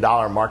 $9 billion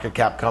market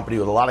cap company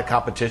with a lot of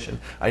competition.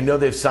 I know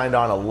they've signed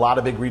on a lot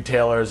of big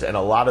retailers and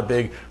a lot of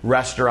big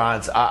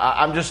restaurants.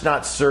 I'm just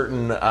not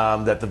certain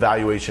that the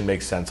valuation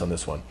makes sense on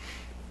this one.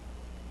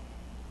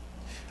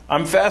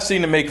 I'm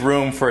fasting to make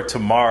room for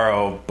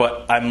tomorrow,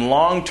 but I'm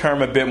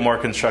long-term a bit more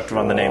constructive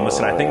on the name.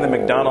 Listen, I think the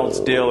McDonald's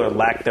deal or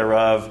lack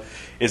thereof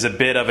is a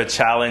bit of a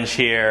challenge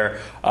here.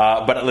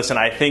 But listen,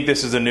 I think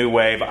this is a new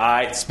wave.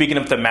 Speaking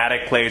of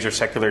thematic plays or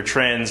secular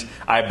trends,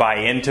 I buy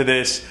into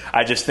this.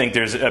 I just think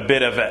there's a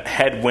bit of a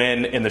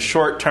headwind in the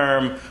short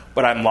term,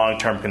 but I'm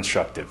long-term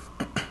constructive.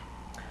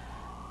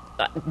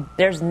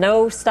 There's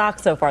no stock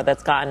so far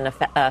that's gotten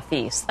a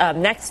feast.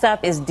 Next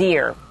up is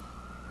Deere,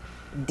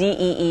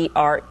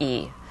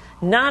 D-E-E-R-E.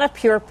 Not a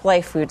pure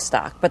play food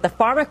stock, but the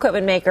farm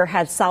equipment maker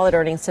had solid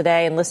earnings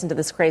today. And listen to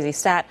this crazy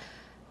stat.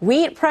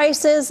 Wheat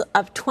prices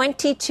up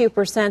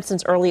 22%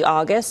 since early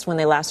August when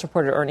they last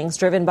reported earnings,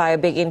 driven by a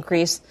big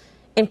increase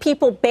in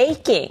people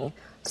baking.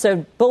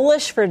 So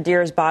bullish for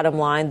Deere's bottom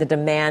line, the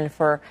demand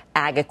for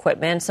ag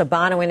equipment. So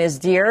Bonawyn, is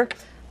Deere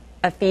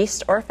a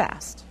feast or a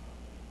fast?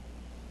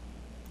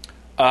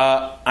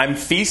 I'm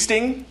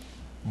feasting.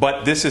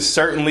 But this is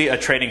certainly a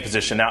trading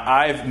position. Now,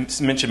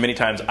 I've mentioned many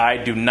times, I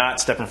do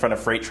not step in front of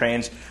freight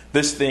trains.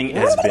 This thing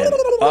has been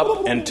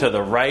up and to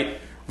the right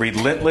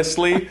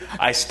relentlessly.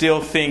 I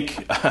still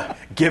think,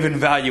 given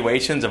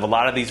valuations of a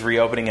lot of these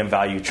reopening and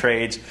value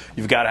trades,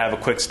 you've got to have a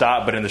quick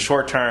stop. But in the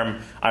short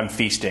term, I'm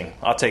feasting.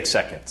 I'll take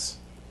seconds.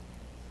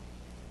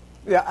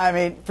 Yeah, I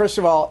mean, first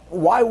of all,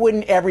 why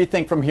wouldn't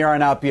everything from here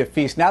on out be a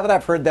feast? Now that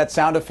I've heard that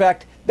sound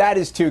effect, that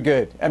is too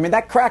good. I mean,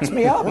 that cracks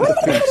me up.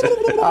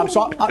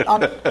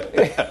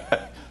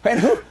 And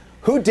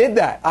who did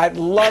that? I'd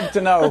love to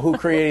know who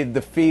created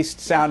the feast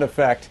sound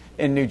effect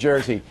in New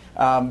Jersey.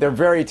 They're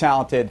very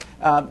talented.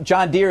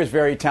 John Deere is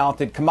very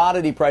talented.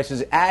 Commodity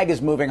prices, ag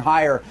is moving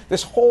higher.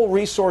 This whole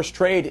resource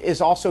trade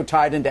is also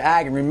tied into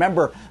ag. And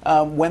remember,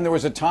 when there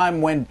was a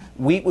time when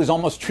wheat was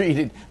almost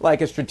treated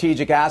like a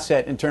strategic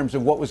asset in terms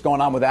of what was going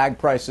on with ag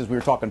prices. We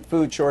were talking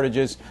food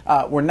shortages.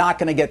 We're not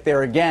going to get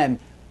there again.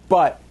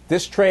 But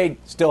this trade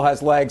still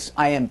has legs.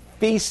 I am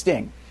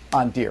feasting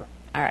on Deere.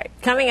 All right.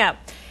 Coming up.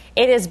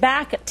 It is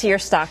back to your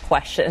stock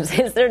questions.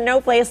 Is there no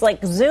place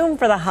like Zoom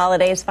for the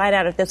holidays? Find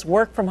out if this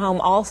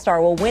work-from-home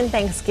all-star will win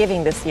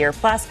Thanksgiving this year.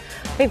 Plus,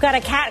 we've got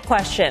a cat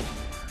question.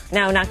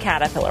 No, not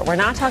Caterpillar. We're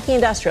not talking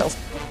industrials.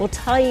 We'll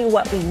tell you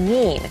what we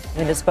mean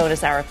when this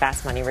bonus hour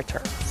Fast Money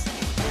returns.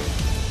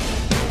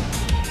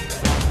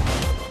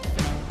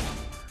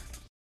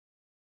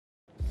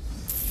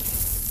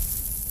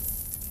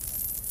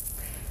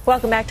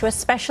 Welcome back to a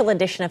special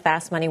edition of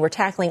Fast Money. We're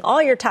tackling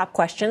all your top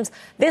questions.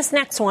 This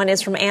next one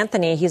is from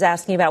Anthony. He's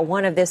asking about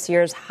one of this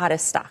year's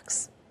hottest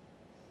stocks.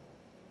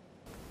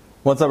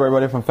 What's up,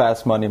 everybody from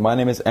Fast Money? My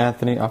name is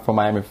Anthony. I'm from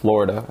Miami,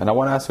 Florida. And I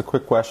want to ask a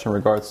quick question in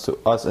regards to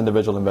us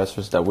individual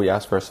investors that we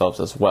ask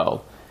ourselves as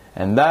well.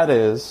 And that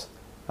is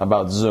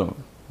about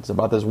Zoom. It's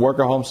about this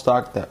work-at-home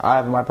stock that I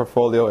have in my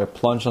portfolio. It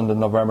plunged on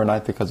November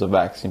 9th because of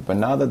vaccine. But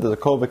now that the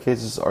COVID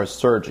cases are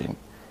surging,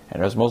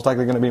 and there's most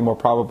likely going to be more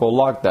probable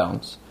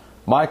lockdowns,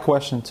 my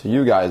question to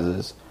you guys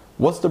is,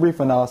 what's the brief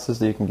analysis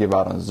that you can give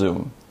out on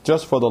Zoom,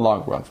 just for the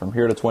long run, from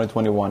here to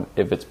 2021,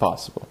 if it's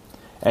possible?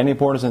 Any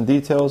pointers and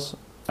details?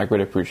 I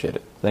greatly appreciate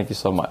it. Thank you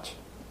so much.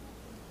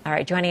 All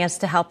right, joining us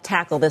to help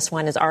tackle this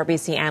one is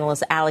RBC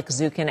analyst Alex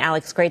Zukin.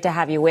 Alex, great to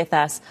have you with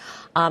us.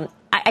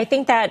 I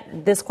think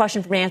that this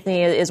question from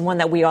Anthony is one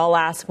that we all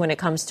ask when it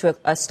comes to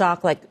a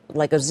stock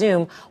like a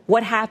Zoom.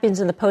 What happens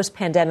in the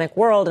post-pandemic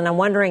world? And I'm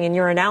wondering, in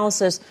your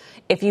analysis,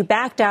 if you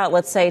backed out,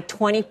 let's say,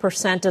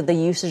 20% of the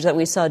usage that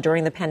we saw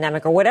during the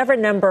pandemic, or whatever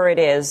number it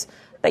is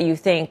that you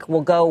think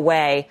will go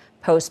away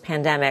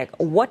post-pandemic,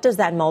 what does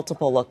that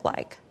multiple look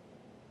like?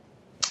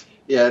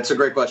 Yeah, it's a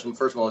great question.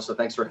 First, Melissa,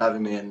 thanks for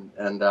having me,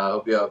 and I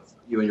hope you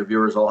and your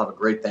viewers all have a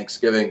great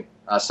Thanksgiving,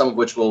 some of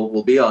which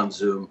will be on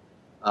Zoom.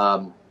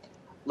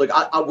 Look,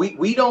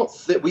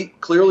 we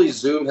clearly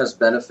Zoom has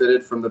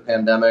benefited from the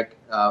pandemic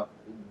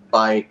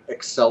by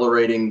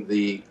accelerating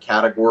the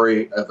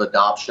category of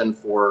adoption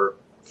for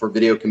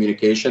video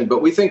communication.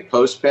 But we think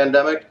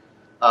post-pandemic,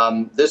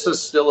 this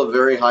is still a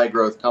very high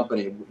growth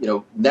company. You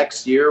know,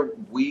 next year,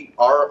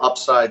 our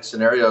upside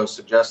scenario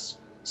suggests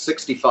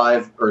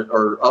 65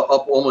 or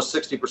up almost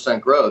 60%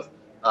 growth.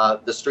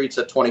 The street's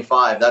at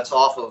 25. That's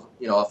off of,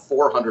 a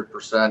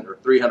 400% or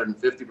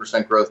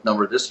 350% growth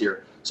number this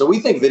year. So we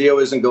think video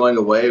isn't going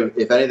away.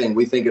 If anything,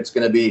 we think it's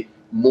going to be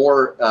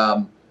more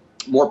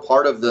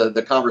part of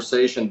the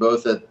conversation,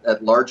 both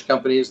at large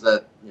companies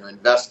that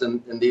invest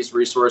in these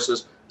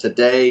resources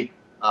today.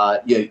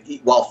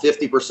 While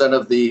 50%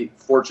 of the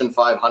Fortune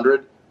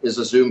 500 is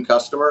a Zoom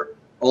customer,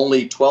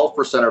 only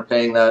 12% are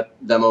paying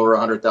them over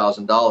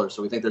 $100,000.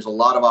 So we think there's a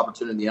lot of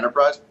opportunity in the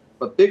enterprise.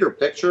 But bigger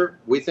picture,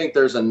 we think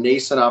there's a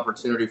nascent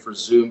opportunity for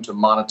Zoom to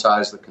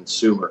monetize the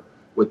consumer.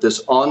 With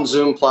this on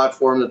Zoom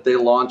platform that they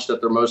launched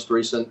at their most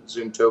recent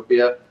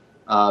Zoomtopia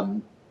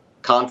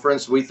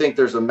conference, we think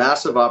there's a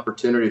massive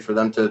opportunity for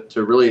them to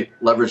really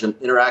leverage an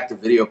interactive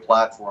video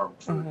platform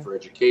for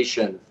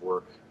education,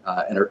 for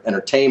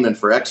entertainment,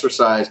 for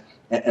exercise,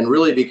 and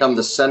really become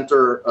the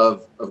center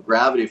of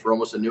gravity for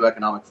almost a new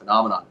economic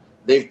phenomenon.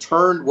 They've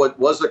turned what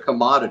was a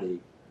commodity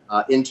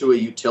into a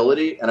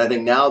utility, and I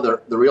think now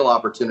the real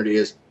opportunity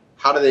is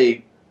how do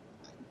they,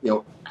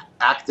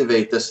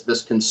 activate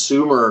this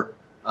consumer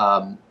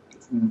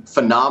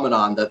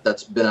phenomenon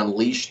that's been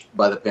unleashed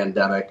by the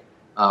pandemic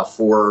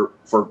for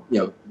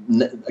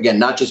again,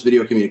 not just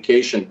video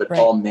communication, but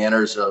all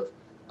manners of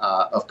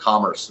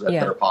commerce that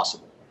are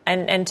possible.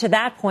 And to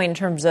that point, in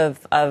terms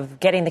of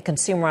getting the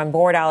consumer on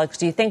board, Alex,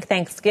 do you think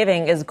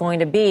Thanksgiving is going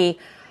to be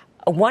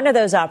one of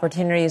those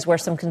opportunities where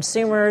some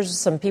consumers,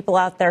 some people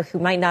out there who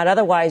might not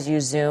otherwise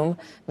use Zoom,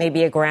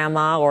 maybe a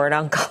grandma or an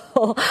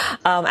uncle,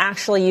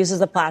 actually uses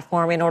the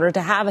platform in order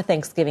to have a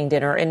Thanksgiving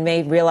dinner and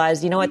may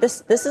realize,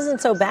 this isn't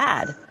so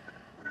bad?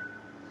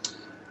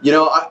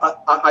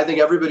 I think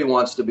everybody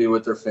wants to be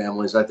with their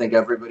families. I think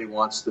everybody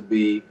wants to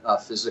be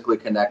physically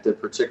connected,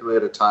 particularly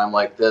at a time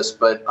like this.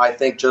 But I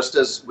think just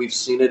as we've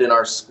seen it in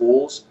our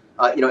schools,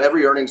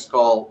 every earnings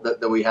call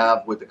that we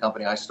have with the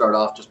company, I start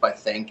off just by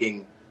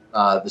thanking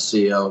the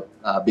CEO,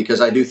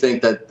 because I do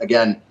think that,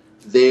 again,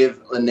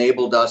 they've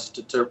enabled us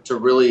to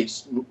really,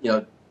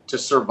 to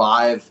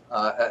survive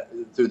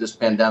through this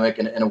pandemic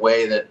in a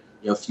way that,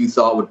 few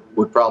thought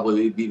would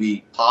probably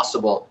be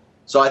possible.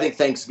 So I think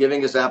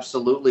Thanksgiving is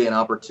absolutely an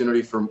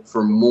opportunity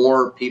for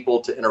more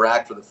people to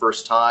interact for the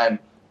first time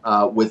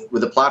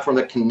with a platform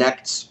that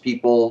connects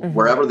people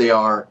wherever they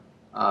are,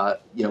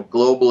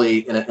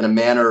 globally in a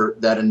manner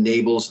that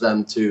enables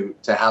them to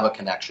have a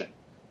connection.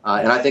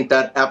 And I think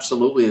that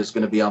absolutely is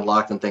going to be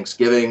unlocked in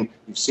Thanksgiving.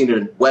 You've seen it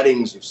in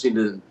weddings. You've seen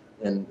it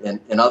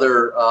in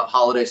other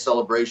holiday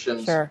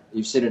celebrations. Sure.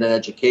 You've seen it in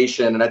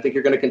education. And I think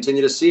you're going to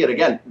continue to see it,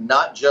 again,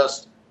 not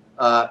just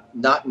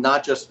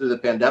not just through the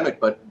pandemic,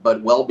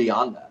 but well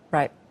beyond that.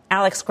 Right.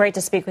 Alex, great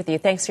to speak with you.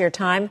 Thanks for your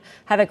time.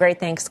 Have a great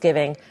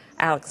Thanksgiving.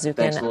 Alex Zukin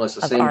Thanks,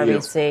 Melissa. of Same to you.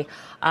 RBC.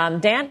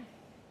 Dan?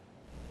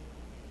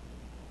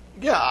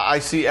 Yeah, I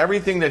see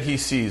everything that he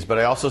sees, but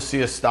I also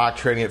see a stock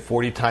trading at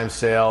 40 times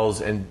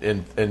sales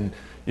and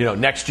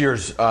next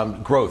year's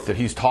growth that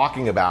he's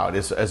talking about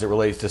as it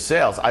relates to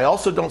sales. I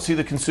also don't see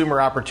the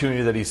consumer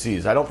opportunity that he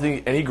sees. I don't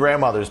think any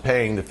grandmother's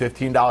paying the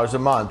 $15 a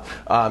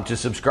month to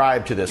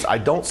subscribe to this. I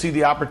don't see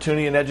the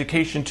opportunity in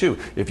education, too.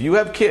 If you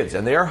have kids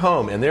and they're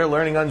home and they're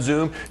learning on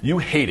Zoom, you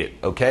hate it,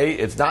 okay?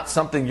 It's not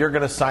something you're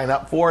going to sign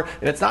up for,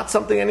 and it's not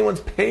something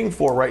anyone's paying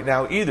for right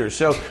now either.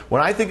 So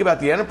when I think about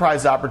the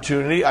enterprise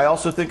opportunity, I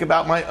also think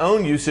about my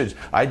own usage.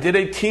 I did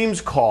a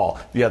Teams call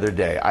the other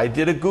day. I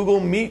did a Google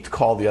Meet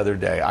call the other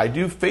day. I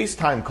do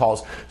FaceTime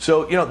calls.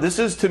 So, this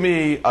is to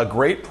me a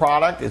great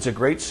product. It's a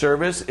great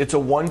service. It's a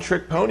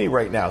one-trick pony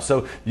right now.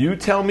 So you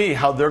tell me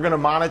how they're going to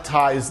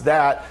monetize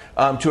that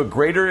to a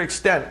greater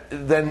extent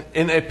than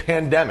in a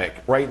pandemic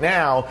right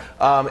now,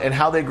 and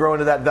how they grow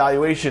into that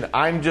valuation.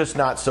 I'm just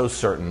not so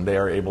certain they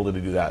are able to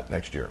do that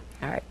next year.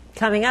 All right.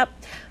 Coming up,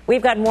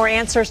 we've got more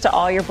answers to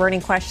all your burning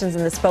questions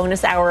in this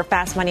bonus hour of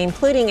Fast Money,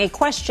 including a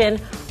question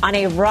on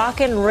a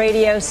rockin'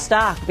 radio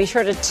stock. Be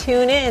sure to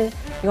tune in.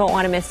 You won't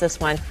want to miss this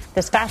one.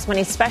 This Fast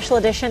Money special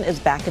edition is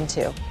back in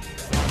 2.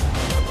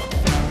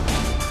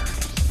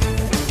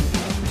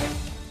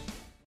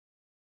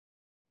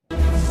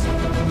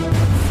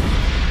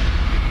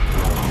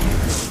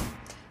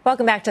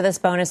 Welcome back to this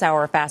bonus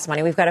hour of Fast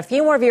Money. We've got a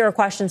few more viewer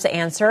questions to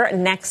answer.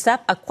 Next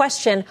up, a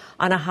question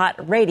on a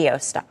hot radio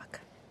stock.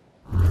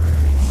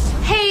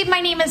 Hey,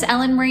 my name is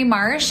Ellen Marie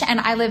Marsh, and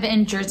I live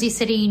in Jersey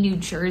City, New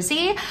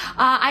Jersey.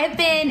 I've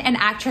been an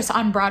actress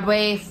on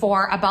Broadway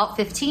for about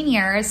 15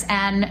 years,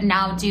 and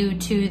now due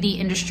to the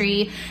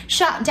industry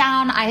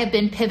shutdown, I have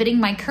been pivoting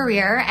my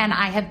career, and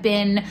I have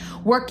been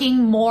working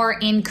more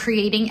in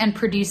creating and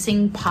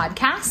producing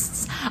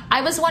podcasts.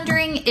 I was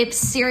wondering if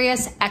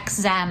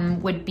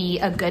SiriusXM would be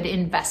a good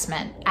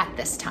investment at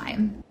this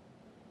time.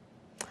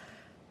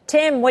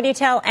 Tim, what do you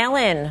tell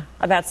Ellen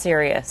about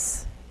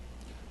Sirius?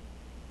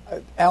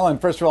 Ellen,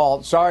 first of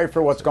all, sorry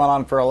for what's gone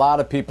on for a lot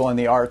of people in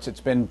the arts.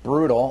 It's been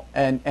brutal,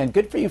 and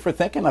good for you for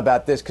thinking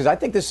about this, because I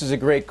think this is a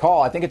great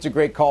call. I think it's a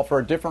great call for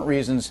different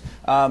reasons.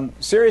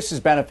 Sirius has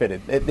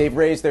benefited. They've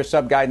raised their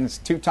sub-guidance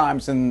 2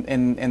 times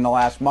in the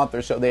last month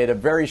or so. They had a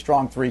very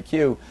strong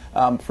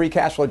 3Q, free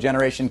cash flow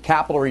generation,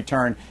 capital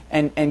return,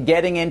 and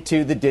getting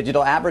into the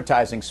digital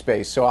advertising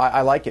space. So I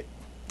like it.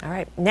 All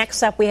right.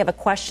 Next up, we have a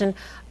question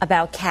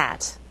about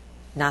Cat,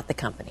 not the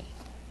company.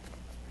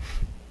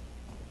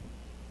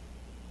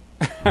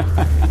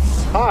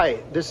 Hi,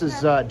 this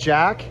is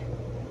Jack,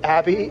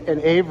 Abby,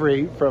 and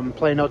Avery from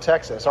Plano,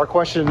 Texas. Our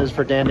question is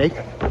for Dan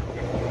Nathan.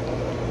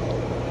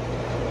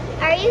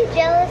 Are you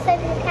jealous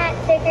of your cat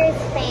Tigger's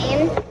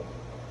fame?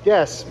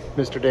 Yes,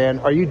 Mr. Dan.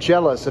 Are you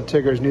jealous of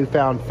Tigger's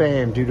newfound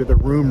fame due to the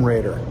Room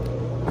Raider?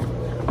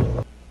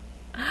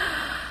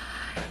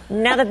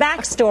 Now, the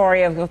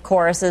backstory, of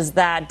course, is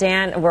that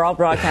Dan, we're all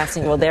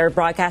broadcasting. Well, they're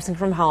broadcasting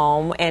from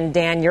home, and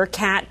Dan, your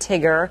cat,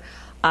 Tigger,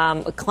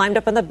 climbed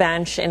up on the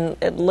bench, and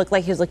it looked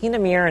like he was looking in the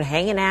mirror and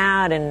hanging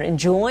out and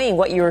enjoying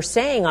what you were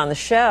saying on the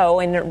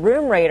show. And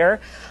Room Raider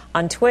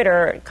on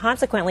Twitter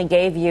consequently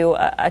gave you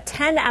a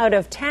 10 out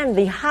of 10,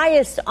 the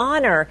highest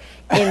honor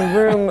in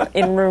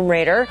Room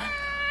Raider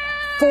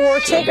for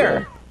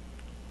Tigger.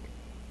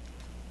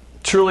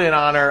 Truly an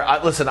honor.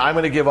 Listen, I'm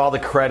going to give all the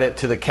credit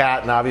to the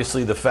cat and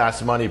obviously the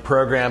Fast Money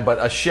program, but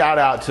a shout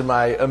out to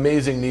my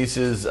amazing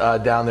nieces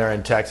down there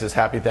in Texas.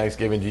 Happy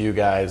Thanksgiving to you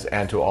guys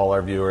and to all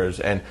our viewers,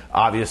 and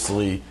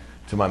obviously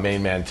to my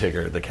main man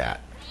Tigger, the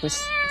cat.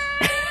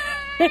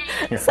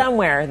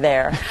 Somewhere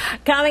there.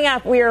 Coming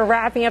up, we are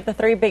wrapping up the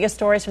 3 biggest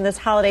stories from this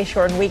holiday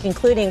shortened week,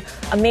 including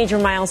a major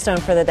milestone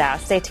for the Dow.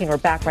 Stay tuned. We're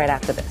back right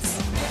after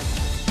this.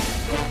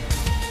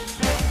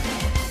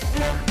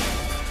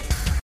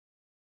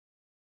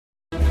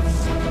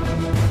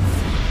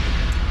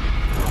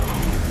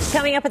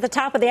 Coming up at the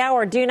top of the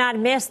hour, do not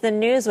miss the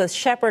news with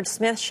Shepard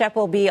Smith. Shep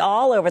will be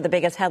all over the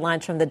biggest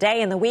headlines from the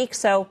day and the week.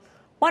 So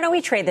why don't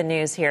we trade the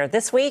news here?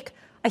 This week,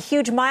 a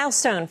huge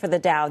milestone for the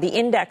Dow. The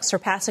index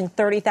surpassing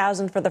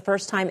 30,000 for the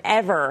first time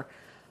ever.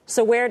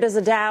 So where does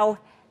the Dow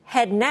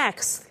head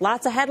next?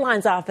 Lots of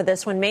headlines off of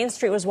this when Main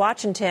Street was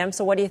watching, Tim.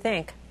 So what do you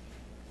think?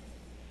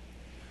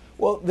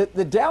 Well,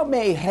 the Dow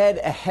may head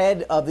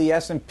ahead of the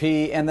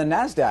S&P and the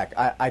NASDAQ,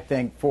 I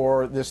think,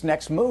 for this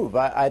next move.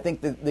 I think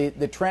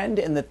the trend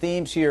and the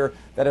themes here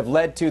that have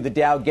led to the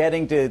Dow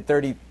getting to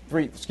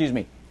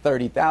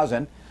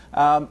 30,000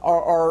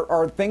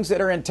 are things that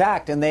are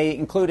intact, and they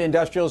include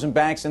industrials and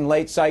banks and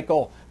late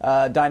cycle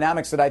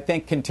dynamics that I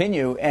think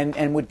continue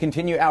and would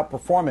continue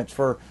outperformance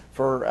for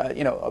for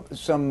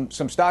some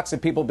stocks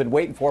that people have been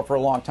waiting for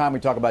a long time. We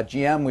talk about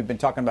GM. We've been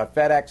talking about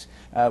FedEx.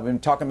 We've been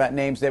talking about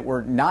names that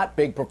were not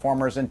big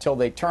performers until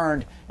they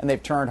turned, and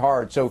they've turned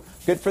hard. So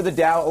good for the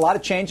Dow. A lot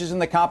of changes in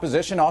the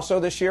composition also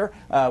this year.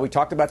 We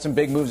talked about some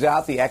big moves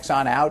out, the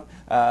Exxon out,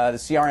 the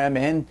CRM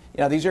in.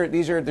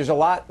 There's a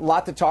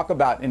lot to talk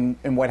about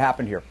in what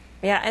happened here.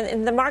 Yeah,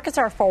 and the markets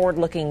are a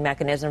forward-looking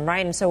mechanism,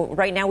 right? And so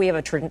right now we have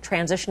a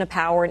transition of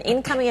power, an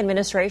incoming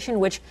administration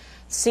which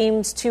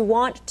seems to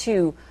want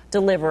to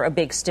deliver a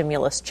big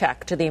stimulus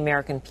check to the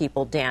American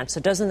people, Dan.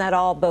 So doesn't that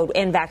all bode,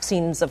 and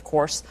vaccines, of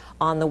course,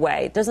 on the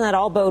way, doesn't that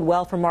all bode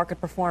well for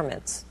market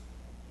performance?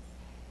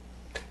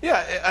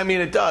 Yeah, I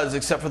mean, it does,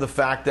 except for the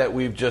fact that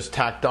we've just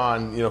tacked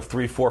on, $3,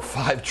 $4,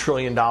 $5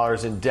 trillion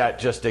in debt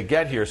just to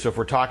get here. So if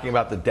we're talking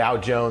about the Dow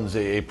Jones,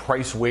 a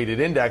price-weighted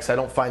index, I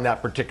don't find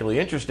that particularly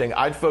interesting.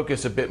 I'd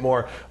focus a bit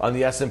more on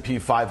the S&P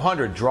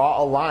 500.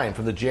 Draw a line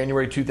from the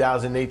January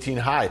 2018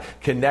 high,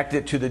 connect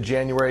it to the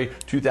January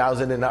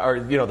 2000 or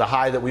the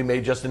high that we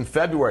made just in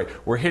February.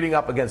 We're hitting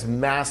up against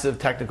massive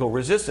technical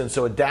resistance.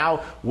 So a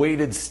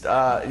Dow-weighted,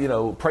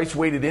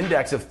 price-weighted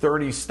index of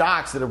 30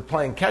 stocks that are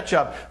playing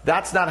catch-up,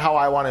 that's not how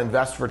I want to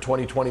invest for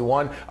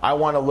 2021. I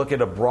want to look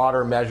at a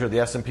broader measure, the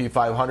S&P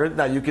 500.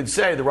 Now, you could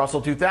say the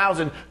Russell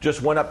 2000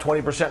 just went up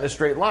 20% in a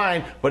straight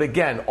line, but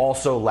again,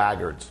 also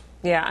laggards.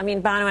 Yeah, I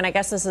mean, Bono, and I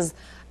guess this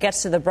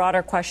gets to the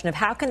broader question of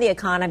how can the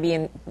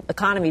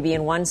economy be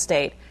in one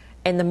state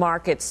and the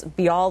markets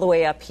be all the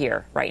way up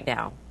here right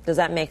now? Does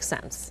that make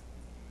sense?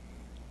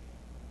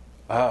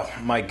 Oh,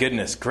 my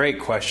goodness. Great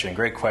question.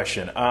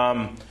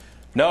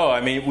 No, I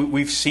mean,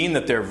 we've seen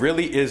that there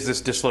really is this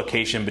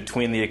dislocation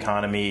between the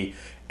economy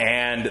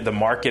and the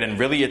market, and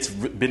really it's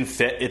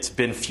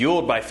been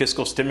fueled by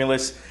fiscal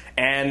stimulus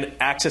and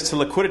access to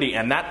liquidity.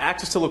 And that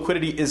access to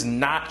liquidity is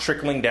not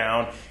trickling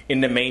down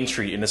into Main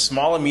Street, into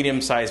small and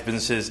medium-sized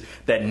businesses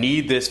that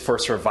need this for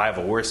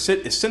survival. We're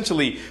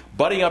essentially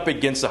butting up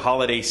against the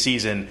holiday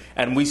season,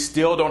 and we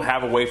still don't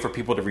have a way for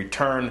people to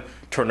return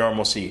to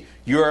normalcy.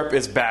 Europe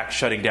is back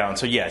shutting down.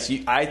 So yes,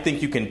 I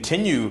think you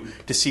continue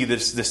to see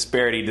this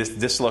disparity, this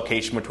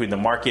dislocation between the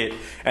market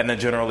and the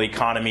general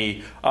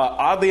economy.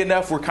 Oddly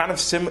enough, we're kind of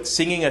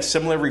singing a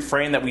similar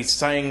refrain that we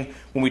sang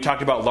when we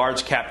talked about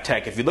large cap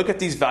tech. If you look at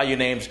these value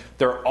names,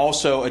 they're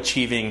also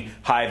achieving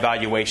high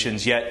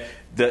valuations, yet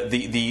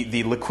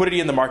the liquidity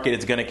in the market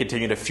is going to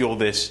continue to fuel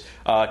this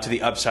to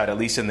the upside, at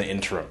least in the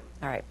interim.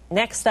 All right.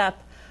 Next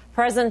up,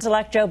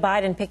 President-elect Joe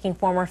Biden picking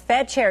former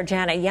Fed Chair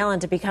Janet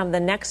Yellen to become the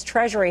next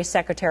Treasury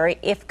Secretary.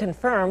 If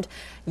confirmed,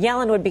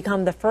 Yellen would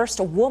become the first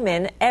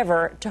woman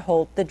ever to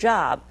hold the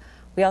job.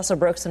 We also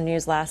broke some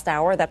news last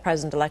hour that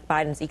President-elect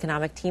Biden's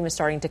economic team is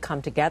starting to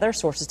come together.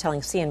 Sources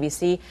telling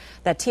CNBC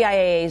that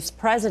TIAA's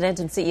president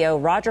and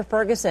CEO Roger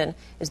Ferguson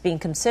is being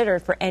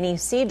considered for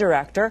NEC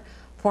director.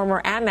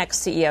 Former Amex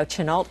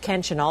CEO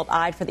Ken Chenault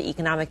eyed for the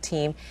economic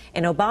team,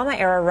 and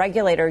Obama-era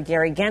regulator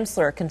Gary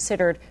Gensler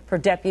considered for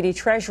Deputy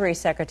Treasury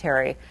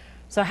Secretary.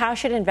 So how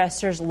should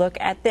investors look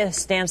at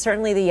this? Dan,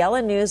 certainly the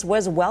Yellen news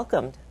was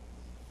welcomed.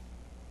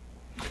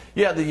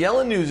 Yeah, the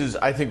Yellen news is,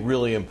 I think,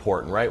 really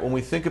important, right? When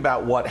we think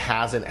about what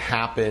hasn't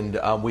happened,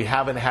 we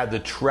haven't had the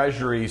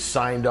Treasury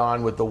signed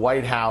on with the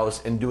White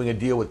House and doing a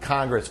deal with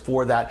Congress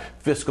for that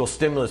fiscal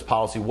stimulus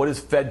policy. What has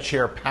Fed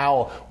Chair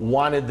Powell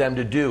wanted them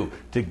to do?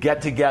 To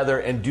get together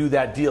and do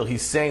that deal.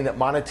 He's saying that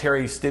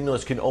monetary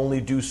stimulus can only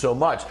do so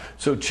much.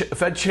 So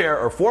Fed Chair,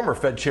 or former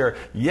Fed Chair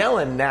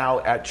Yellen, now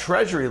at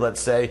Treasury,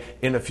 let's say,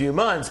 in a few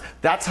months,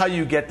 that's how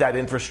you get that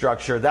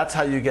infrastructure. That's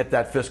how you get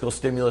that fiscal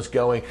stimulus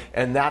going.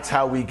 And that's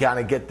how we kind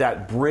of get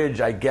that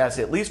bridge, I guess,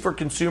 at least for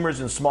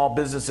consumers and small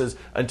businesses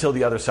until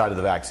the other side of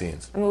the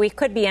vaccines. I mean, we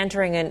could be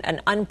entering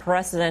an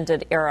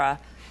unprecedented era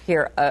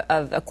here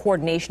of a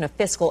coordination of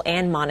fiscal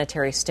and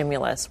monetary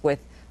stimulus with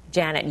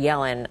Janet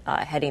Yellen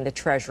heading the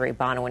Treasury,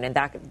 Bonawyn, and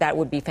that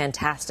would be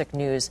fantastic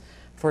news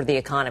for the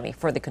economy,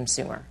 for the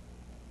consumer.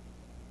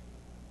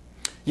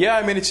 Yeah,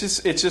 I mean, it's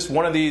just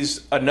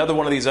another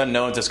one of these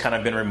unknowns that's kind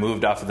of been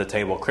removed off of the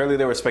table. Clearly,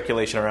 there was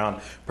speculation around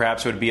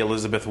perhaps it would be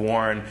Elizabeth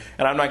Warren,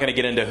 and I'm not going to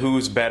get into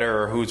who's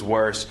better or who's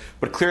worse,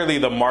 but clearly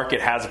the market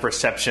has a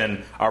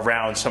perception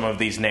around some of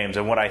these names.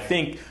 And what I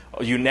think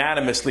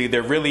unanimously,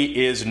 there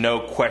really is no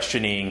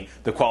questioning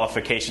the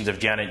qualifications of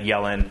Janet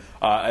Yellen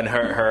and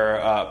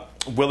her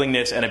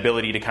willingness and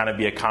ability to kind of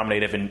be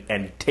accommodative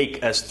and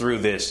take us through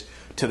this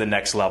to the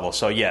next level.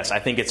 So yes, I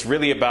think it's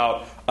really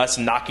about us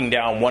knocking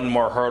down one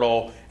more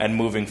hurdle and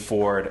moving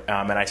forward.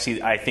 And I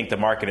think the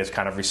market has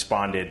kind of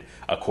responded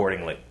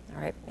accordingly.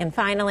 All right. And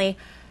finally,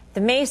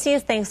 the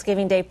Macy's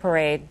Thanksgiving Day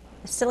Parade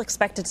is still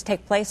expected to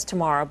take place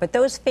tomorrow, but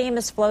those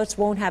famous floats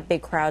won't have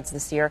big crowds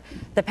this year.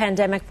 The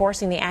pandemic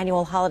forcing the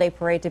annual holiday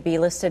parade to be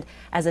listed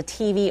as a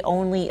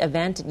TV-only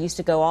event. It used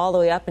to go all the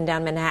way up and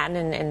down Manhattan,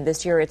 and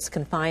this year it's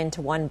confined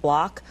to one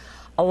block.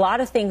 A lot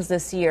of things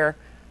this year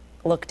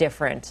look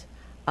different.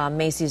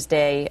 Macy's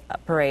Day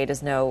Parade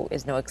is no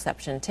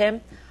exception.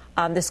 Tim,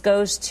 this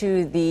goes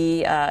to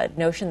the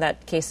notion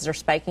that cases are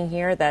spiking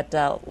here, that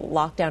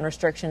lockdown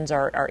restrictions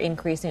are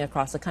increasing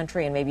across the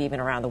country and maybe even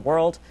around the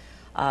world.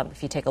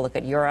 If you take a look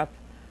at Europe,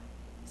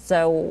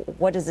 So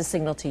what does this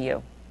signal to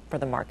you for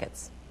the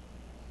markets?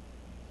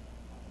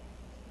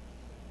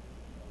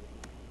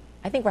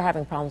 I think we're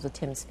having problems with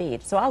Tim's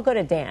feed, so I'll go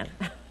to Dan.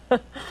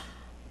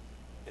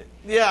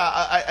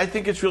 Yeah, I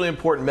think it's really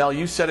important, Mel.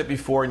 You said it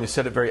before, and you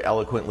said it very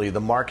eloquently.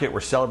 The market, we're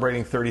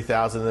celebrating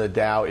 30,000 in the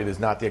Dow. It is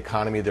not the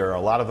economy. There are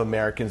a lot of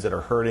Americans that are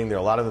hurting. There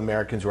are a lot of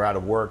Americans who are out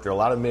of work. There are a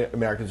lot of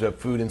Americans who have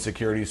food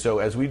insecurity. So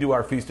as we do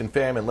our feast and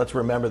famine, let's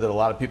remember that a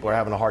lot of people are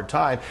having a hard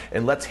time,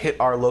 and let's hit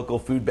our local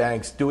food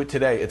banks. Do it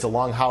today. It's a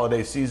long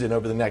holiday season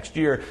over the next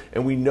year,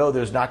 and we know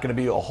there's not going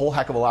to be a whole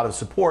heck of a lot of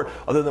support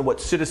other than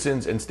what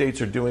citizens and states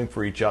are doing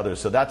for each other.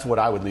 So that's what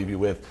I would leave you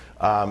with,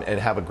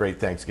 and have a great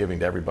Thanksgiving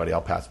to everybody. I'll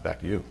pass it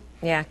back to you.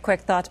 Yeah, quick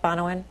thoughts,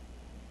 Bonawyn?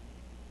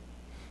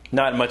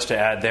 Not much to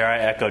add there. I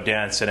echo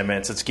Dan's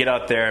sentiments. Let's get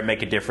out there and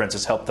make a difference.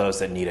 Let's help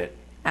those that need it.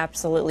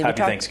 Absolutely.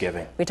 Happy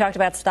Thanksgiving. We talked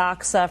about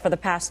stocks for the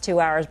past 2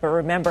 hours, but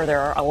remember, there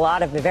are a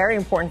lot of very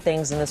important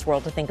things in this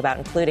world to think about,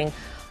 including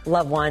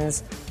loved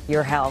ones,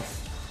 your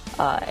health,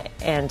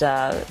 and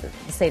the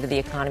state of the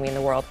economy in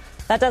the world.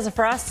 That does it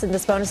for us in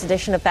this bonus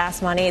edition of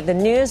Fast Money. The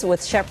news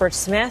with Shepard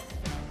Smith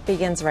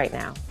begins right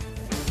now.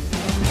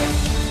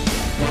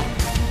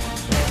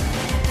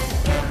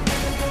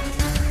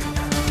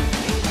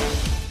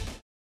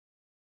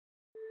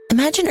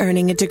 Imagine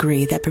earning a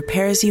degree that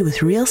prepares you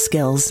with real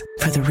skills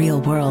for the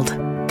real world.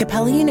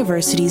 Capella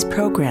University's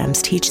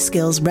programs teach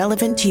skills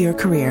relevant to your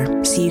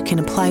career so you can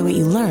apply what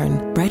you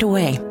learn right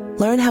away.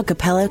 Learn how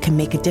Capella can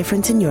make a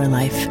difference in your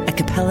life at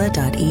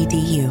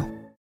capella.edu.